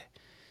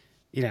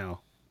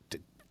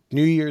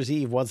 New Year's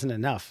Eve wasn't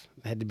enough.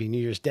 It had to be New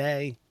Year's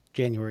Day,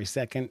 January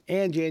 2nd,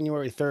 and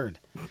January 3rd.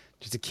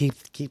 Just to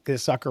keep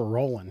this sucker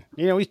rolling.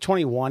 He's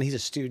 21. He's a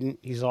student.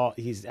 He's out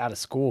of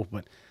school,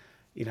 but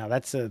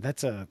that's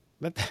a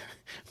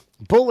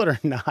bullet or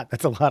not.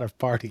 That's a lot of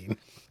partying.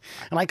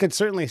 And I could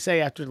certainly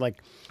say after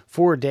like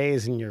 4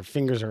 days and your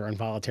fingers are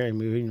involuntarily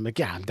moving, you're like,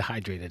 yeah, I'm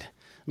dehydrated.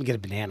 Let me get a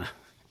banana.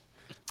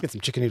 Get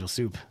some chicken noodle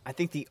soup. I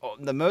think the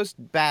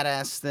most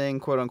badass thing,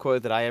 quote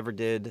unquote, that I ever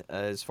did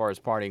as far as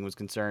partying was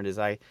concerned is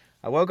I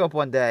woke up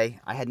one day.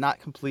 I had not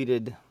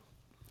completed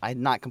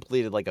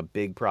like a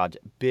big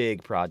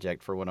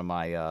project for one of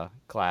my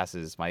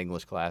classes, my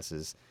English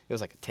classes. It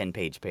was like a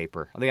 10-page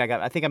paper.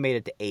 I think I made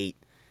it to 8,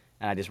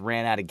 and I just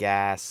ran out of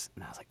gas.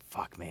 And I was like,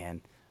 "Fuck,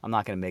 man, I'm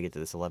not gonna make it to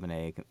this 11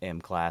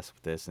 a.m. class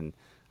with this." And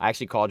I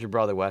actually called your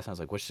brother Wes, and I was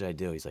like, "What should I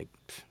do?" He's like,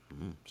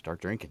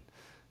 "Start drinking."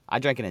 I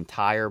drank an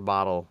entire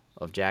bottle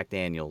of Jack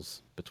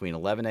Daniels between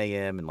 11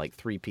 a.m. and like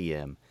 3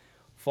 p.m.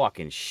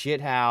 Fucking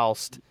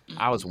shithoused.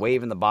 I was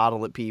waving the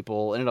bottle at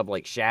people, ended up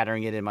like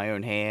shattering it in my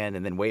own hand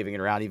and then waving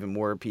it around even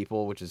more at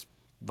people, which is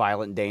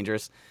violent and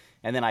dangerous.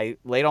 And then I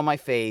laid on my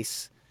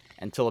face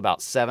until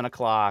about 7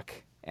 o'clock.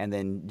 And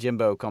then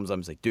Jimbo comes up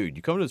and is like, "Dude,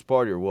 you coming to this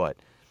party or what?"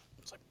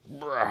 I was like,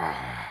 "Brah,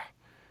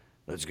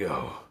 let's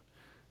go."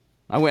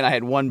 I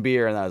had 1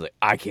 beer and I was like,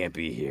 "I can't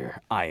be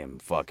here. I am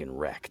fucking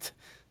wrecked."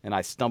 And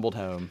I stumbled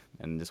home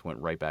and just went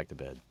right back to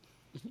bed.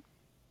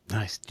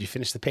 Nice. Did you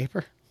finish the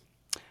paper?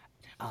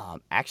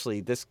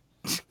 Actually, this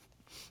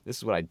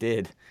is what I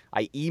did.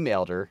 I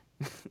emailed her,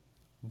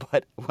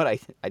 but I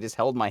just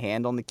held my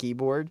hand on the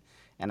keyboard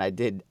and I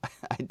did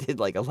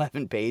like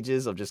 11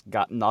 pages of just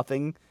got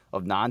nothing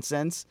of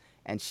nonsense,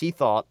 and she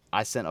thought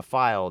I sent a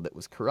file that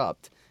was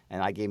corrupt,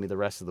 and I gave me the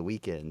rest of the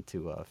weekend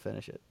to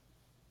finish it.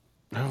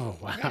 Oh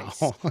wow!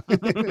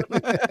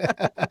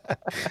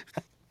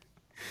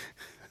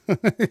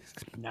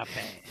 Not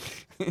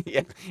bad.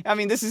 Yeah, I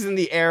mean, this is in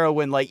the era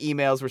when like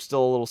emails were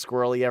still a little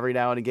squirrely every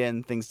now and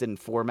again. Things didn't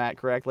format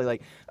correctly.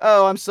 Like,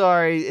 "Oh, I'm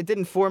sorry, it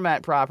didn't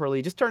format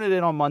properly. Just turn it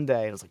in on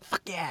Monday." And I was like,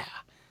 "Fuck yeah,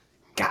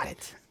 got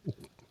it."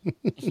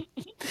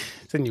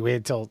 So then you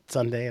waited till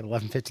Sunday at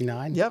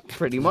 11:59. Yep,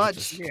 pretty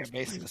much. Yeah,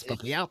 basically.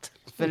 Probably out.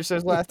 Finish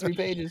those last 3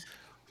 pages.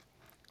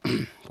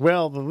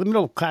 Well, the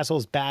Middle Class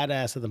Hole's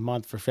badass of the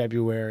month for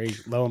February.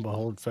 Lo and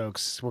behold,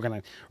 folks, we're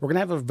gonna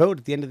have a vote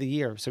at the end of the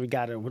year. So we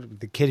got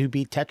the kid who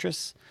beat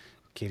Tetris,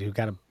 kid who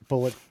got a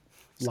bullet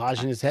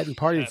lodged in his head and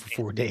partied for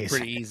 4 days.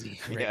 Pretty easy.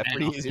 Yeah,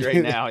 pretty easy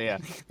right now. Yeah,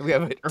 we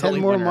have 10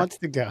 more months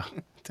to go.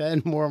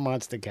 10 more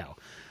months to go.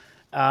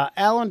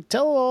 Alan,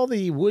 tell all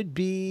the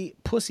would-be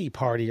pussy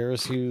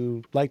partiers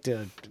who like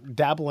to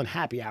dabble in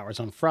happy hours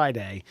on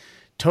Friday,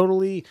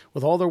 totally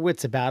with all their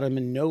wits about them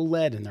and no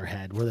lead in their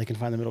head, where they can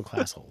find the middle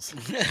class holes.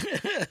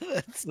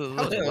 That was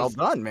well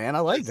done, man. I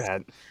like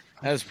that.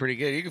 That was pretty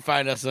good. You can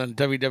find us on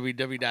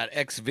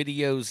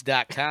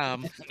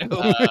www.xvideos.com.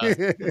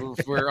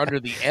 We're under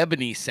the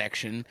ebony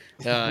section.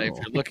 If you're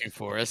looking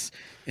for us,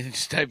 and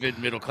just type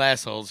in middle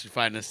class holes, you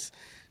find us.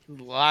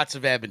 Lots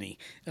of ebony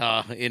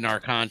in our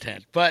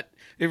content. But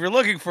if you're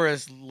looking for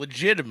us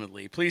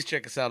legitimately, please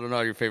check us out on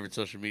all your favorite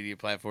social media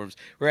platforms.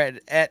 We're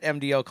at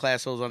MDL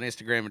Classholes on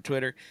Instagram and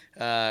Twitter,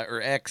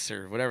 or X,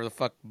 or whatever the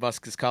fuck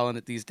Musk is calling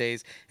it these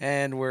days.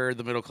 And we're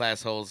the Middle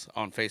Class Holes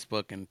on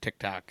Facebook and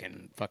TikTok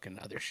and fucking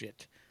other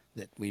shit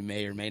that we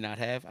may or may not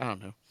have. I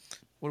don't know.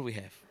 What do we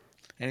have?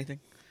 Anything?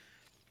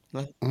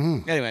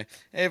 Anyway,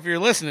 if you're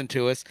listening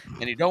to us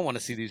and you don't want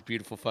to see these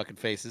beautiful fucking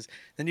faces,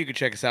 then you can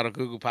check us out on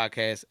Google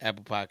Podcasts,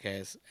 Apple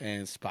Podcasts,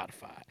 and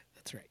Spotify.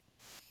 That's right.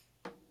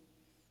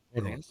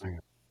 Anything else?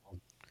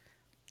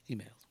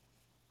 Emails.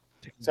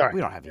 Sorry. We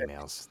don't have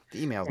emails.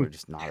 The emails are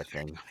just not a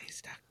thing.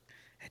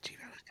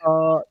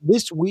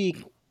 This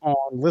week on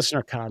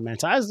listener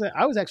comments, I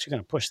was actually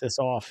going to push this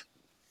off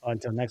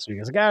until next week. I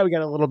was like, we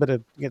got a little bit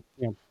of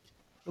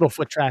little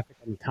foot traffic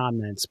and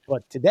comments,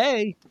 but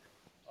today,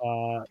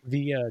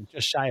 via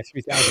just shy of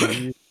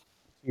 3,000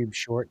 YouTube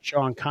short,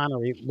 Sean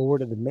Connery,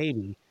 Lord of the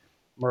Maybe.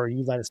 Murray,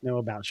 you let us know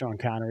about Sean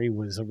Connery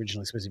was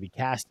originally supposed to be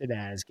casted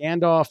as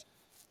Gandalf.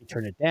 He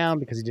turned it down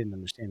because he didn't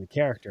understand the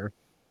character,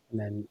 and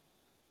then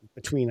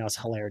between us,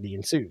 hilarity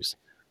ensues.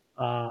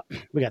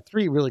 We got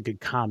 3 really good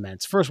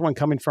comments. First one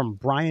coming from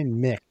Brian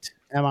Micht,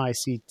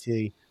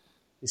 M-I-C-T.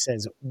 He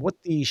says, what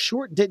the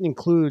short didn't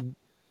include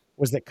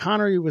was that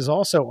Connery was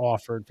also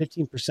offered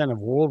 15% of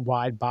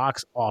worldwide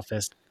box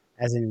office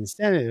as an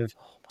incentive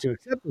to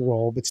accept the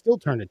role, but still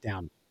turned it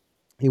down.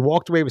 He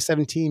walked away with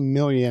 $17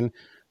 million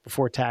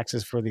before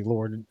taxes for the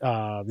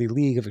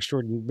League of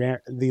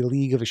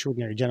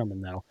Extraordinary Gentlemen,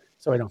 though.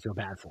 So I don't feel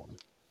bad for him.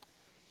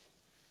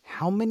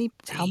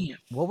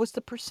 What was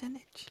the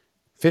percentage?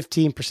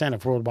 15%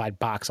 of worldwide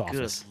box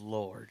office. Good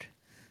Lord.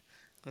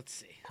 Let's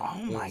see.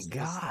 Oh my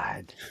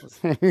God.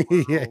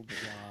 Worldwide.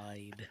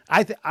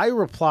 I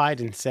replied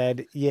and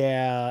said,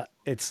 yeah,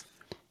 it's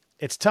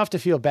tough to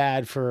feel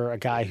bad for a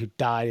guy who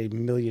died a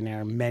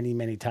millionaire many,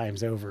 many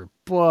times over,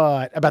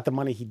 but about the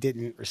money he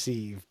didn't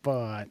receive,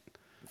 but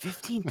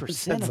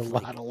 15% that's a of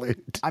lot of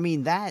loot.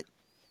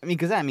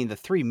 because the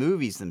 3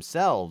 movies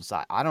themselves,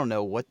 I don't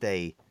know what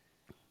they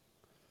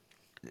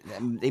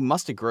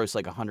must have grossed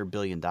like $100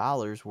 billion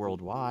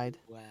worldwide.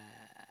 Wow.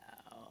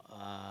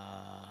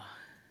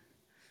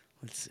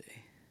 Let's see.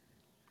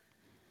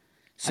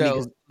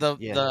 So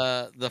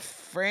the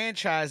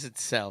franchise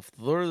itself,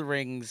 the Lord of the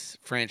Rings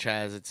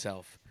franchise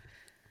itself,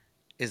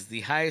 is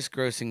the highest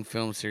grossing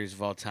film series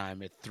of all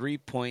time at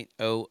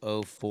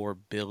 $3.004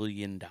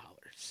 billion.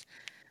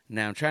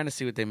 Now I'm trying to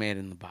see what they made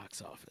in the box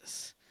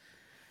office.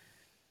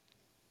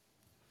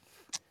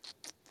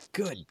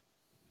 Good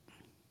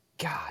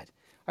God.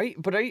 Okay,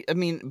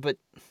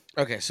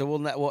 so we'll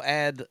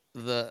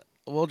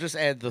just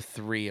add the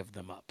 3 of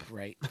them up,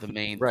 right? The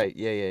main Right,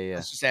 yeah.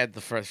 Let's just add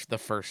the first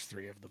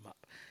 3 of them up.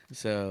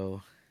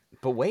 So,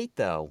 but wait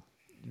though,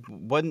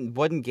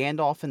 wasn't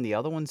Gandalf in the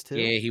other ones too?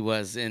 yeah, he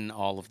was in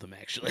all of them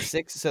actually.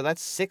 6, so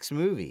that's 6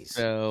 movies.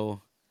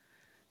 So,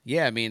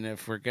 yeah,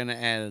 if we're gonna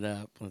add it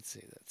up, let's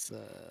see. That's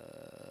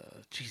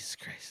Jesus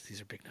Christ, these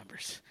are big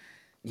numbers.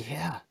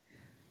 Yeah.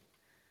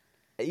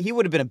 He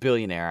would have been a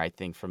billionaire, I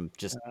think, from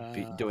just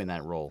doing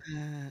that role.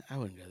 I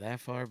wouldn't go that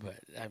far, but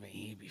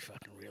he'd be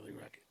fucking really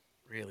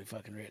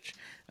fucking rich.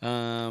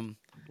 Dun,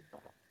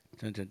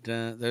 dun,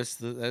 dun. There's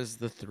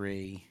the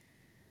 3.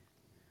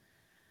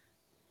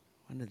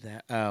 When did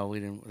that? Oh, we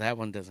didn't. That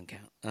one doesn't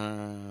count.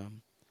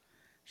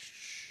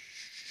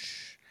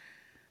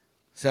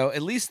 So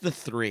at least the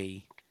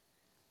 3.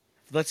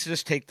 Let's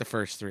just take the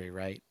first 3,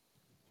 right?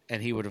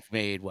 And he would have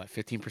made what,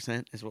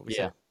 15% is what we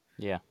said.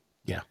 Yeah.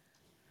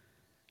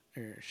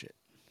 Shit.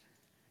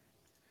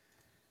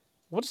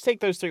 We'll just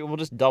take those 3. We'll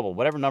just double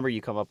whatever number you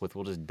come up with.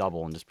 We'll just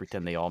double and just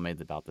pretend they all made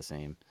about the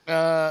same.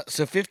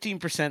 So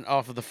 15%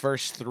 off of the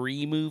first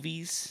 3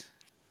 movies.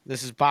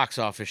 This is box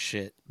office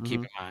shit. Mm-hmm.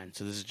 Keep in mind.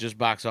 So this is just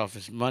box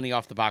office money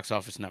off the box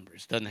office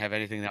numbers. Doesn't have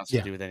anything else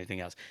to do with anything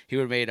else. He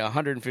would have made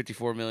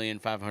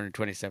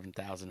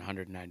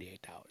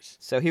 $154,527,198.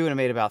 So he would have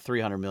made about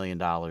 $300 million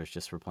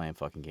just for playing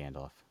fucking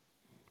Gandalf.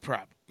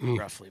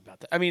 Roughly about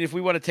that. If we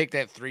want to take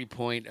that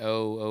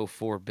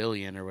 3.004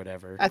 billion or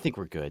whatever, I think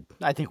we're good.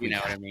 I think we know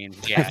what I mean.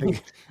 Yeah,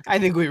 I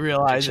think we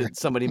realize that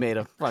somebody made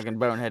a fucking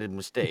boneheaded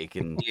mistake,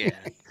 and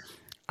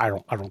I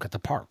don't get the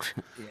parts.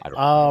 Yeah. I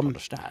don't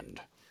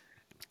understand.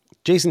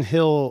 Jason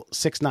Hill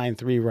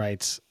 693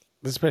 writes,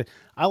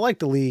 I liked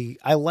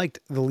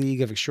the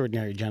League of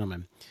Extraordinary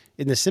Gentlemen.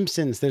 In The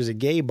Simpsons, there's a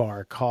gay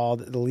bar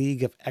called the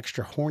League of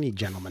Extra Horny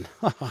Gentlemen.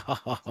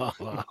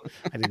 I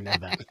didn't know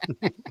that.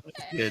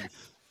 Good.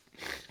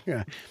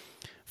 Yeah.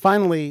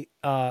 Finally,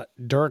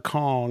 Dirk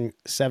Hong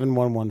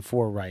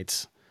 7114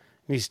 writes,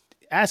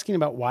 asking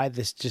about why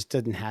this just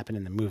didn't happen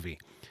in the movie.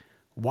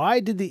 Why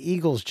did the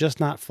Eagles just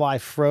not fly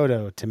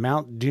Frodo to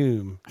Mount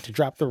Doom to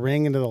drop the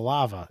ring into the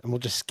lava, and we'll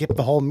just skip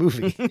the whole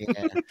movie?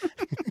 Yeah.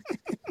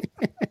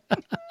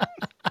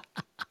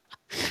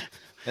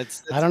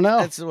 That's I don't know.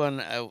 That's the one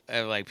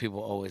I like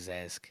people always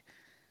ask,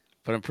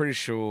 but I'm pretty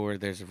sure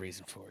there's a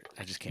reason for it.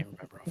 I just can't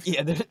remember.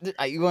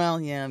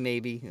 Yeah,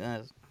 maybe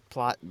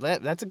plot.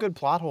 That's a good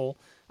plot hole.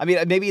 I mean,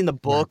 maybe in the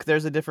book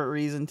there's a different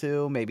reason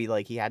too. Maybe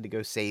like he had to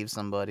go save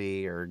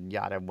somebody or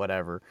yada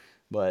whatever.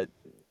 But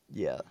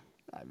yeah,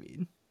 I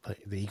mean,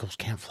 The Eagles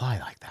can't fly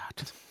like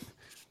that.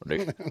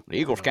 the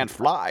Eagles can't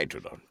fly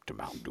to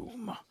Mount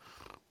Doom.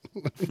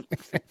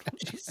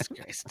 Jesus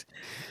Christ.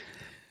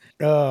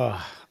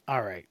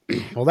 All right.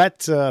 Well,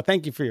 that's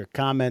thank you for your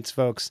comments,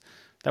 folks.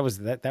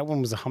 That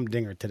one was a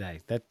humdinger today.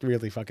 That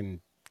really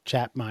fucking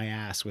chapped my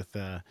ass with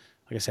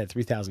like I said,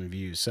 3,000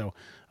 views. So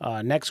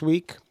next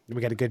week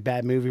we got a good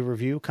bad movie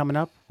review coming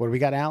up. What do we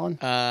got, Alan?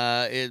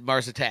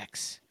 Mars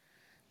Attacks.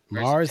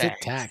 Mars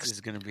Attacks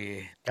is going to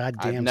be.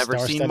 Goddamn. I've never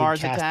seen Mars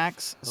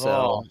Attacks,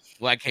 so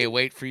Well, I can't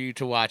wait for you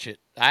to watch it.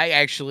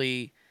 I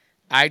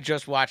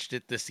just watched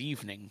it this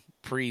evening,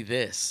 pre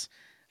this,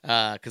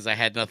 because I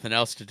had nothing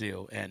else to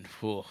do, and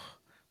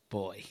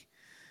boy,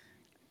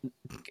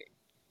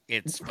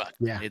 it's fun.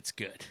 Yeah. It's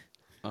good.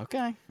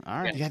 okay,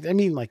 all right. Yeah, I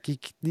mean, like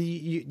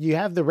you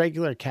have the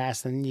regular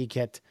cast, and then you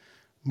get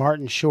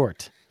Martin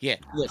Short. Yeah,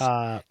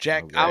 listen,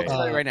 Jack. okay. I'll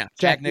tell you right now,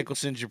 Jack- Jack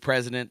Nicholson's your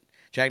president.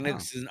 Jack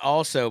Nicholson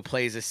also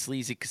plays a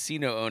sleazy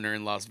casino owner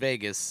in Las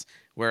Vegas,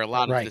 where a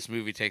lot of Right. this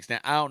movie takes down.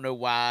 I don't know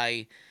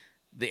why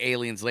the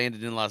aliens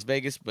landed in Las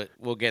Vegas, but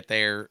we'll get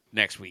there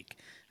next week.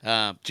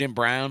 Jim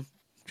Brown's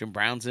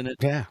in it.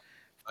 Yeah.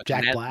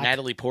 Jack Black.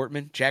 Natalie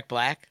Portman, Jack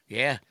Black.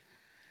 Yeah,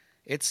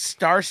 it's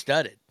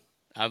star-studded.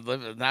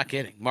 I'm not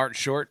kidding. Martin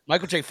Short,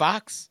 Michael J.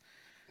 Fox,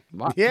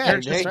 Yeah,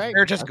 that's right.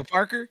 Sarah Jessica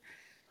Parker.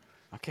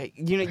 Okay,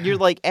 you're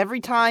like every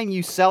time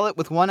you sell it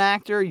with one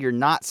actor, you're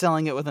not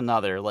selling it with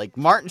another. Like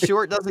Martin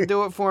Short doesn't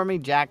do it for me,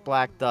 Jack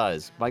Black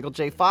does. Michael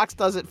J. Fox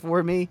does it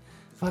for me.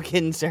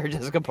 Fucking Sarah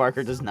Jessica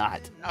Parker does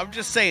not. I'm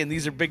just saying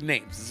these are big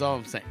names. That's all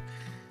I'm saying.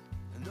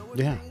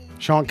 Yeah.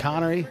 Sean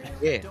Connery.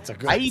 Yeah, It's a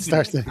good I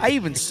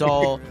even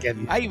saw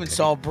Getting- I even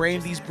saw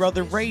Brandy's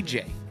brother Ray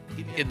J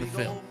in the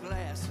film.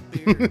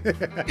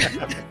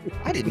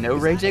 I didn't know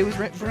Ray J was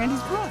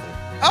Brandy's brother.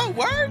 Oh,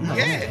 word?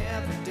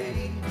 Yeah.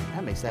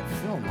 That makes that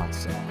film I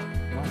saw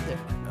a lot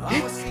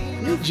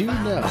different. Did you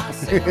know?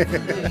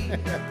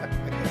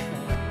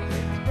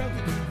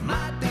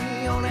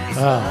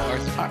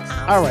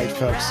 All right,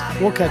 folks.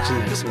 We'll catch you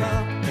next week.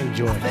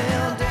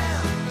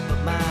 Enjoy.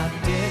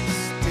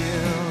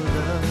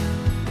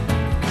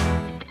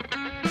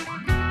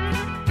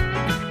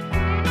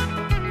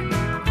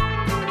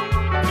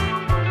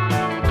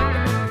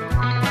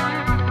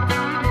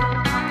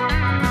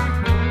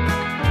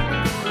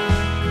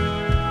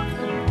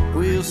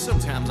 Well,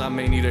 sometimes I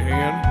may need a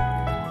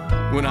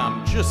hand when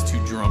I'm just too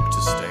drunk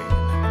to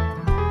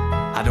stand.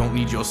 I don't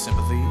need your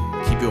sympathy,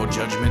 keep your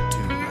judgment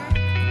too.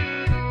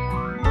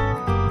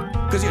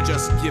 'Cause you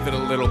just give it a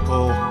little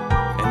pull,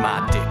 and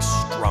my dick's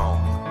strong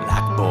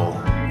like bull,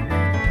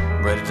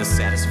 ready to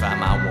satisfy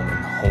my woman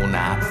whole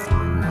night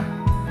through.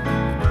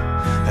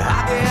 I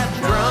get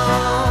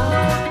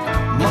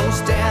drunk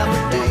most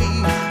every day.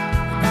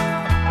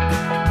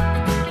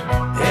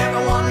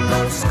 Everyone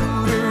knows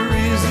Scooter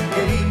is a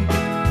gay.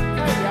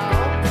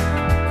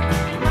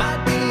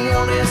 Might be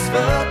honest,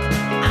 but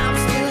I'm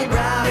still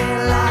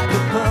driving like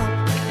a pup.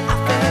 I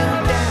fell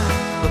down,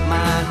 but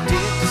my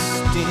dick's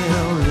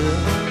still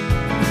up.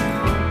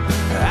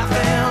 I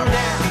fell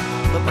down,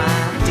 but my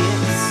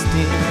dick's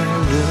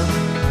still up.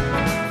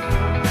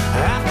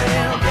 I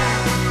fell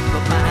down,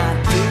 but my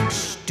dick's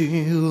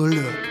still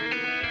up.